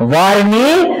 వారిని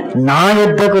నా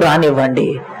యొద్దకు రానివ్వండి.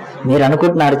 మీరు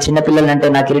అనుకుంటున్నారు చిన్నపిల్లలంటే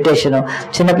నాకు ఇరిటేషను,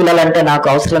 చిన్నపిల్లలంటే నాకు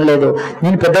అవసరం లేదు,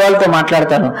 నేను పెద్దవాళ్ళతో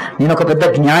మాట్లాడతాను, నేను ఒక పెద్ద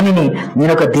జ్ఞానిని,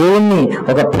 నేను ఒక దేవుణ్ణి,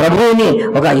 ఒక ప్రభువుని,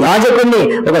 ఒక యాజకుణ్ణి,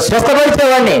 ఒక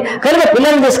స్వస్థపరిచేవాడిని, కనుక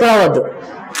పిల్లల్ని తీసుకురావద్దు,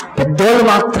 పెద్దవాళ్ళు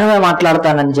మాత్రమే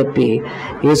మాట్లాడతానని చెప్పి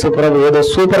యేసు ప్రభు ఏదో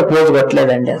సూపర్ పోజ్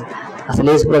కొట్టలేదండి. అసలు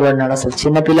యేసుప్రభువు అన్నాడు, అసలు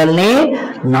చిన్నపిల్లల్ని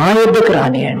నా యొద్దకు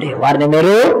రానియండి, వారిని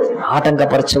మీరు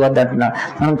ఆటంకపరచవద్దు అంటున్నాడు.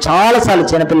 మనం చాలాసార్లు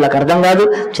చిన్నపిల్లలకు అర్థం కాదు,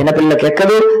 చిన్నపిల్లలకు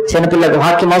ఎక్కదు, చిన్నపిల్లలకు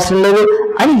వాక్యం అవసరం లేదు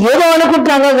అని ఏదో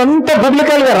అనుకుంటున్నాం. అంత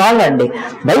బిబ్లికల్ గా రాంగ్ అండి.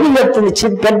 బైబిల్ చెప్తుంది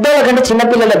పెద్దల కంటే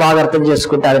చిన్నపిల్లలే బాగా అర్థం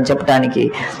చేసుకుంటారని చెప్పడానికి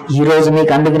ఈ రోజు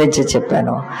మీకు అందుగురించి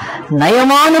చెప్పాను.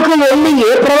 నయమానుకు వెళ్ళి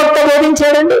ఏ ప్రవక్త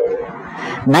బోధించాడండి?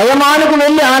 నయమానుకు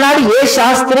వెళ్ళి ఆనాడు ఏ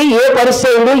శాస్త్రి, ఏ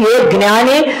పరిసయుడు, ఏ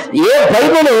జ్ఞాని, ఏ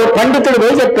బైబిల్ పండితుడు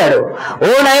పోయి చెప్పాడు, ఓ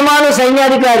నయమాను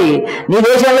సైన్యాధికారి, నీ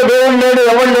దేశంలో దేవుడు లేడు,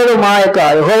 ఎవడు లేడు, మా యొక్క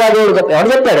యెహోవా దేవుడు గొప్ప.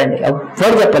 ఎవడు చెప్పాడండి?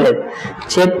 ఎవడు చెప్పలేదు.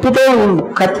 చెప్పితే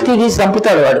కత్తి తీసి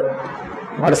చంపుతాడు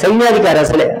వాడు సైన్యాధికారి,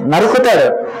 అసలే నరుకుతాడు.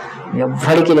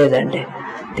 ఎవ్వడికి లేదండి.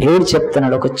 దేవుడు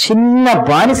చెప్తున్నాడు, ఒక చిన్న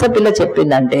బానిస పిల్ల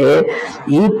చెప్పిందంటే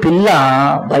ఈ పిల్ల,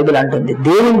 బైబిల్ అంటుంది,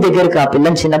 దేవుని దగ్గరికి ఆ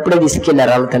పిల్లని చిన్నప్పుడే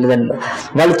తీసుకెళ్లారు వాళ్ళ తల్లిదండ్రులు.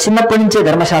 వాళ్ళు చిన్నప్పటి నుంచే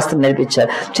ధర్మశాస్త్రం నేర్పించారు,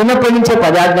 చిన్నప్పటి నుంచే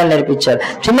పదాజ్ఞలు నేర్పించారు,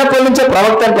 చిన్నప్పటి నుంచే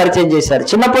ప్రవక్తను పరిచయం చేశారు,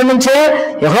 చిన్నప్పటి నుంచే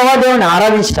యెహోవా దేవుని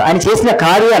ఆరాధించడం, ఆయన చేసిన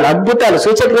కార్యాలు, అద్భుతాలు,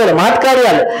 సూచక్రియలు,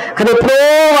 మహత్కార్యాలు కదా ఎప్పుడో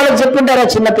వాళ్ళకి చెప్పుంటారు. ఆ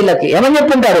చిన్న పిల్లకి ఏమని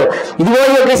చెప్పుంటారు? ఇదిగో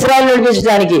ఈ యొక్క ఇశ్రాయేలు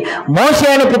నడిపించడానికి మోషే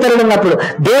అనే పితరుడు ఉన్నప్పుడు,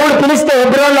 దేవుడు పిలిస్తే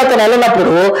హెబ్రోన్లో అతను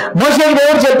వెళ్ళినప్పుడు మోషేకి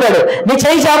దేవుడు చెప్పాడు, నీ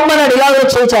చేయి చాపమన్నాడు, ఇలాగో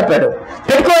చేయి చాపాడు,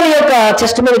 పెట్టుకోని యొక్క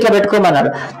చెస్ట్ మీద ఇట్లా పెట్టుకోమన్నాడు,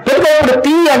 పెట్టుకోప్పుడు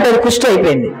తీ అంటే కుష్టు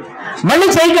అయిపోయింది, మళ్ళీ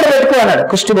చేయి ఇక్కడ పెట్టుకో అన్నాడు,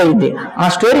 కుష్టు పోయింది. ఆ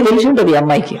స్టోరీ తెలిసి ఉంటుంది ఈ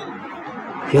అమ్మాయికి.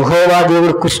 యెహోవా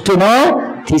దేవుడు కుష్టును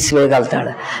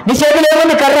తీసివేయగలుగుతాడు. నీ చేతిలో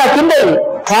ఏముంది? కర్ర, కింద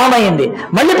ఫామ్ అయింది,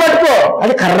 మళ్ళీ పట్టుకో,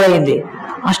 అది కర్ర అయింది.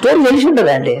 ఆ స్టోరీ తెలిసి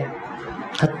ఉంటుంది అండి,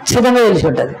 ఖచ్చితంగా తెలిసి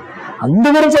ఉంటుంది.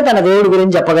 అందుగురించే తన దేవుడి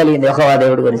గురించి చెప్పగలిగింది, యెహోవా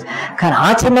దేవుడి గురించి. కానీ ఆ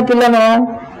చిన్న పిల్లను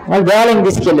వాళ్ళు దేవాలయం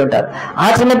తీసుకెళ్ళి ఉంటారు. ఆ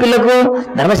చిన్న పిల్లకు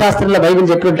ధర్మశాస్త్రంలో బైబిల్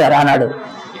చెప్పి ఉంటారు ఆనాడు.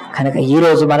 కనుక ఈ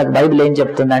రోజు మనకు బైబిల్ ఏం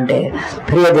చెప్తుందంటే,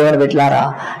 ప్రియ దేవుని బిడ్డలారా,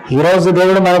 ఈ రోజు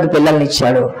దేవుడు మనకు పిల్లల్ని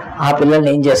ఇచ్చాడు. ఆ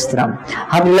పిల్లల్ని ఏం చేస్తున్నాం?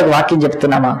 ఆ పిల్లలకు వాక్యం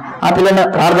చెప్తున్నామా? ఆ పిల్లల్ని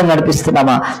ప్రార్థన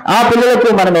నడిపిస్తున్నామా? ఆ పిల్లలకు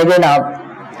మనం ఏదైనా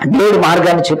దేవుడి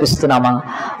మార్గాన్ని చూపిస్తున్నామా?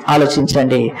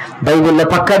 ఆలోచించండి. బైబిల్లో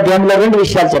పక్క అధ్యాయంలో 2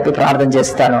 విషయాలు చెప్పి ప్రార్థన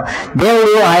చేస్తాను.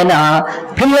 దేవుడు ఆయన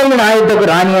పిల్లల్ని నా యుద్ధకు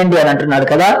రానియండి అని అంటున్నాడు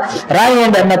కదా.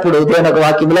 రానియండి అన్నప్పుడు దేవుని ఒక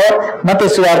వాక్యంలో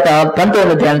మత్తయి సువార్త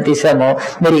 19వ అధ్యాయం తీసాము,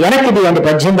 మీరు వెనక్కి తీయండి,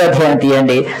 18వ అధ్యాయం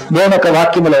తీయండి. దేవుని ఒక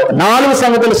వాక్యంలో 4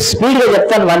 సంగతులు స్పీడ్ గా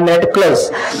చెప్తాను, 1 minute క్లోజ్.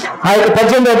 ఆ యొక్క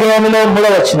 18వ అధ్యాయంలో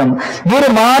 3వ వచనం, మీరు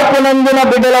మార్పు నందిన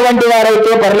బిడ్డల వంటి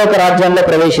వారైతే పరలోక రాజ్యంలో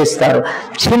ప్రవేశిస్తారు.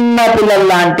 చిన్న పిల్లల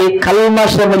లాంటి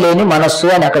కల్మషం లేని మనస్సు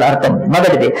అని అక్కడ అర్థం.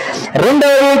 మొదటిది.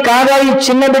 రెండవది, కాగా ఈ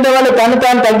చిన్న బిడ్డ వాళ్ళు తను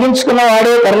తాను తగ్గించుకున్న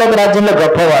వాడే పరలోక రాజ్యంలో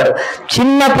గొప్పవాడు.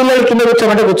 చిన్న పిల్లలు కింద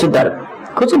కూర్చోమంటే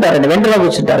కూర్చుంటారండి, వెంటనే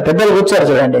కూర్చుంటారు. పెద్దలు కూర్చోరు,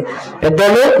 చూడండి,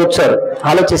 పెద్దలు కూర్చోరు,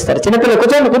 ఆలోచిస్తారు. చిన్నపిల్లలు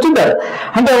కూర్చుంటారు.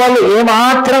 అంటే వాళ్ళు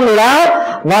ఏమాత్రం కూడా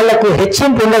వాళ్లకు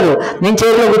హెచ్చింపు ఉండదు. నేను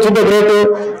చైర్లో కూర్చుంటే గ్రేటు,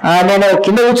 నేను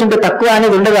కింద కూర్చుంటే తక్కువ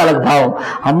అనేది ఉండదు వాళ్ళకి భావం.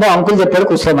 అమ్మో అంకుల్ చెప్పాడు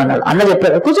కూర్చోమన్నాడు, అన్న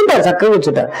చెప్పాడు, కూర్చుంటారు, చక్కగా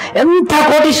కూర్చుంటారు. ఎంత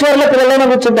కోటీశ్వర్ల పిల్లలైనా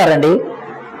కూర్చుంటారండి,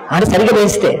 అని సరిగ్గా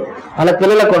పెంచితే వాళ్ళ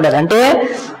పిల్లలకు ఉండదు. అంటే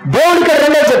దేవుడు ఇక్కడ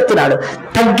రెండో చెప్తున్నాడు,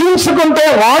 తగ్గించుకుంటే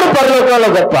వాడు పరలోకంలో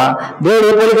గొప్ప. దేవుడు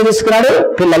ఏ పోలిక తీసుకున్నాడు?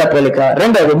 పిల్లల పోలిక.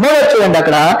 రెండోది. మూడోది చూడండి,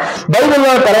 అక్కడ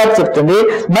బైబిల్లో తర్వాత చెప్తుంది,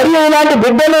 మరియు ఇలాంటి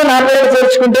బిడ్డలు నా పేరు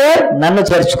చేర్చుకుంటే నన్ను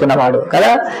చేర్చుకున్నవాడు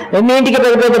కదా. మీ ఇంటికి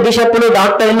పెద్ద పెద్ద బిషప్లు,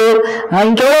 డాక్టర్లు,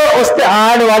 ఇంకెవరో వస్తే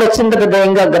వాడు వచ్చింత పెద్ద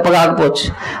ఇంకా గొప్ప కాకపోవచ్చు.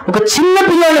 ఒక చిన్న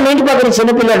పిల్లల్ని, మీ ఇంటి పక్కన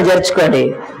చిన్న పిల్లల్ని చేర్చుకోండి.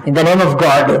 In the name of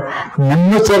God.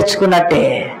 నన్ను చేర్చుకున్నట్టే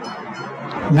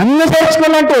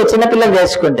చిన్నపిల్లలు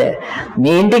చేసుకుంటే.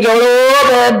 మీ ఇంటికి ఎవరో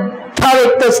పెద్ద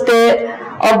వ్యక్తి వస్తే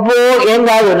అబ్బో ఏం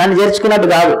కాదు, నన్ను చేర్చుకున్నట్టు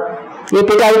కాదు. ఈ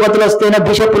పీఠాధిపతులు వస్తేనే,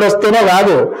 బిషప్పులు వస్తేనే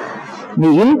కాదు. మీ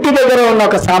ఇంటి దగ్గర ఉన్న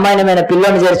ఒక సామాన్యమైన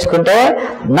పిల్లని చేర్చుకుంటే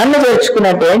నన్ను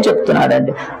చేర్చుకున్నట్టే అని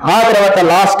చెప్తున్నాడండి. ఆ తర్వాత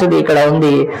లాస్ట్ది ఇక్కడ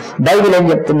ఉంది. బైబిల్ ఏం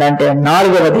చెప్తుందంటే,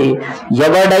 4వది,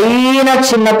 ఎవడైనా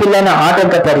చిన్న పిల్లని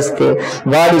ఆటంకపరిస్తే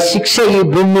వాడి శిక్ష ఈ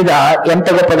భూమి మీద ఎంత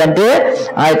గొప్పదంటే,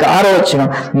 ఆ యొక్క 6వ వచనం,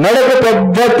 మెడకు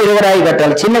పెద్ద తిరగరాయి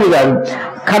కట్టాలి, చిన్నది కాదు,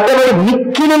 కట్టబడి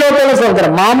మిక్కిలి లోతుల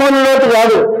సముద్రం, మామూలు లోతు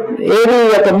కాదు, ఏది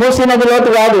యొక్క మూసీ నది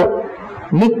లోతు కాదు,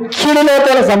 మిక్కిలి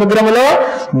లోతుల సముద్రంలో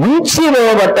ముంచి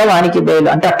వేయబట్ట వానికి బయలు.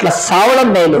 అంటే అట్లా సావడం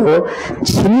మేలు,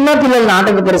 చిన్న పిల్లల్ని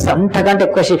ఆటంకపరిస్తే అంతకంటే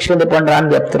ఎక్కువ శిక్ష ఉంది పొందరా అని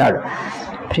చెప్తున్నాడు.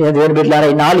 ప్రియ దేవుని బిడ్డలారా,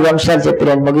 ఈ 4 అంశాలు చెప్పి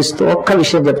నేను ముగిస్తూ ఒక్క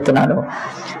విషయం చెప్తున్నాను.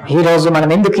 ఈ రోజు మనం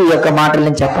ఎందుకు ఈ యొక్క మాటలు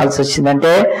నేను చెప్పాల్సి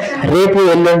వచ్చిందంటే, రేపు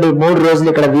ఎల్లుండి 3 రోజులు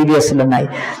ఇక్కడ VBSలు ఉన్నాయి.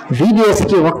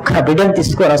 VBSకి ఒక్క బిడ్డను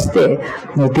తీసుకొని వస్తే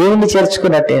నువ్వు దేవుణ్ణి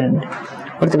చేర్చుకున్నట్టేనండి,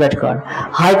 గుర్తుపెట్టుకోవాలి.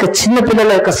 ఆ యొక్క చిన్న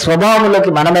పిల్లల యొక్క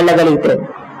స్వభావంలోకి మనం వెళ్ళగలిగితే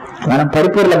మనం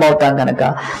పరిపూర్ణమవుతాం. కనుక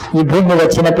ఈ భూమి మీద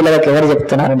చిన్న పిల్లలకి ఎవరు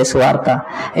చెప్తున్నారండి సువార్త?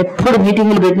 ఎప్పుడు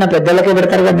మీటింగులు పెట్టినా పెద్దలకే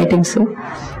పెడతారుగా మీటింగ్స్.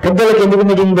 పెద్దలకి ఎందుకు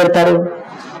మీటింగ్ పెడతారు?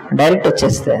 డైరెక్ట్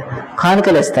వచ్చేస్తే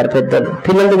కానుకలు వేస్తారు పెద్దలు.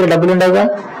 పిల్లల దగ్గర డబ్బులు ఉండవుగా.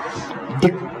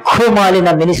 దిక్కుమాలిన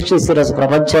మినిస్ట్రీస్ ఈరోజు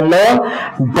ప్రపంచంలో.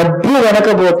 డబ్బు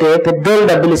వెనకపోతే పెద్దోళ్ళు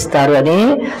డబ్బులు ఇస్తారు అని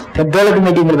పెద్దోళ్ళకి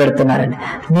మీటింగ్లు పెడుతున్నారండి.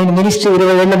 నేను మినిస్ట్రీ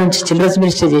 20 ఏళ్ల నుంచి చిల్డ్రన్స్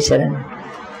మినిస్ట్రీ చేశానండి.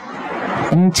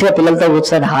 మంచిగా పిల్లలతో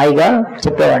కూర్చొని హాయిగా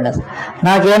చెప్పేవాడిని. అసలు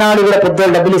నాకేనాడు కూడా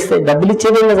పెద్దోళ్ళు డబ్బులు ఇస్తే, డబ్బులు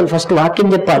ఇచ్చేది అసలు ఫస్ట్ వాక్యం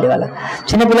చెప్పాలి. వాళ్ళ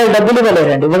చిన్నపిల్లలు డబ్బులు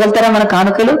ఇవ్వలేరండి. ఇవ్వగలుగుతారా మన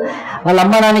కానుకలు? వాళ్ళ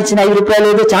అమ్మ నాన్న ఇచ్చిన 5 రూపాయలు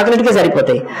ఏదో చాక్లెట్కే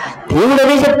సరిపోతాయి. దేవుడు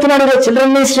అదే చెప్తున్నాడు.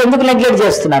 చిల్డ్రన్ మినిస్ట్రీ ఎందుకు నెగ్లెక్ట్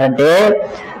చేస్తున్నారంటే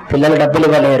పిల్లలు డబ్బులు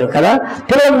ఇవ్వలేరు కదా.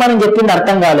 పిల్లలకు మనం చెప్పింది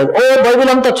అర్థం కాలేదు. బైబిల్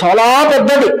అంతా చాలా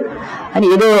పెద్దది అని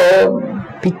ఏదో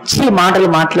పిచ్చి మాటలు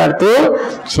మాట్లాడుతూ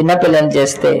చిన్నపిల్లలు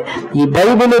చేస్తే, ఈ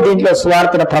బైబిల్ దీంట్లో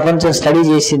సువార్తను ప్రపంచం స్టడీ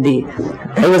చేసింది,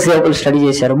 దైవ సేవకులు స్టడీ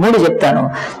చేశారు. 3 చెప్తాను.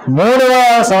 3వ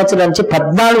సంవత్సరం నుంచి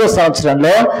 14వ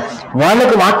సంవత్సరంలో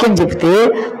వాళ్ళకు వాక్యం చెప్తే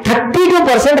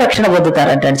 32% రక్షణ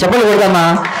పొందుతారంటే. చెప్పలు కొడదామా?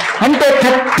 అంటే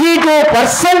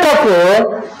 32%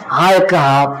 ఆ యొక్క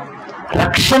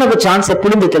రక్షణకు ఛాన్స్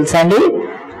ఎప్పుడుంది తెలుసా అండి?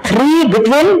 3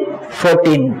 between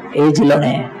 14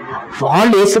 ఏజ్లోనే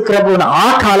వాళ్ళు యేసుప్రభువును ఆ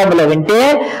కాలంలో వింటే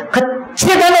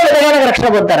ఖచ్చితంగా విధంగా రక్షణ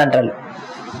పొందుతారంటారు.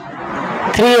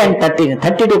 3 and 13,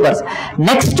 32%.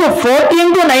 నెక్స్ట్ 14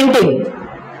 to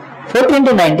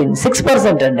 19,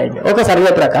 6% అండి. ఒక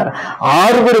సర్వే ప్రకారం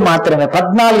 6 మాత్రమే.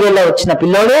 14 ఏళ్ళ వచ్చిన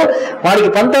పిల్లోడు వాడికి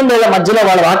 19 ఏళ్ల మధ్యలో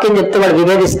వాళ్ళ వాక్యం చెప్తే వాడు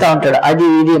విభేదిస్తూ ఉంటాడు. అది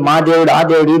ఇది మా దేవుడు, ఆ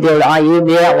దేవుడు, ఈ దేవుడు,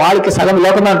 వాళ్ళకి సగం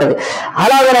లోకమే ఉంటుంది.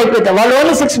 అలాగే అయిపోతే వాళ్ళు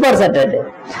ఓన్లీ 6% అండి.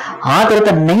 ఆ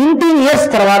తర్వాత 19 years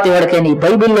తర్వాత ఎవరికైనా ఈ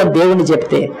బైబిల్లో దేవుని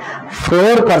చెప్తే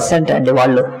 4% అండి.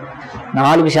 వాళ్ళు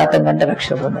 4% కంటే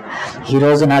రక్షణ పొందారు.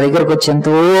 ఈరోజు నా దగ్గరకు వచ్చి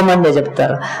ఎంతో మంది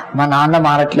చెప్తారు, మా నాన్న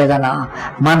మారట్లేదన్నా,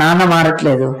 మా నాన్న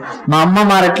మారట్లేదు, మా అమ్మ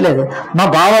మారట్లేదు, మా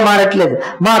బావ మారట్లేదు,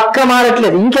 మా అక్క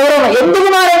మారట్లేదు, ఇంకెవరో ఎందుకు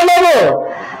మారట్లేదు?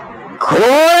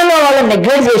 ఘోరంగా వాళ్ళని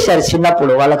నెగ్లెక్ట్ చేశారు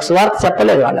చిన్నప్పుడు. వాళ్ళకు సువార్త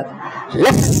చెప్పలేదు. వాళ్ళకు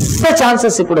లెస్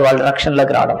ఛాన్సెస్ ఇప్పుడు వాళ్ళ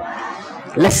రక్షణలోకి రావడం.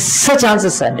 లెస్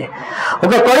ఛాన్సెస్ అండి.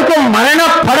 ఒక కొడుకు మరణ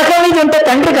పడక మీద ఉంటే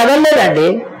తండ్రి కదలలేదండి.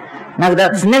 నా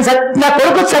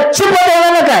కొడుకు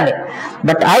చచ్చిపోతేమన్నా కానీ,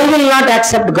 but I will not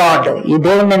accept God. ఈ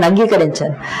దేవుని నేను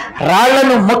అంగీకరించాను.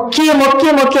 రాళ్లను మొక్కి మొక్కి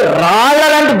మొక్కి రాళ్ల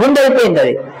లాంటి గుండె అయిపోయింది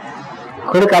అది.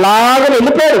 కొడుకు అలాగే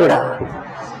వెళ్ళిపోయాడు కూడా.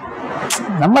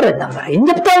 నమ్మరు. ఏం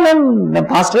చెప్తాం మేము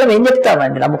పాస్టర్లు ఏం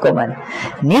చెప్తామండి నమ్ముకోమని?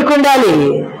 నీకుండాలి.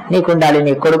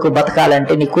 నీ కొడుకు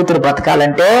బతకాలంటే, నీ కూతురు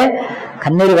బతకాలంటే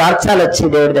కన్నీరు కార్చాలు వచ్చి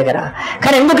దేవుడి దగ్గర.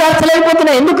 కానీ ఎందుకు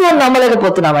కార్చలేకపోతున్నావు, ఎందుకు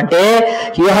నమ్మలేకపోతున్నామంటే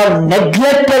you have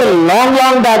neglected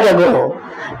long back అగో.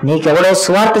 నీకెవడో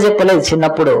సువార్త చెప్పలేదు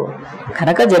చిన్నప్పుడు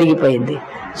కనుక జరిగిపోయింది.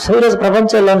 సో ఈరోజు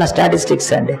ప్రపంచంలో ఉన్న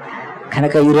స్టాటిస్టిక్స్ అండి.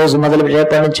 కనుక ఈరోజు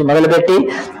రేపటి నుంచి మొదలుపెట్టి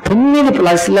 9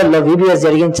 ప్లేసులలో VBS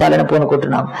జరిగించాలని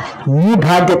పూనుకుంటున్నాం. నీ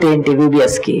బాధ్యత ఏంటి?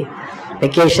 VBSకి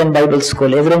వెకేషన్ బైబిల్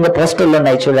స్కూల్ ఎదురుగా పోస్టర్లు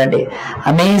ఉన్నాయి చూడండి.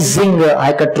 అమేజింగ్ ఆ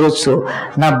యొక్క ట్రూత్స్.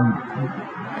 నా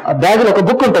బ్యాగులో ఒక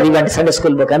బుక్ ఉంటుంది, ఇవ్వండి, Sunday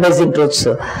school book, amazing truths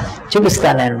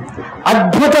చూపిస్తాను నేను.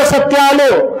 అద్భుత సత్యాలు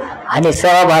అని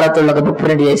సేవా భారత్లో ఒక బుక్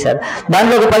ప్రింట్ చేశారు.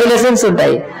 దాంట్లో ఒక 10 లెసన్స్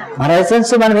ఉంటాయి. మన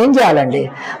లెసన్స్ మనం ఏం చేయాలండి?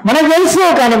 మనకు తెలుసు,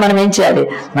 కానీ మనం ఏం చేయాలి?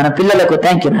 మన పిల్లలకు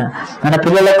మన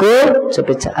పిల్లలకు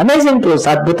చూపించాలి. అమేజింగ్ ట్రూత్స్,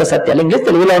 అద్భుత సత్యాలు. ఇంగ్లీష్,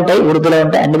 తెలుగులో ఉంటాయి, ఉర్దూలో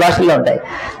ఉంటాయి, అన్ని భాషల్లో ఉంటాయి.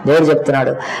 దేవుడు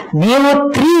చెప్తున్నాడు, నీవు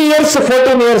 3 years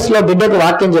 14 years లో బిడ్డకు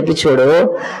వాక్యం చెప్పి చూడు,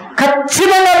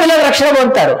 ఖచ్చితంగా పిల్లలు రక్షణ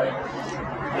పొందుతారు.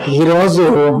 ఈరోజు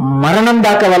మరణం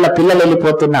దాకా వాళ్ళ పిల్లలు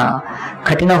వెళ్ళిపోతున్న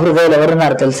కఠిన హృదయాలు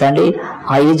ఎవరున్నారు తెలుసా అండి?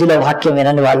 ఆ ఏజ్లో వాక్యం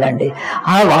వినని వాళ్ళండి.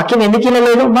 ఆ వాక్యం ఎందుకు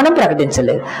వినలేదు? మనం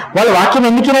ప్రకటించలేదు. వాళ్ళ వాక్యం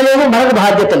ఎందుకు వినలేదు? మనకు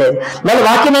బాధ్యత లేదు. వాళ్ళ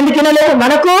వాక్యం ఎందుకు వినలేదు?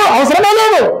 మనకు అవసరమే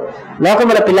లేదు.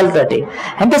 లోకముల పిల్లలతోటి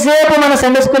ఎంతసేపు మన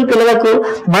సండే స్కూల్ పిల్లలకు,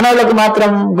 మనోళ్ళకు మాత్రం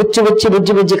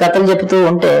బుజ్జి కథలు చెప్తూ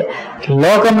ఉంటే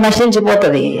లోకం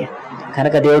నశించిపోతుంది.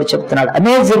 కనుక దేవుడు చెప్తున్నాడు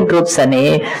అమేజింగ్ ట్రూత్స్ అని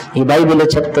ఈ బైబిల్లో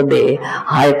చెప్తుంది.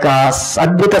 ఆ యొక్క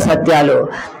అద్భుత సత్యాలు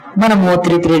మనము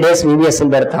 3 days VBSలు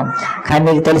పెడతాం. కానీ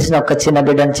నీకు తెలిసిన ఒక చిన్న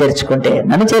బిడ్డను చేర్చుకుంటే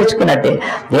నన్ను చేర్చుకున్నట్టే.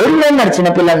 దేవుడు అన్నాడు,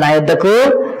 చిన్నపిల్లలు నా యొద్దకు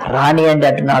రానియండి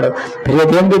అంటున్నాడు. ప్రియ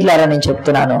దేవుని బిడ్డలారా, నేను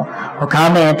చెప్తున్నాను, ఒక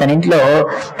ఆమె తన ఇంట్లో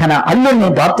తన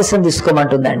అల్లుడిని బాప్తిసం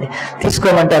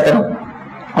తీసుకోమంటే అతను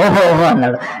ఓహో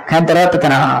అన్నాడు. కానీ తర్వాత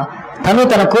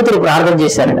తన కూతురు ప్రార్థన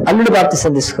చేశారండి. అల్లుడు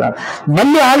బాప్తిసం తీసుకున్నాడు.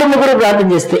 మళ్ళీ ఆలుడిని కూడా ప్రార్థన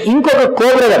చేస్తే ఇంకొక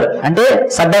కోబ్రదర్ అంటే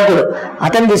సడ్డంకుడు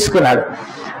అతను తీసుకున్నాడు.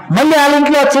 మళ్ళీ వాళ్ళ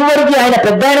ఇంట్లో చివరికి ఆయన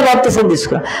పెద్ద ఆయన బాప్తిసం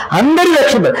తీసుకున్నాడు. అందరూ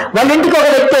రక్షణ. వాళ్ళ ఇంటికి ఒక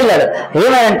వ్యక్తి వెళ్ళాడు.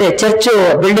 ఏమంటే చర్చ్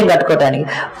బిల్డింగ్ కట్టుకోవటానికి.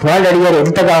 వాళ్ళు అడిగారు,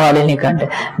 ఎంత కావాలి నీకంటే,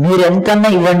 మీరు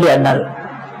ఎంతన్నా ఇవ్వండి అన్నారు.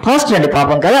 ఫాస్ట్ అండి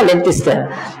పాపం కదా, వాళ్ళు ఎంత ఇస్తారు?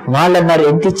 వాళ్ళు అన్నారు,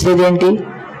 ఎంత ఇచ్చేది ఏంటి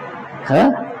కదా,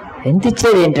 ఎంత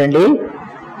ఇచ్చేది ఏంటండి,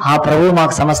 ఆ ప్రభువు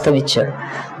మాకు సమస్తం ఇచ్చాడు,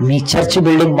 మీ చర్చ్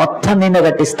బిల్డింగ్ మొత్తం మేము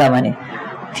కట్టిస్తామని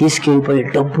తీసుకెళ్ళిపోయి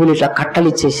డబ్బులు ఇట్లా కట్టలు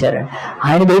ఇచ్చేసారండి.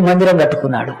 ఆయన పోయి మందిరం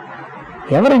కట్టుకున్నాడు.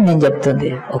 ఎవరండి నేను చెప్తుంది?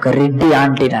 ఒక రెడ్డి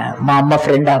ఆంటీనా, మా అమ్మ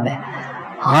ఫ్రెండ్ ఆమె.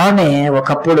 ఆమె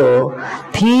ఒకప్పుడు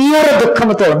తీవ్ర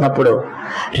దుఃఖంతో ఉన్నప్పుడు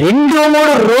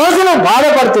 2-3 రోజులు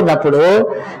బాధపడుతున్నప్పుడు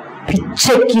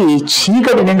పిచ్చెక్కి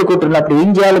చీకటి నిండుకుంటున్నప్పుడు ఏం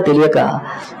చేయాలో తెలియక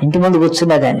ఇంటి ముందు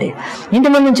కూర్చున్నదండి. ఇంటి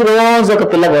ముందు నుంచి రోజు ఒక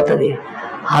పిల్ల పోతుంది.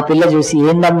 ఆ పిల్ల చూసి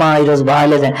ఏందమ్మా ఈరోజు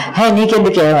బాగాలేదని,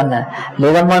 నీకెందుకు ఏమన్నా,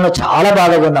 లేదమ్మా నువ్వు చాలా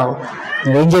బాధగా ఉన్నావు,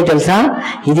 నువ్వేం చేయ తెలుసా,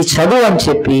 ఇది చదువు అని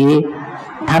చెప్పి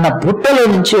తన బుట్టలో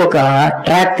నుంచి ఒక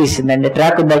ట్రాక్ తీసిందండి.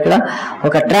 ట్రాక్ ఉంది అక్కడ,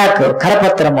 ఒక ట్రాక్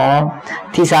కరపత్రము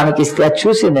తీసి ఆమెకి ఇస్తే అది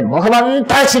చూసిందండి. ముఖం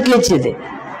అంతా చెట్లు ఇచ్చింది.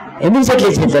 ఎందుకు చెట్లు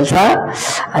ఇచ్చింది తెలుసా,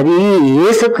 అది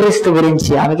యేసుక్రీస్తు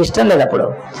గురించి ఆమెకి ఇష్టం లేదు. అప్పుడు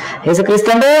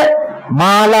యేసుక్రీస్తు అంటే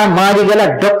మాదిగల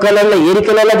డొక్కలలో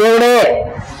ఎరికలలో దేవుడే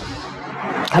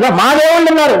కదా, మా దేవుళ్ళు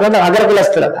ఉన్నారు కదా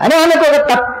అగ్రకులస్తులు అని ఆమెకు ఒక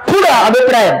తప్పుడు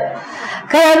అభిప్రాయం.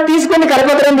 కానీ అది తీసుకుని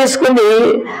కరపత్రం తీసుకుంది,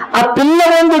 ఆ పిల్ల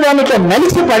ముందు దానికి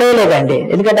నలిసి పడేయలేదండి.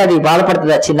 ఎందుకంటే అది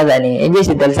బాధపడుతుంది ఆ చిన్నదాన్ని. ఏం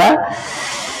చేసింది తెలుసా,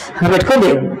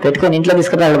 పెట్టుకొని ఇంట్లో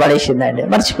తీసుకుని పడేసిందండి.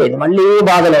 మర్చిపోయింది, మళ్ళీ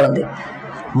బాధలో ఉంది.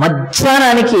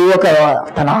 మధ్యాహ్నానికి ఒక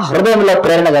తన హృదయంలో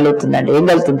ప్రేరణ కలుగుతుందండి. ఏం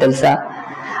కలుగుతుంది తెలుసా,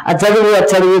 ఆ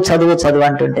చదువు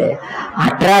అంటుంటే ఆ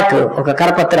ట్రాక్ ఒక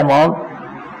కరపత్రము,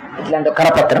 ఇట్లాంటి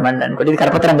కరపత్రం అండి అనుకోండి, ఇది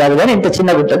కరపత్రం కాదు కానీ ఇంత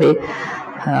చిన్నగా ఉంటుంది,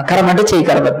 కరం అంటే చెయ్యి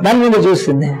కరపత్రం, దాని మీద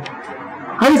చూస్తుంది.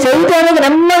 అది చదివితే అనేది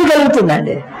నెమ్మది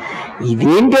కలుగుతుందండి.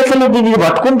 ఇదేంటి అసలు, ఇది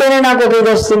పట్టుకుంటేనే నాకు ఒక ఇది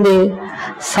వస్తుంది,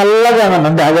 చల్లగా ఏమన్నా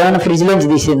ఉంది, అదేమన్నా ఫ్రిడ్జ్ నుంచి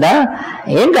తీసిందా,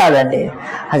 ఏం కాదండి,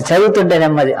 అది చదువుతుంటే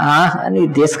నెమ్మది అని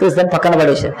తీసుకొస్తాను పక్కన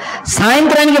పడేసారు.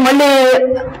 సాయంత్రానికి మళ్ళీ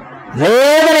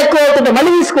వేదన ఎక్కువ అవుతుంటే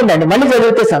మళ్ళీ తీసుకుందండి, మళ్ళీ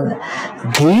చదివితే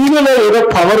దీనిలో ఏదో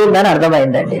పవర్ ఉందని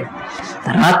అర్థమైందండి.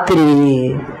 రాత్రి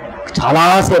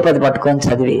చాలాసేపు అది పట్టుకొని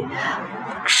చదివి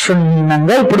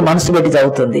క్షుణ్ణంగా ఇప్పుడు మనసు పెట్టి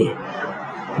చదువుతుంది.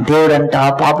 దేవుడంట,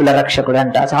 పాపుల రక్షకుడు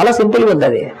అంట, చాలా సింపుల్గా ఉంది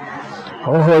అది.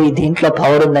 ఓహో ఈ దీంట్లో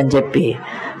పవర్ ఉందని చెప్పి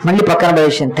మళ్ళీ పక్కన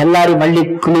పడేసింది. తెల్లారి మళ్ళీ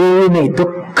క్లూని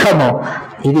దుఃఖము,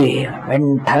 ఇది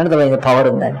వెంటనే పవర్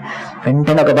ఉందని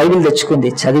వెంటనే ఒక బైబిల్ తెచ్చుకుంది,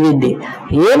 చదివింది.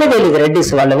 ఏమీ తెలియదు,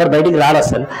 రెడ్డిస్ వాళ్ళు ఎవరు బయటికి రారు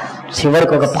అసలు.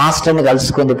 చివరికి ఒక పాస్టర్ని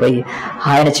కలుసుకుంది పోయి.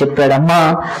 ఆయన చెప్పాడు, అమ్మా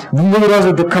నువ్వు ఈరోజు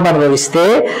దుఃఖం అనుభవిస్తే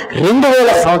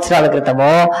 2000 సంవత్సరాల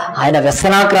క్రితము ఆయన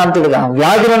వ్యసనాక్రాంతుడుగా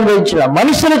వ్యాధులు అనుభవించిన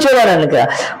మనుషులు చూడాలని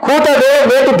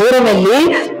వేటి దూరం వెళ్ళి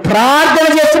ప్రార్థన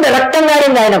చేస్తుంటే రక్తం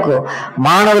గారింది ఆయనకు.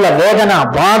 మానవుల వేదన,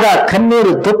 బాధ,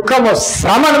 కన్నీరు, దుఃఖము,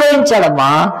 శ్రమ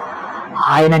అనుభవించాడమ్మా.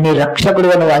 ఆయన నీ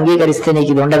రక్షకుడుగా నువ్వు అంగీకరిస్తే నీకు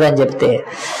ఇది ఉండదని చెప్తే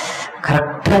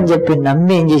కరెక్ట్ అని చెప్పి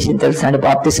నమ్మి ఏం చేసింది తెలుసా అండి,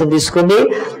 బాప్తిసం తీసుకుంది.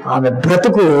 ఆమె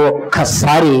బ్రతుకు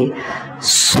ఒక్కసారి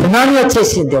సునామీ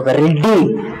వచ్చేసింది. ఒక రెడ్డి,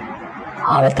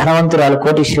 ఆమె ధనవంతురాలు,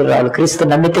 కోటీశ్వరురాలు, క్రీస్తు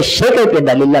నమ్మితే షేక్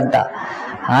అయిపోయింది ఆ ఇల్లంతా.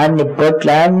 అన్ని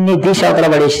బొట్లు అన్ని తీసవతల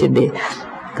పడేసింది.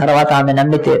 తర్వాత ఆమె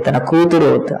నమ్మితే తన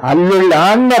కూతురు, అల్లుళ్ళు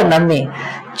అందరు నమ్మి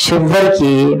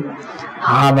చివరికి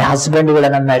ఆమె హస్బెండ్ కూడా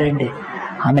నమ్మాడండి.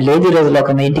 ఆమె లేదు ఈ రోజులో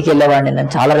ఒక మీ ఇంటికి వెళ్ళేవాడిని,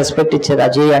 నేను చాలా రెస్పెక్ట్ ఇచ్చేది.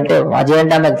 అజయ్ అంటే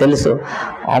ఆమెకు తెలుసు,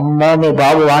 అమ్మో మీ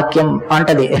బాబు వాక్యం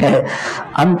అంటది,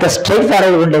 అంత స్ట్రైట్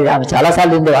ఫార్వర్డ్ ఉండేది. ఆమె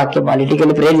చాలాసార్లు ఉంది వాక్యం, వాళ్ళ ఇంటికి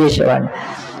వెళ్ళి ప్రేర్ చేసేవాడిని.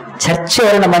 చర్చ్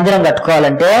ఎవరైనా మందిరం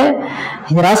కట్టుకోవాలంటే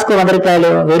ఇది రాసుకో 100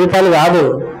 రూపాయలు 1000 రూపాయలు కాదు,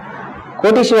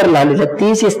 కోటీశ్వరులు ఇలా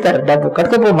తీసిస్తారు డబ్బు,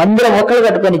 కట్టుకోపో మందిరం ఒక్కళ్ళు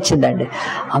కట్టుకొని ఇచ్చిందండి.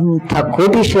 అంత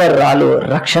కోటీశ్వరురాలు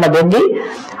రక్షణ పొంది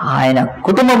ఆయన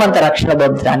కుటుంబం అంతా రక్షణ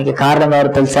పొందడానికి కారణం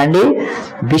ఎవరు తెలుసా అండి,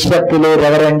 బిషప్లు,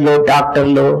 రెవరెండ్లు,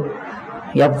 డాక్టర్లు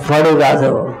ఎవ్వడు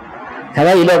కాదు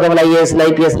కదా. ఈ లోకంలో ఐఏఎస్లు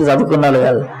ఐపీఎస్లు చదువుకున్నారు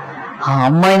కాదు. ఆ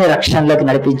అమ్మాయిని రక్షణలోకి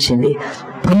నడిపించింది.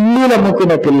 పల్లీలు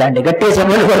అమ్ముకునే పిల్ల అండి, గట్టిగా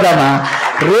చెమ్మలు కొడదామా,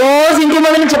 రోజు ఇంటి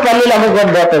ముందు నుంచి పల్లీలు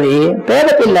అమ్ముకొని పోతుంది. పేద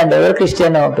పిల్ల అండి, ఎవరు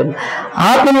క్రిస్టియన్ పిల్ల.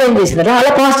 ఆ పిల్ల ఏం చేసిందంటే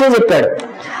అలా పాస్టర్ చెప్పాడు,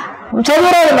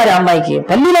 చదువురాదు మరి అమ్మాయికి,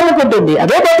 పల్లీలు అమ్ముకుంటుంది,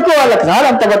 అదే బతుకు వాళ్ళకి రాదు,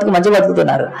 అంత బతుకు మంచి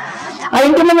బతుకుతున్నారు. ఆ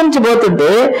ఇంటి ముందు నుంచి పోతుంటే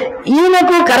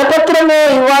ఈయనకు కరపత్రము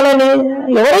ఇవ్వాలని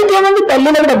ఎవరైతే ఏమంది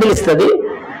పల్లీలకు డబ్బులు ఇస్తుంది,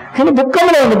 కానీ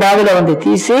బుక్కములో ఉంది, బావిలో ఉంది,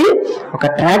 తీసి ఒక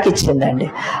ట్రాక్ ఇచ్చిందండి.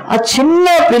 ఆ చిన్న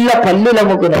పిల్ల, పల్లీలు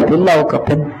అమ్ముకునే పిల్ల, ఒక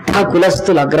పెద్ద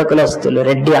కులస్తులు, అగ్ర కులస్తులు,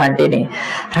 రెడ్డి ఆంటీని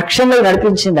రక్షణలో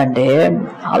నడిపించిందంటే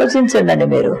ఆలోచించండి అండి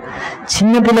మీరు.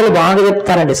 చిన్న పిల్లలు బాగా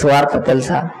చెప్తారండి సువార్త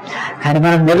తెలుసా, కానీ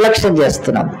మనం నిర్లక్ష్యం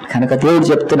చేస్తున్నాం. కనుక దేవుడు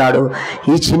చెప్తున్నాడు,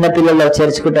 ఈ చిన్న పిల్లల్లో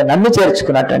చేర్చుకుంటే నన్ను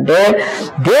చేర్చుకున్నట్టంటే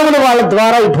దేవుడు వాళ్ళ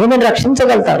ద్వారా ఈ భూమిని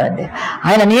రక్షించగలుగుతాడండి,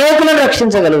 ఆయన అనేకులను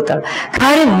రక్షించగలుగుతాడు.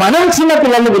 కానీ మనం చిన్న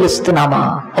పిల్లల్ని పిలుస్తున్నామా,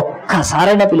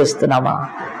 ఒక్కసారైనా పిలుస్తున్నామా?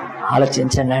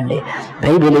 ఆలోచించండి అండి.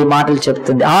 బైబిల్ ఈ మాటలు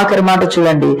చెప్తుంది. ఆఖరి మాట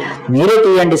చూడండి, మీరే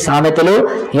తీయండి, సామెతలు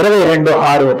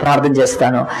 22:6. ప్రార్థన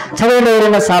చేస్తాను, చదవండి.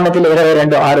 ఎవరైనా సామెతలు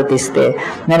 22:6 తీస్తే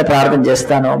నేను ప్రార్థన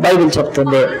చేస్తాను. బైబిల్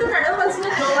చెప్తుంది,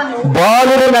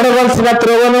 బాలుడు నడవలసిన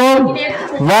త్రోవను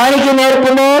వానికి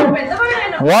నేర్పును,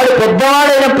 వాడు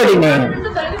పెద్దవాడైనప్పటికీ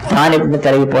దాని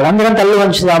తరిగిపోవడం. అందరం తల్లి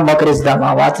వంచుదాం, మోకరిస్తాం.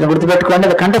 ఆ వార్తను గుర్తుపెట్టుకోండి,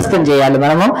 అది కంఠస్థం చేయాలి.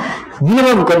 మనము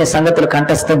మినిమం కొన్ని సంగతులు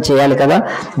కంఠస్థం చేయాలి కదా.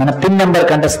 మన పిన్ నెంబర్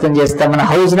కంఠస్థం చేస్తాం, మన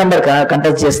హౌస్ నెంబర్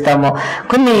కంఠస్థం చేస్తాము,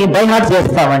 కొన్ని బై హార్ట్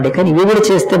చేస్తామండి. కానీ ఇవి కూడా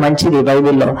చేస్తే మంచిది.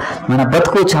 బైబిల్లో మన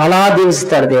బతుకు చాలా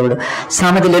దీవిస్తాడు దేవుడు.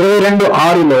 సామెతలు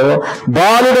 22:6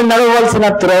 బాలుడు నడవలసిన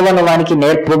త్రోవను వానికి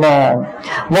నేర్పుము,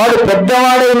 వాడు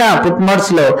పెద్దవాడైనా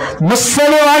పుట్మడ్స్లో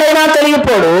ముసలి వాడైనా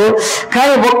తొలగిపోడు.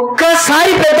 కానీ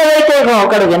ఒక్కసారి పెద్దవైతే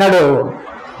ఒకడు వినడు.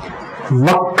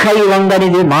 మొక్కై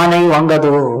వంగనిది మానై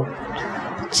వంగదు.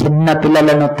 చిన్న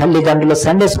పిల్లలను తల్లిదండ్రులు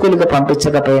సండే స్కూల్కి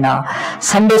పంపించకపోయినా,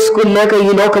 సండే స్కూల్ లేక ఈ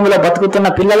లోకంలో బతుకుతున్న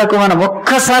పిల్లలకు మనం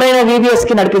ఒక్కసారైనా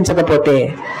VBSకి నడిపించకపోతే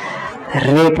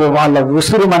రేపు వాళ్ళ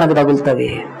ఉసురు మనకు తగులుతుంది,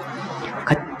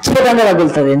 ఖచ్చితంగా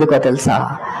తగులుతుంది. ఎందుకో తెలుసా?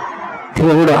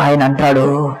 దేవుడు ఆయన అంటాడు,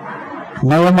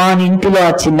 నయమాని ఇంటిలో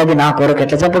ఆ చిన్నది నా కొరకు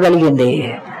ఎట్లా చెప్పగలిగింది?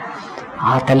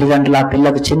 ఆ తల్లిదండ్రులు ఆ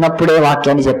పిల్లకు చిన్నప్పుడే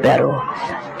వాక్యాన్ని చెప్పారు.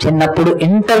 చిన్నప్పుడు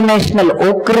ఇంటర్నేషనల్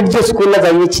ఓక్రిడ్జ్ స్కూల్లో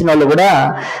చదివించిన వాళ్ళు కూడా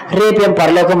రేపేం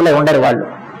పరలోకంలో ఉండరు. వాళ్ళు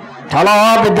చాలా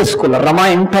పెద్ద స్కూల్, రమా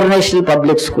ఇంటర్నేషనల్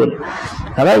పబ్లిక్ స్కూల్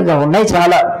కదా. ఇక ఉన్నాయి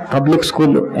చాలా పబ్లిక్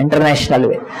స్కూల్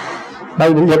ఇంటర్నేషనల్వి.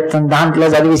 బైబిల్ చెప్తుంది, దాంట్లో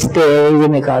చదివిస్తే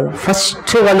ఏమీ కాదు.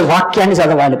 ఫస్ట్ వాళ్ళు వాక్యాన్ని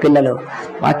చదవాలి, పిల్లలు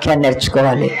వాక్యాన్ని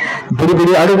నేర్చుకోవాలి.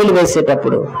 బుడిబుడి అడుగులు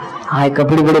వేసేటప్పుడు, ఆ యొక్క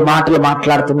బుడిబుడి మాటలు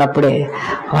మాట్లాడుతున్నప్పుడే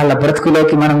వాళ్ళ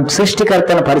బ్రతుకులోకి మనం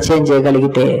సృష్టికర్తను పరిచయం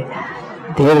చేయగలిగితే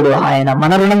దేవుడు ఆయన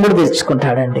మన రుణం కూడా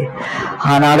తెచ్చుకుంటాడండి.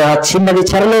 ఆనాడు ఆ చిన్నది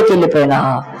చెరలోకి వెళ్ళిపోయిన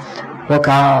ఒక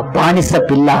బానిస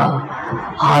పిల్ల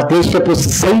ఆ దేశపు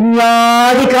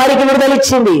సైన్యాధికారికి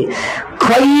విడుదలిచ్చింది.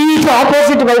 క్వైట్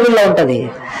ఆపోజిట్ బైబిల్లో ఉంటది.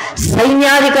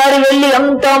 సైన్యాధికారి వెళ్ళి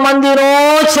ఎంతమందినో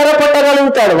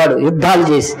చెరపట్టగలుగుతాడు వాడు యుద్ధాలు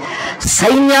చేసి.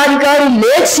 సైన్యాధికారి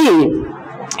లేచి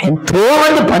ఎంతో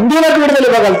మంది బందీలకు విడుదల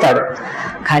ఇవ్వగలుగుతాడు.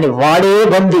 కానీ వాడే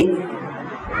బందీ,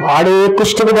 వాడే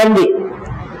కుష్ఠుకు బందీ,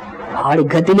 వాడి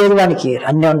గతి లేదు వానికి.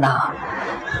 అన్నీ ఉన్నా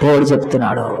దేవుడు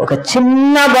చెప్తున్నాడు, ఒక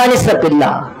చిన్న బానిస పిల్ల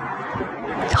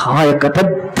ఆ యొక్క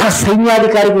పెద్ద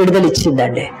సైన్యాధికారికి విడుదల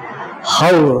ఇచ్చిందండి.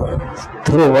 How?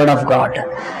 Through word of God,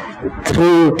 through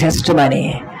test money,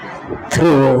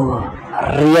 through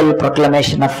real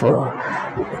proclamation of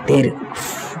their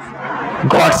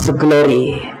God's glory.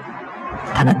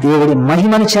 తన దేవుడి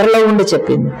మహిమను చెరలో ఉండి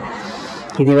చెప్పింది.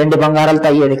 ఇది వెండి బంగారాలతో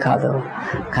అయ్యేది కాదు.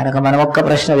 కనుక మనం ఒక్క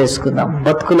ప్రశ్న వేసుకుందాం,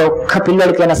 బతుకులో ఒక్క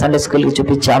పిల్లడికైనా సండే స్కూల్కి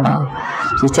చూపించామా?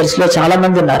 ఈ చర్చిలో చాలా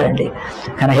మంది ఉన్నారండి.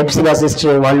 కానీ హెప్సిగా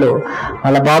సిస్టర్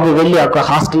వాళ్ళ బాబు వెళ్ళి ఒక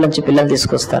హాస్టల్ నుంచి పిల్లలు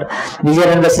తీసుకొస్తారు.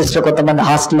 విజయరంగ సిస్టర్ కొంతమంది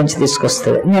హాస్టల్ నుంచి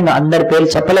తీసుకొస్తారు. నేను అందరి పేర్లు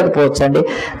చెప్పలేకపోవచ్చు అండి,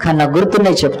 కానీ నాకు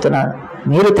గుర్తున్నాయి చెప్తున్నాను.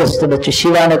 మీరు తెస్తుండొచ్చు.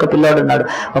 శివ అనే ఒక పిల్లాడు ఉన్నాడు,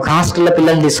 ఒక హాస్టల్లో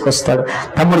పిల్లల్ని తీసుకొస్తాడు.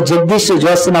 తమ్ముడు జగదీష్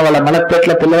జోస్తున్న వాళ్ళ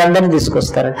మలక్పేటలో పిల్లలందరినీ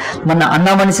తీసుకొస్తారు. మన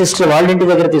అన్నామణి సిస్టర్ వాళ్ళ ఇంటి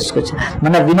దగ్గర తీసుకొచ్చారు.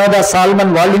 మన వినోద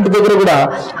సాల్మన్ వాళ్ళ ఇంటి దగ్గర కూడా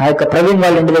ఆ యొక్క ప్రవీణ్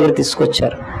వాళ్ళ ఇంటి దగ్గర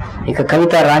తీసుకొచ్చారు. ఇక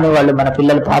కవిత రాని వాళ్ళు, మన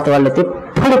పిల్లలు పాత వాళ్ళైతే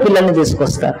ఎప్పుడు పిల్లల్ని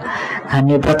తీసుకొస్తారు.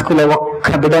 కానీ బ్రతుకులో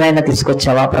ఒక్క బిడ్డనైనా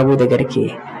తీసుకొచ్చావా ప్రభు దగ్గరికి?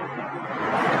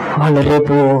 వాళ్ళు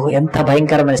రేపు ఎంత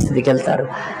భయంకరమైన స్థితికి వెళ్తారు.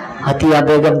 అతియా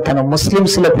బేగం తను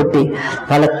ముస్లిమ్స్ లో పుట్టి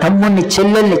వాళ్ళ తమ్ముడిని,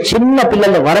 చెల్లెల్ని, చిన్న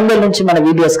పిల్లల్ని వరంగల్ నుంచి మన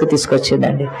VBSకి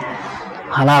తీసుకొచ్చిందండి.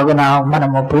 అలాగున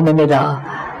మనము భూమి మీద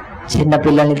చిన్న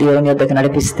పిల్లల్ని దేవుని యొద్దకు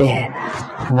నడిపిస్తే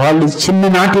వాళ్ళు చిన్న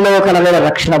నాటిలో ఒకవేళ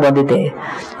రక్షణ పొందితే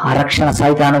ఆ రక్షణ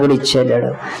సైతాను కూడా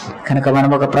ఇచ్చేయలేడు. కనుక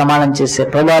మనం ఒక ప్రమాణం చేసే,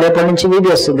 ప్రభు రేపటి నుంచి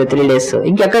VBS ఉంది 3 days.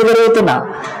 ఇంకెక్కడ జరుగుతున్నా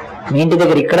మీ ఇంటి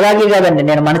దగ్గర, ఇక్కడ దాకే కాదండి.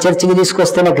 నేను మన చర్చికి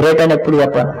తీసుకొస్తేనే గ్రేట్ అని ఎప్పుడు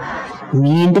చెప్పాను.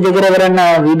 మీ ఇంటి దగ్గర ఎవరన్నా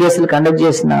VBSలు కండక్ట్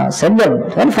చేసిన సందం,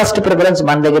 కానీ ఫస్ట్ ప్రిఫరెన్స్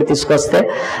మన దగ్గర తీసుకొస్తే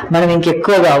మనం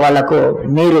ఇంకెక్కువగా వాళ్ళకు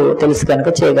మీరు తెలుసు కనుక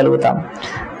చేయగలుగుతాం.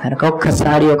 కనుక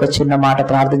ఒక్కసారి ఒక చిన్న మాట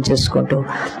ప్రార్థన చేసుకుంటూ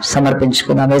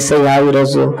సమర్పించుకుందాం. యేసయ్యా,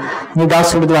 ఈరోజు నీ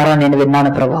దాసుడి ద్వారా నేను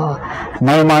విన్నాను ప్రభా,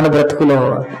 నయమాను బ్రతుకులో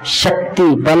శక్తి,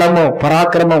 బలము,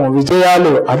 పరాక్రమము,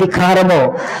 విజయాలు, అధికారము,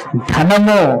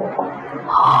 ధనము,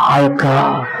 ఆ యొక్క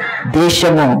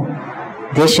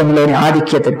దేశంలోని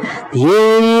ఆధిక్యత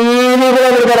ఏమీ కూడా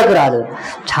విడుదలకు రాదు.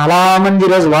 చాలా మంది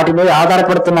ఈరోజు వాటి మీద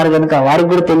ఆధారపడుతున్నారు కనుక వారికి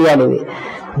కూడా తెలియాలి,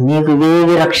 నీకు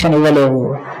ఏవి రక్షణ ఇవ్వలేవు,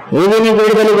 ఏవి నీకు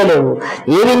విడుదల ఇవ్వలేవు,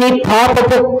 ఏవి నీ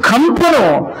పాపపు కంపును,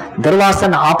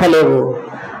 దుర్వాసన ఆపలేవు.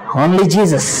 ఓన్లీ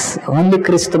జీసస్, ఓన్లీ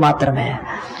క్రీస్తు మాత్రమే.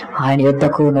 ఆయన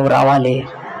యుద్ధకు నువ్వు రావాలి.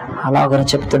 అలాగని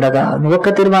చెప్తుండగా నువ్వు ఒక్క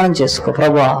తీర్మానం చేసుకో,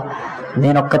 ప్రభువా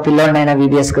నేను ఒక్క పిల్లోడినైనా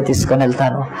VBSకి తీసుకొని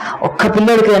వెళ్తాను. ఒక్క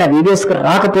పిల్లోడికైనా VBSకి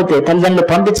రాకపోతే, తల్లిదండ్రులు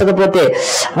పంపించకపోతే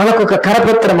వాళ్ళకు ఒక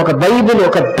కరపత్రం, ఒక బైబిల్,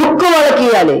 ఒక బుక్ వాళ్ళకి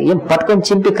ఇవ్వాలి. ఏం పట్టుకొని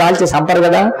చింపి కాల్చి సంపరు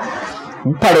కదా,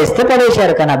 పడేస్తే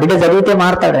పడేశారు. కానీ ఆ బిడ్డ చదివితే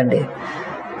మారుతాడండి.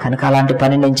 కనుక అలాంటి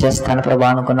పని నేను చేస్తాను ప్రభా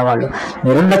అనుకున్న వాళ్ళు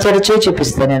మీరున్న చర్చే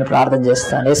చూపిస్తే నేను ప్రార్థన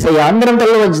చేస్తాను. యేసయ్య, అందరం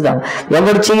తల్లి ఉంచుదాం.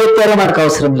 ఎవరు చేయెత్తారో మనకు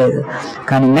అవసరం లేదు,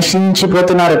 కానీ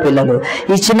నశించిపోతున్నారు పిల్లలు.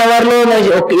 ఈ చిన్నవారిలో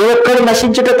ఏ ఒక్కడు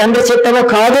నశించుట తండ్రి చిత్తమో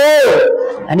కాదు.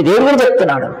 అని దేవుడు కూడా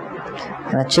చెప్తున్నాడు.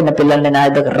 చిన్న పిల్లల్ని నా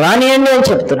దగ్గర రానియండి అని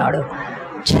చెప్తున్నాడు.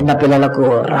 చిన్న పిల్లలకు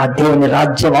దేవుని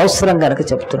రాజ్యం అవసరం కనుక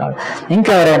చెప్తున్నాడు.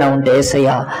 ఇంకా ఎవరైనా ఉంటే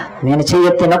యేసయ్య నేను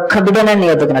చెయ్యెత్తిన ఒక్క బిడ్డనే నీ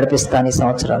వద్దకు నడిపిస్తాను ఈ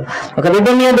సంవత్సరాలు, ఒక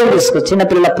బిడ్డని వద్దకు తీసుకో. చిన్న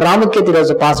పిల్లల ప్రాముఖ్యత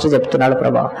ఈరోజు పాస్టర్ చెప్తున్నాడు.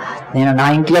 ప్రభా నేను నా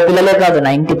ఇంట్లో పిల్లలే కాదు,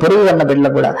 నా ఇంటి పొరుగు ఉన్న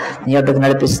బిడ్డలు కూడా నీ వద్దకు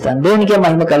నడిపిస్తాను. దేవునికే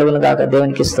మహిమ కలుగును గాక.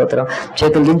 దేవునికి స్తోత్రం.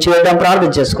 చేతులు దించి వేయడం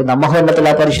ప్రార్థన చేసుకుందాం.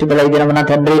 మహోన్నతుల పరిశుద్ధుల ఈ దినమున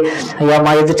తండ్రి, అయ్యా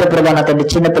మా ఎదుట ప్రభా నా తండ్రి,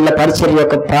 చిన్నపిల్ల పరిచర్య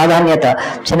యొక్క ప్రాధాన్యత,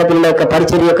 చిన్నపిల్లల యొక్క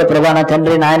పరిచర్య యొక్క ప్రభా నా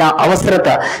తండ్రి నాయన అవసరత,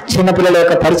 చిన్నపిల్లల యొక్క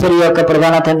పరిచర్య యొక్క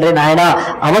ప్రధాన తండ్రి నాయన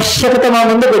ఆవశ్యకత మా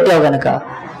ముందు పెట్టావు గనక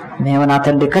మేము నా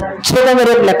తండ్రి ఖచ్చితంగా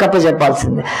రేపు లెక్కప్ప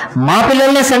చెప్పాల్సిందే. మా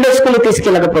పిల్లల్ని సండే స్కూల్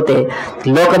తీసుకెళ్ళకపోతే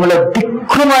లోకంలో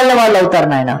దిక్కుమాలిన వాళ్ళు అవుతారు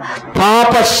నాయన,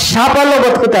 పాప శాపాల్లో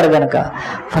బతుకుతారు గనక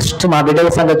ఫస్ట్ మా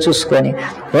బిడ్డల సంగతి చూసుకొని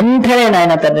వెంటనే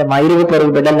నాయన తండ్రి మా ఇరుగు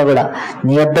పొరుగు బిడ్డల్ని కూడా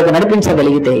నీ వద్దకు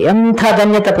నడిపించగలిగితే ఎంత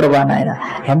ధన్యత ప్రభా నాయన,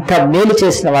 ఎంత మేలు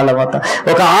చేసిన వాళ్ళం అవుతాం.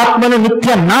 ఒక ఆత్మను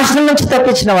నిత్య నాశనం నుంచి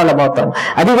తప్పించిన వాళ్ళం అవుతాం.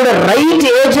 అది కూడా రైట్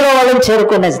ఏజ్ లో వాళ్ళని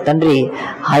చేరుకునే తండ్రి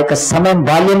ఆ యొక్క సమయం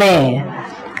బాల్యమే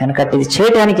కనుక ఇది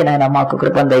చేయడానికి నాయన మాకు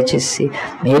కృపను దయచేసి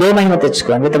మీరే మహిమ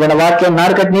తెచ్చుకోండి. మితమైన వాక్యం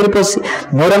నారుకట్టి నీరు పోసి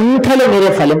నూరంతలు మీరే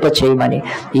ఫలింప చేయమని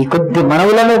ఈ కొద్ది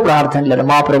మనవులను ప్రార్థనలను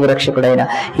మా ప్రభు రక్షకుడైన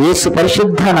యేసు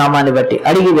పరిశుద్ధ నామాన్ని బట్టి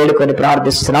అడిగి వేడుకొని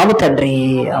ప్రార్థిస్తున్నాము తండ్రి.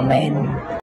 ఆమేన్.